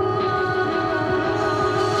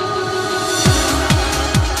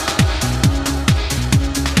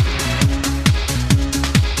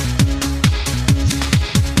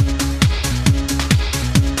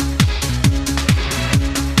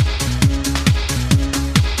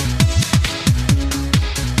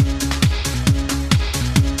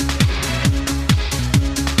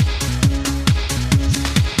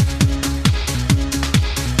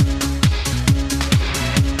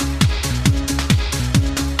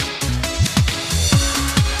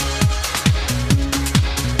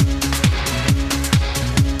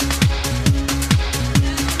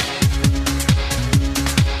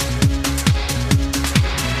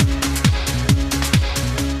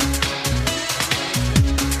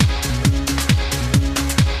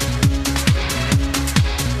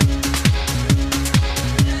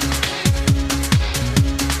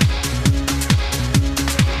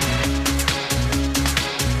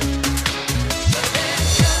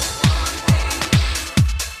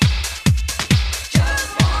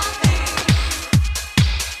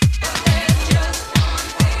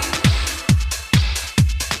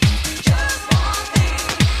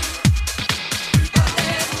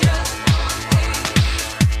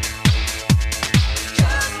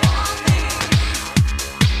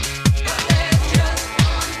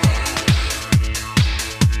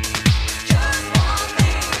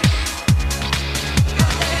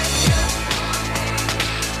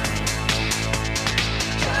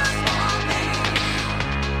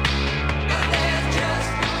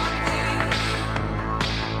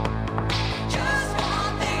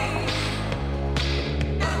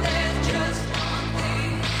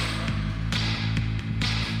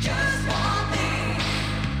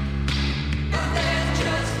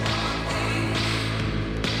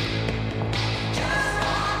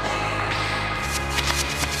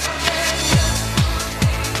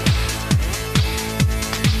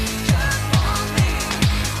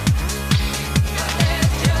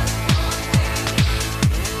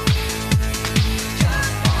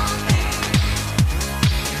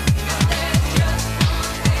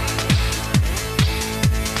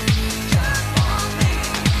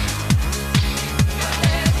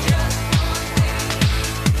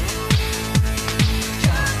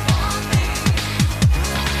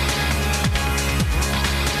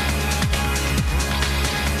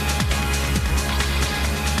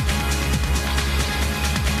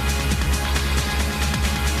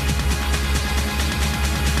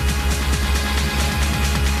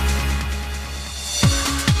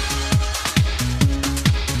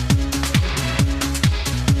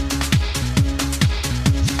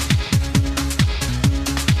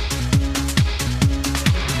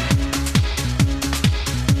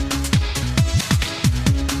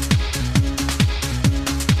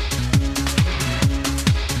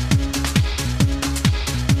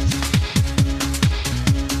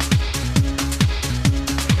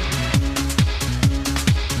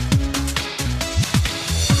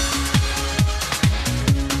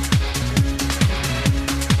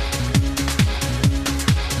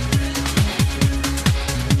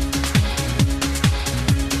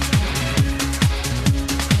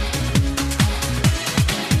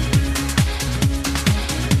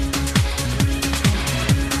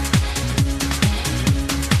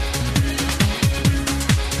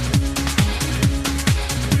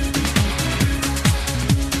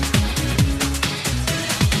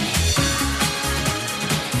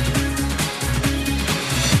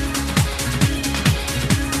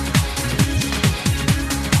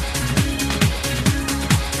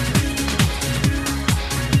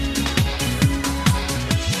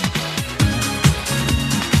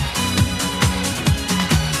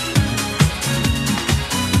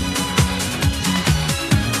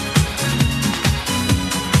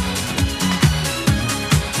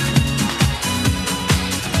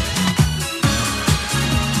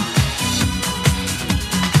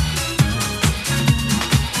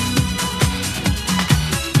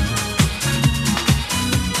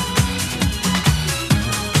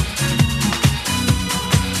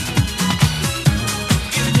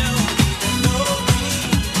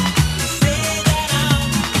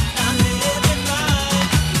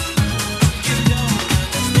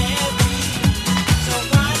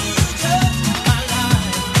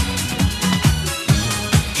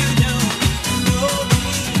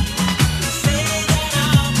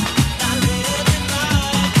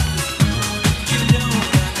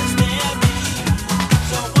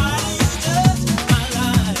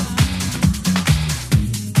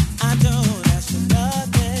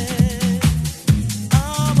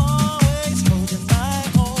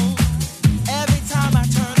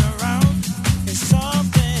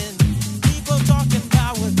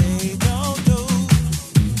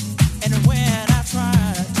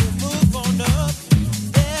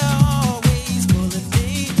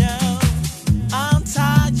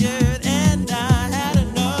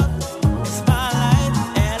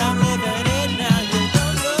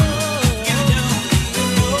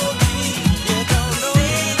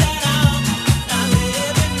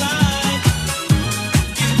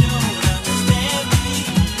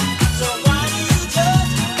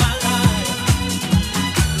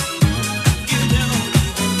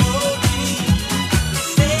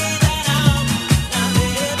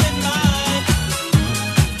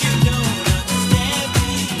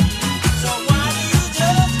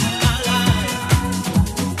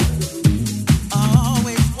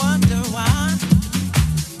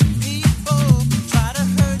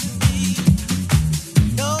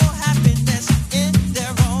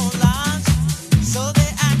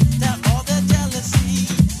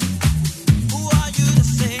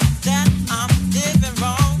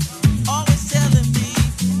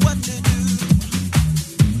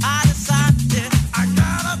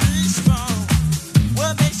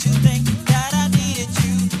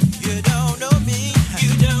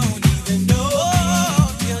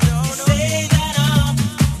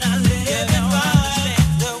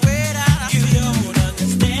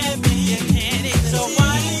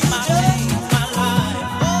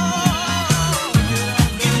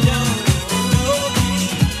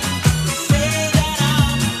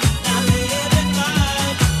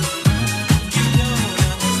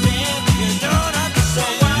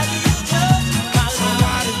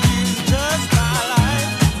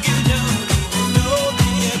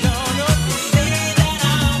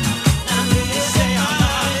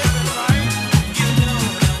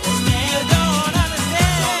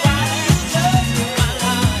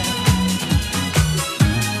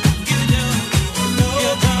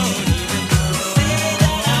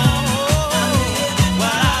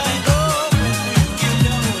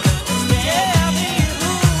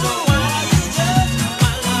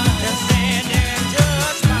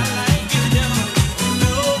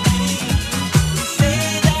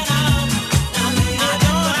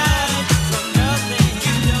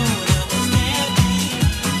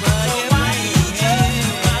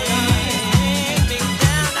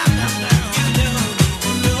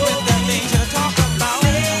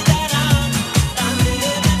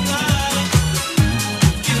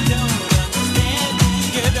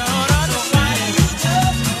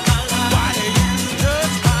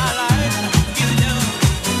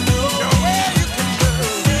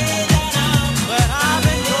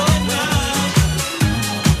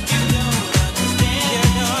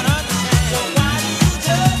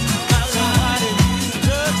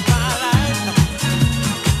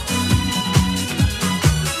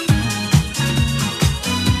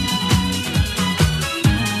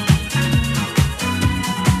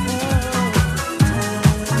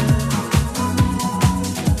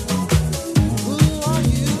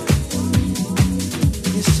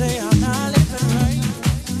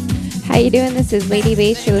 How you doing? This is Lady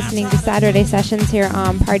Bass. You're listening to Saturday Sessions here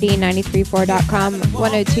on Party934.com,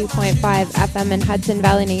 102.5 FM in Hudson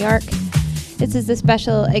Valley, New York. This is a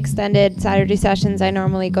special extended Saturday Sessions. I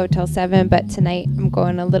normally go till 7, but tonight I'm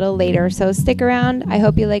going a little later, so stick around. I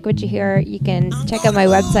hope you like what you hear. You can check out my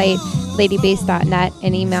website, ladybass.net,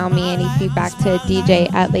 and email me any feedback to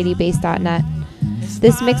dj@ladybass.net.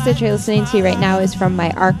 This mix that you're listening to right now is from my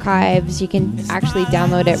archives. You can actually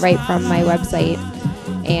download it right from my website,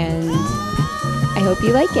 and I hope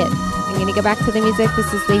you like it. I'm going to go back to the music.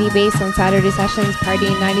 This is Lady Bass on Saturday Sessions,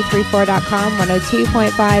 Party934.com,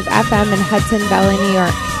 102.5 FM in Hudson Valley, New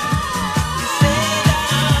York.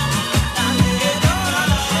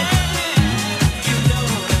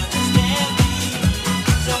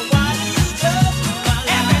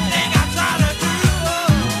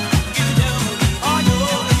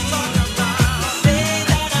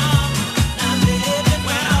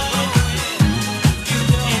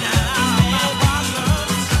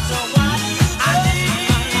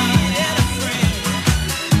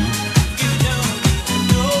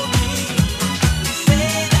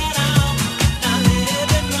 Say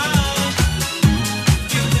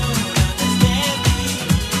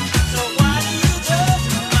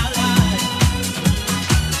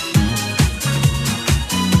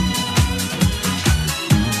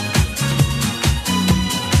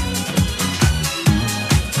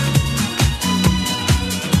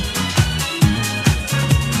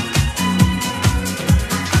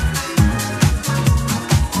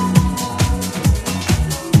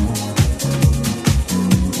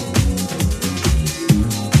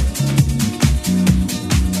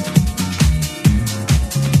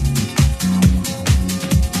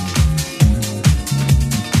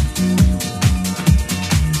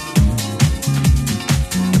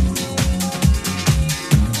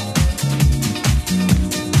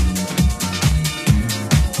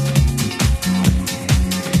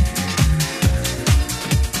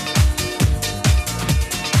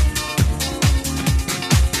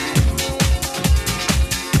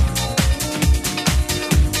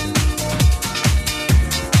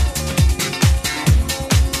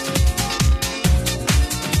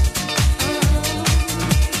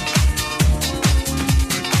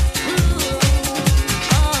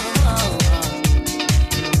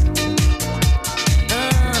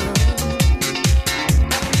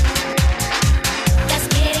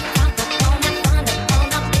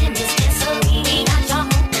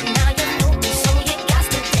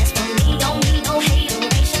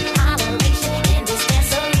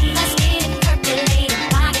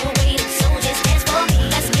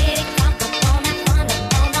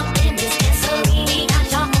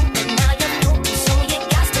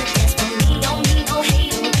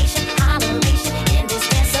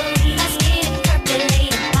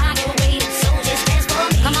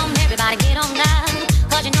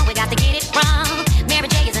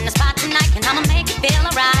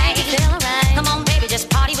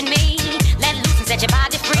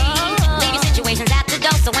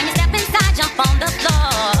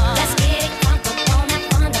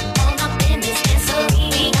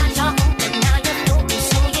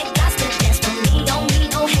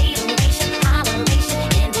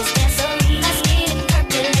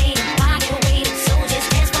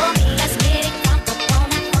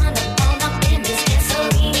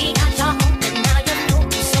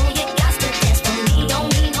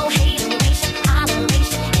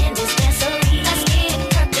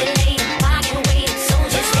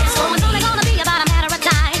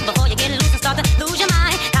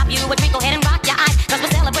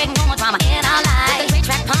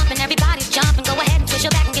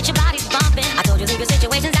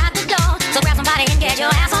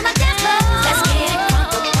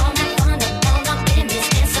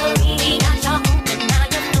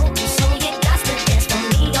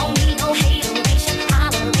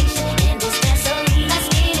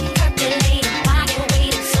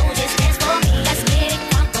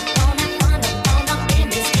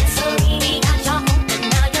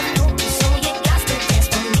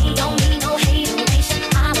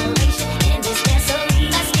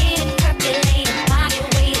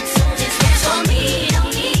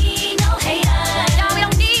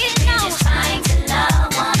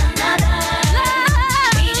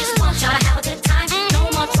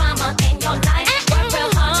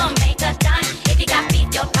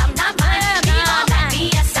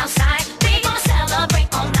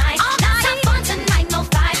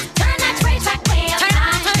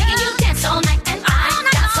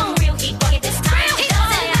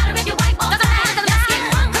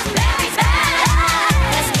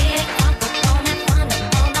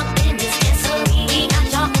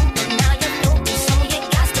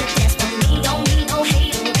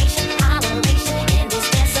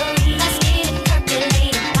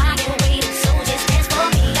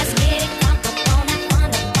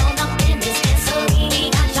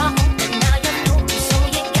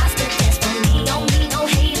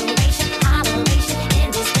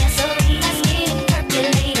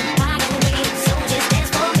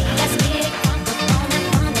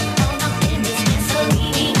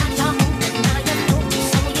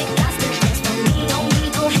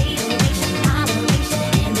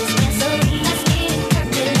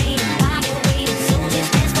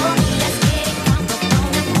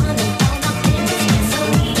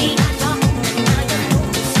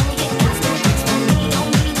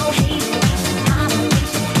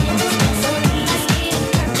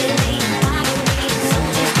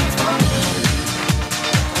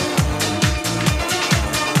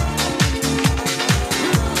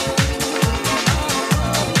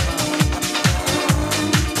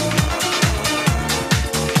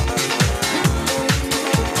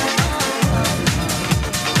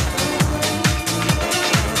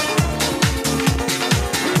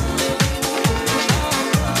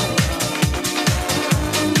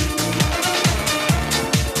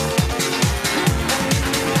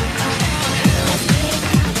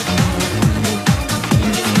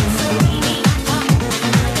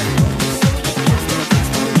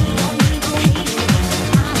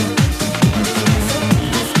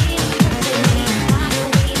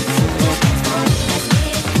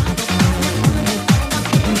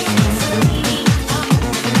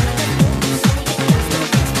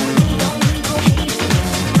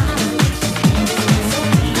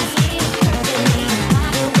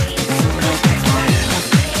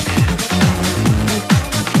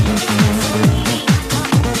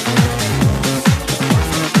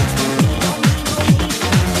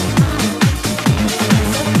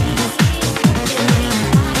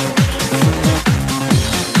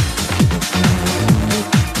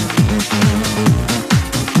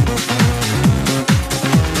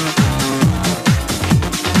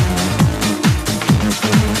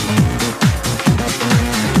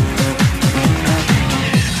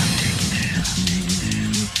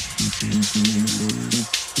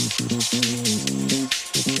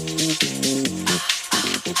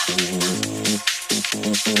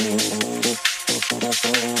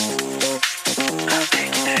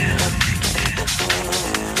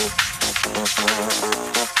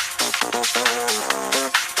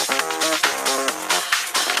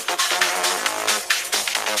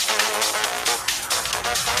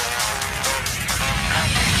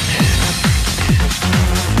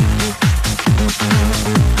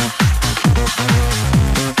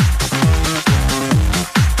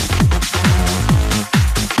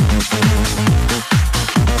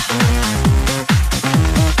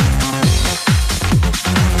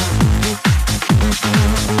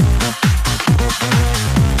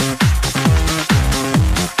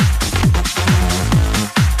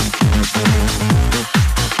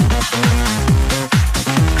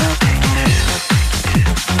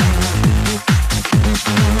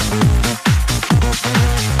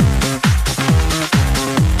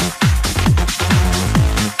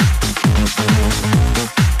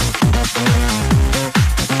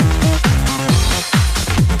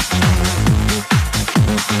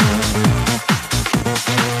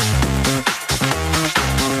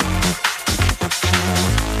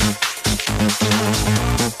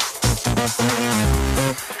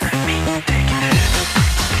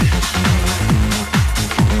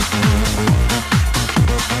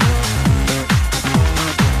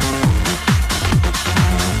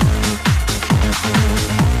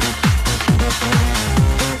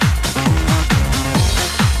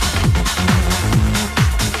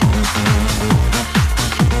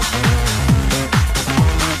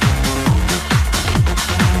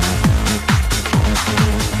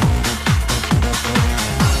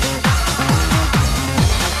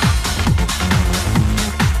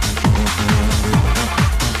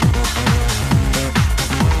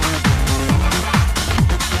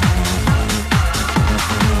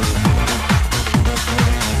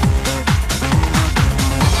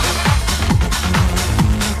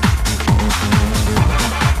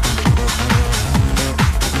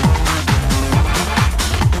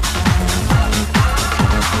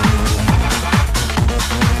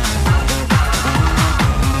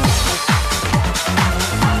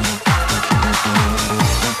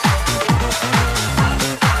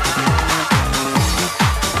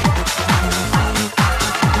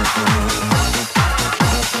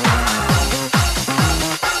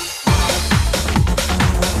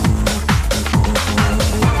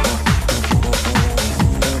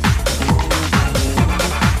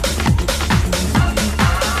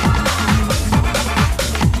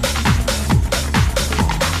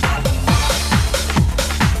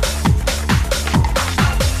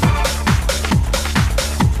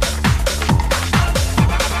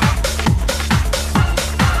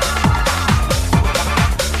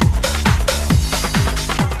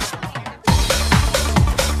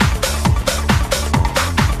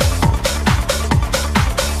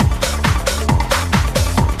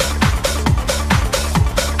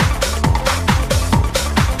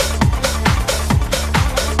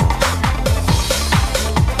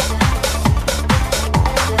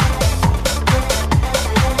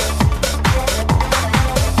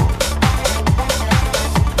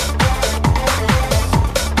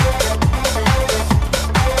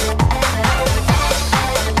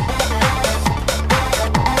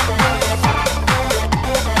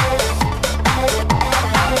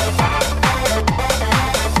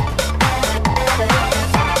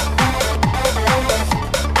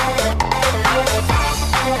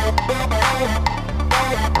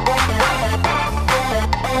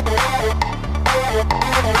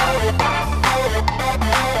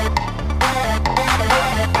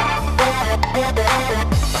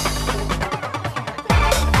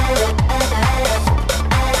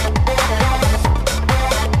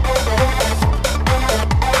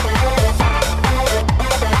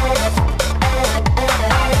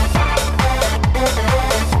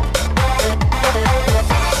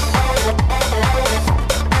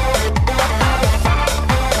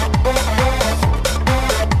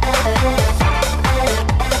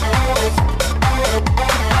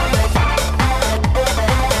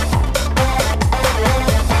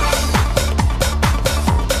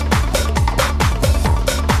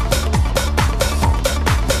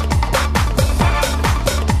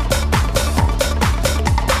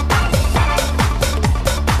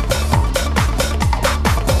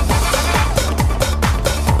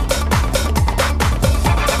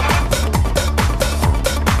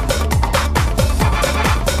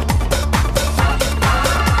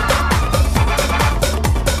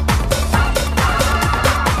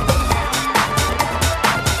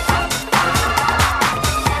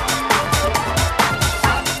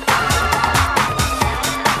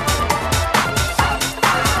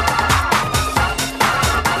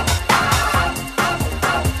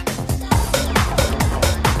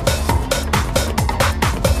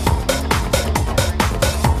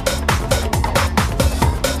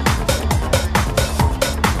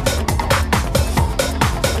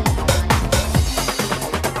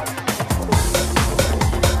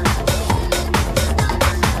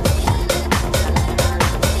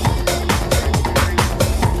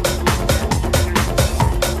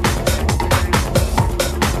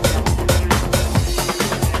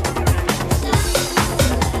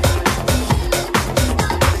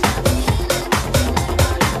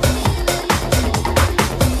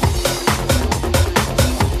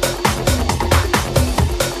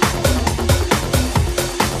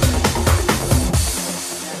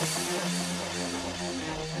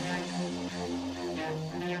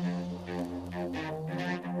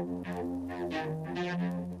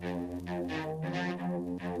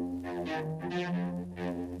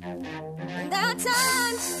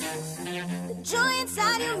The joy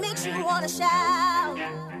inside you makes you wanna shout,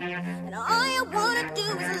 and all you wanna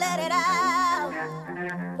do is let it out.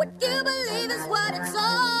 What you believe is what it's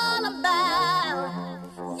all about.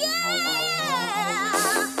 Yeah.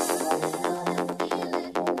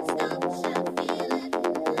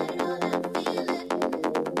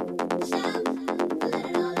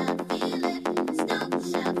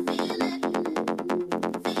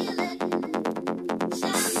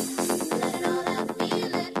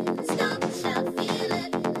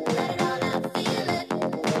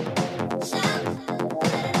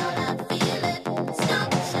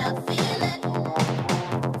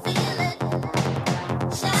 Feel it.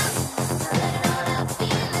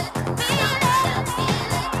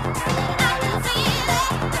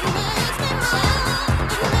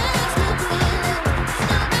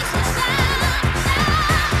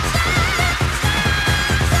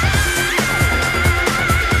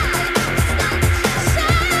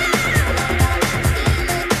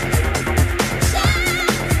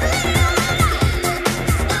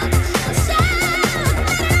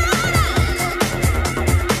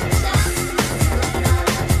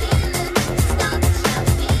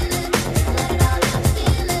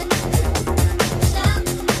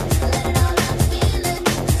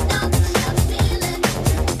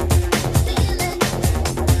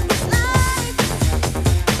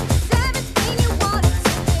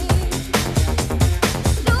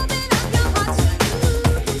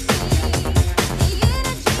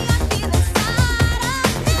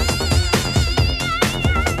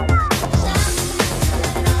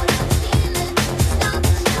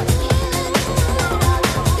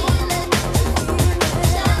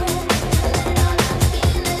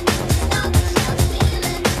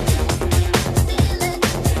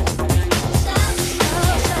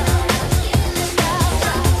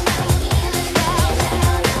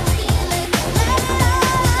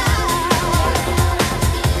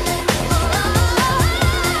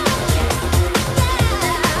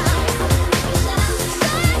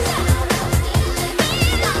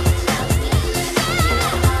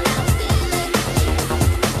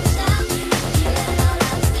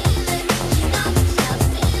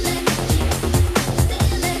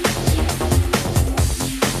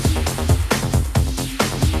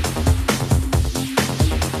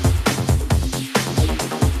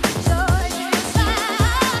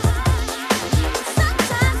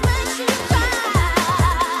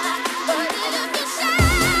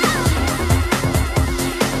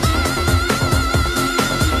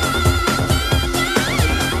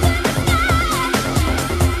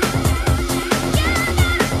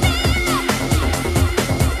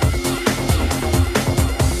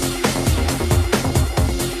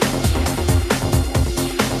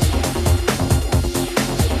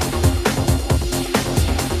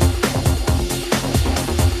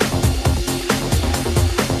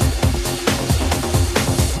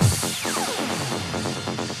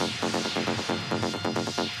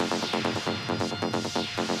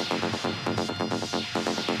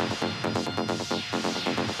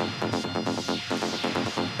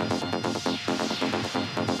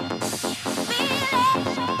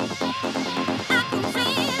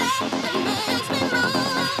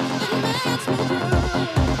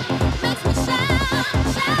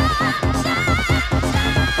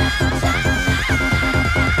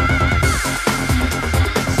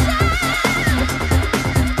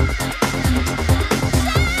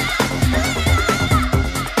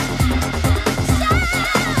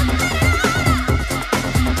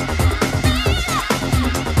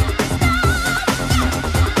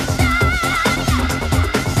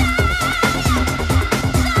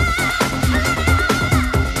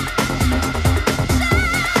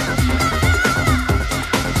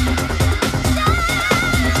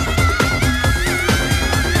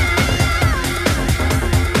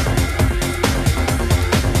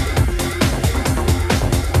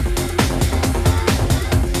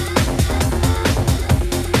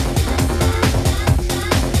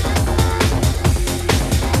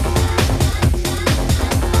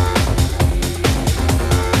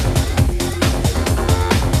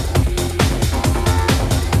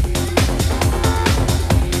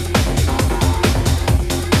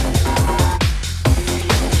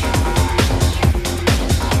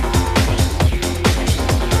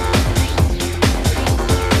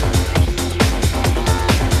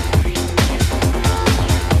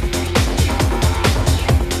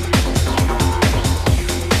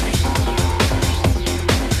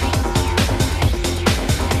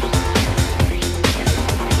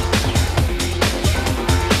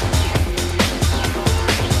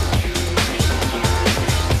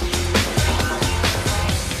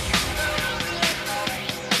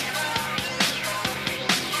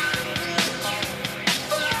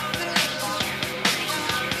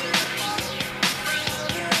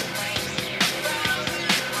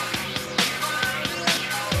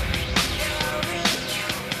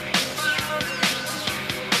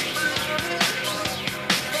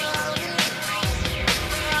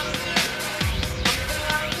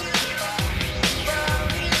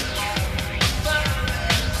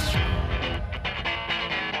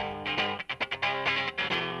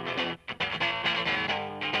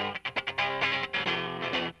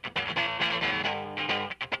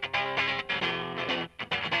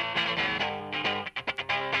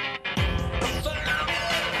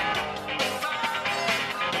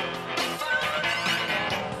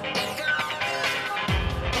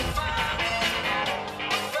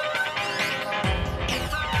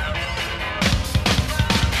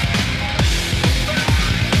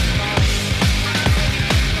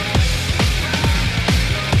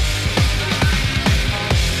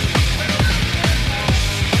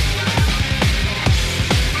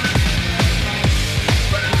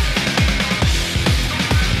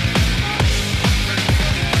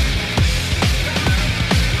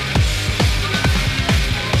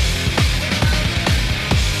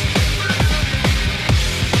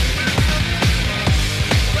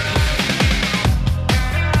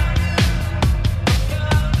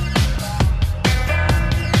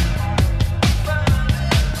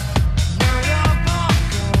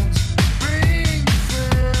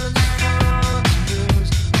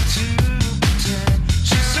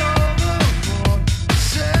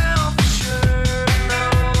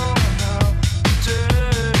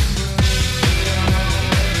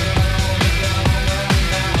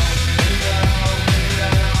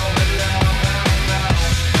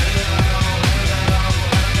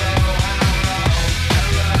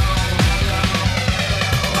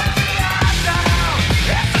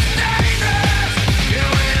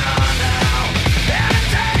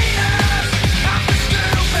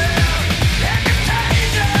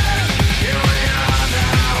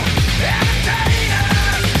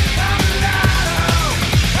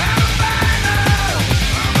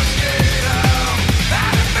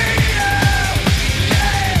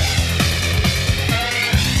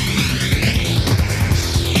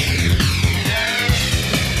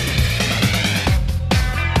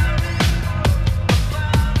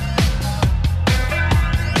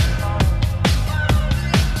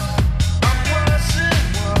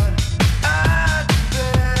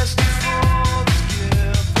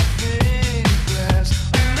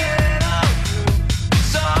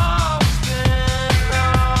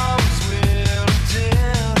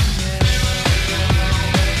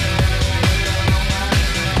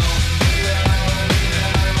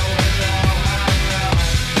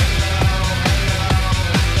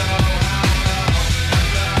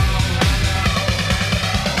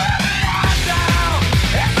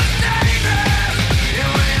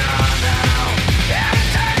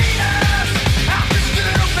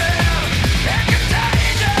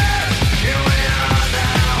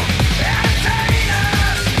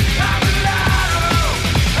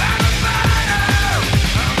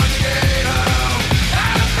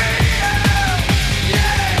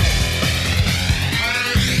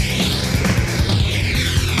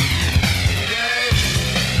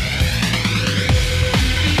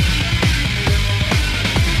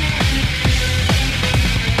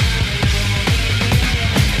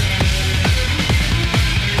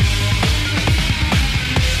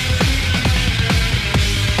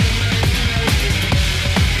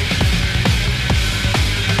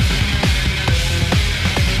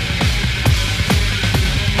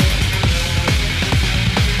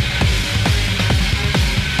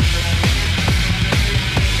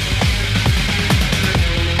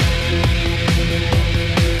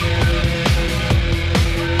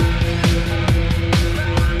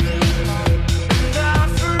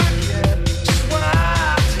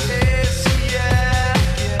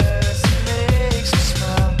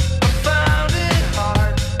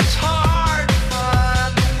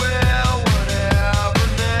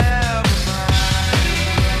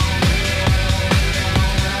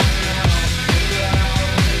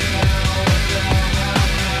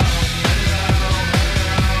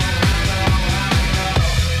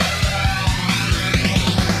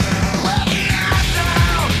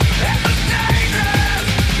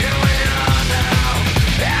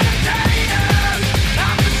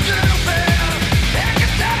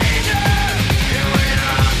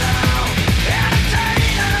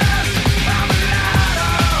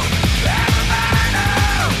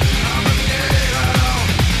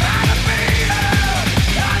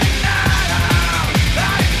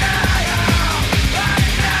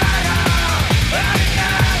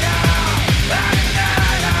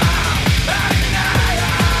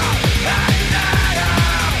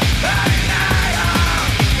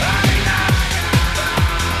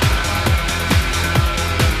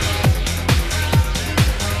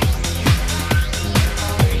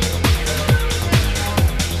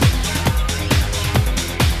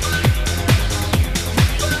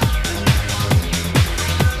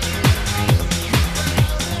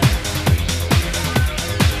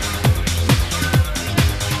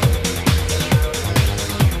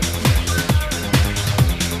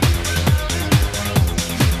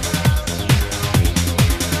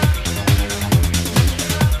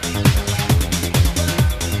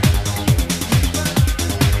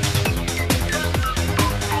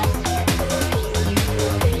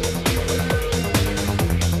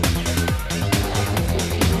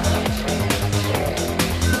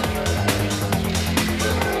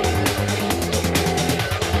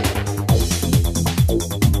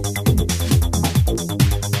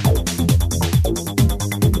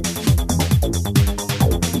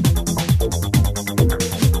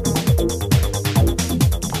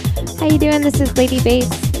 is Lady Bass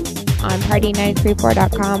on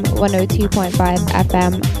party934.com, 102.5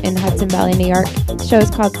 FM in Hudson Valley, New York. The show is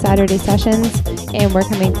called Saturday Sessions, and we're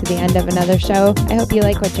coming to the end of another show. I hope you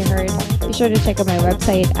like what you heard. Be sure to check out my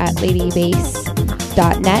website at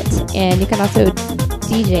ladybass.net, and you can also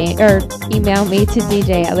DJ or email me to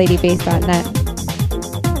dj@ladybass.net.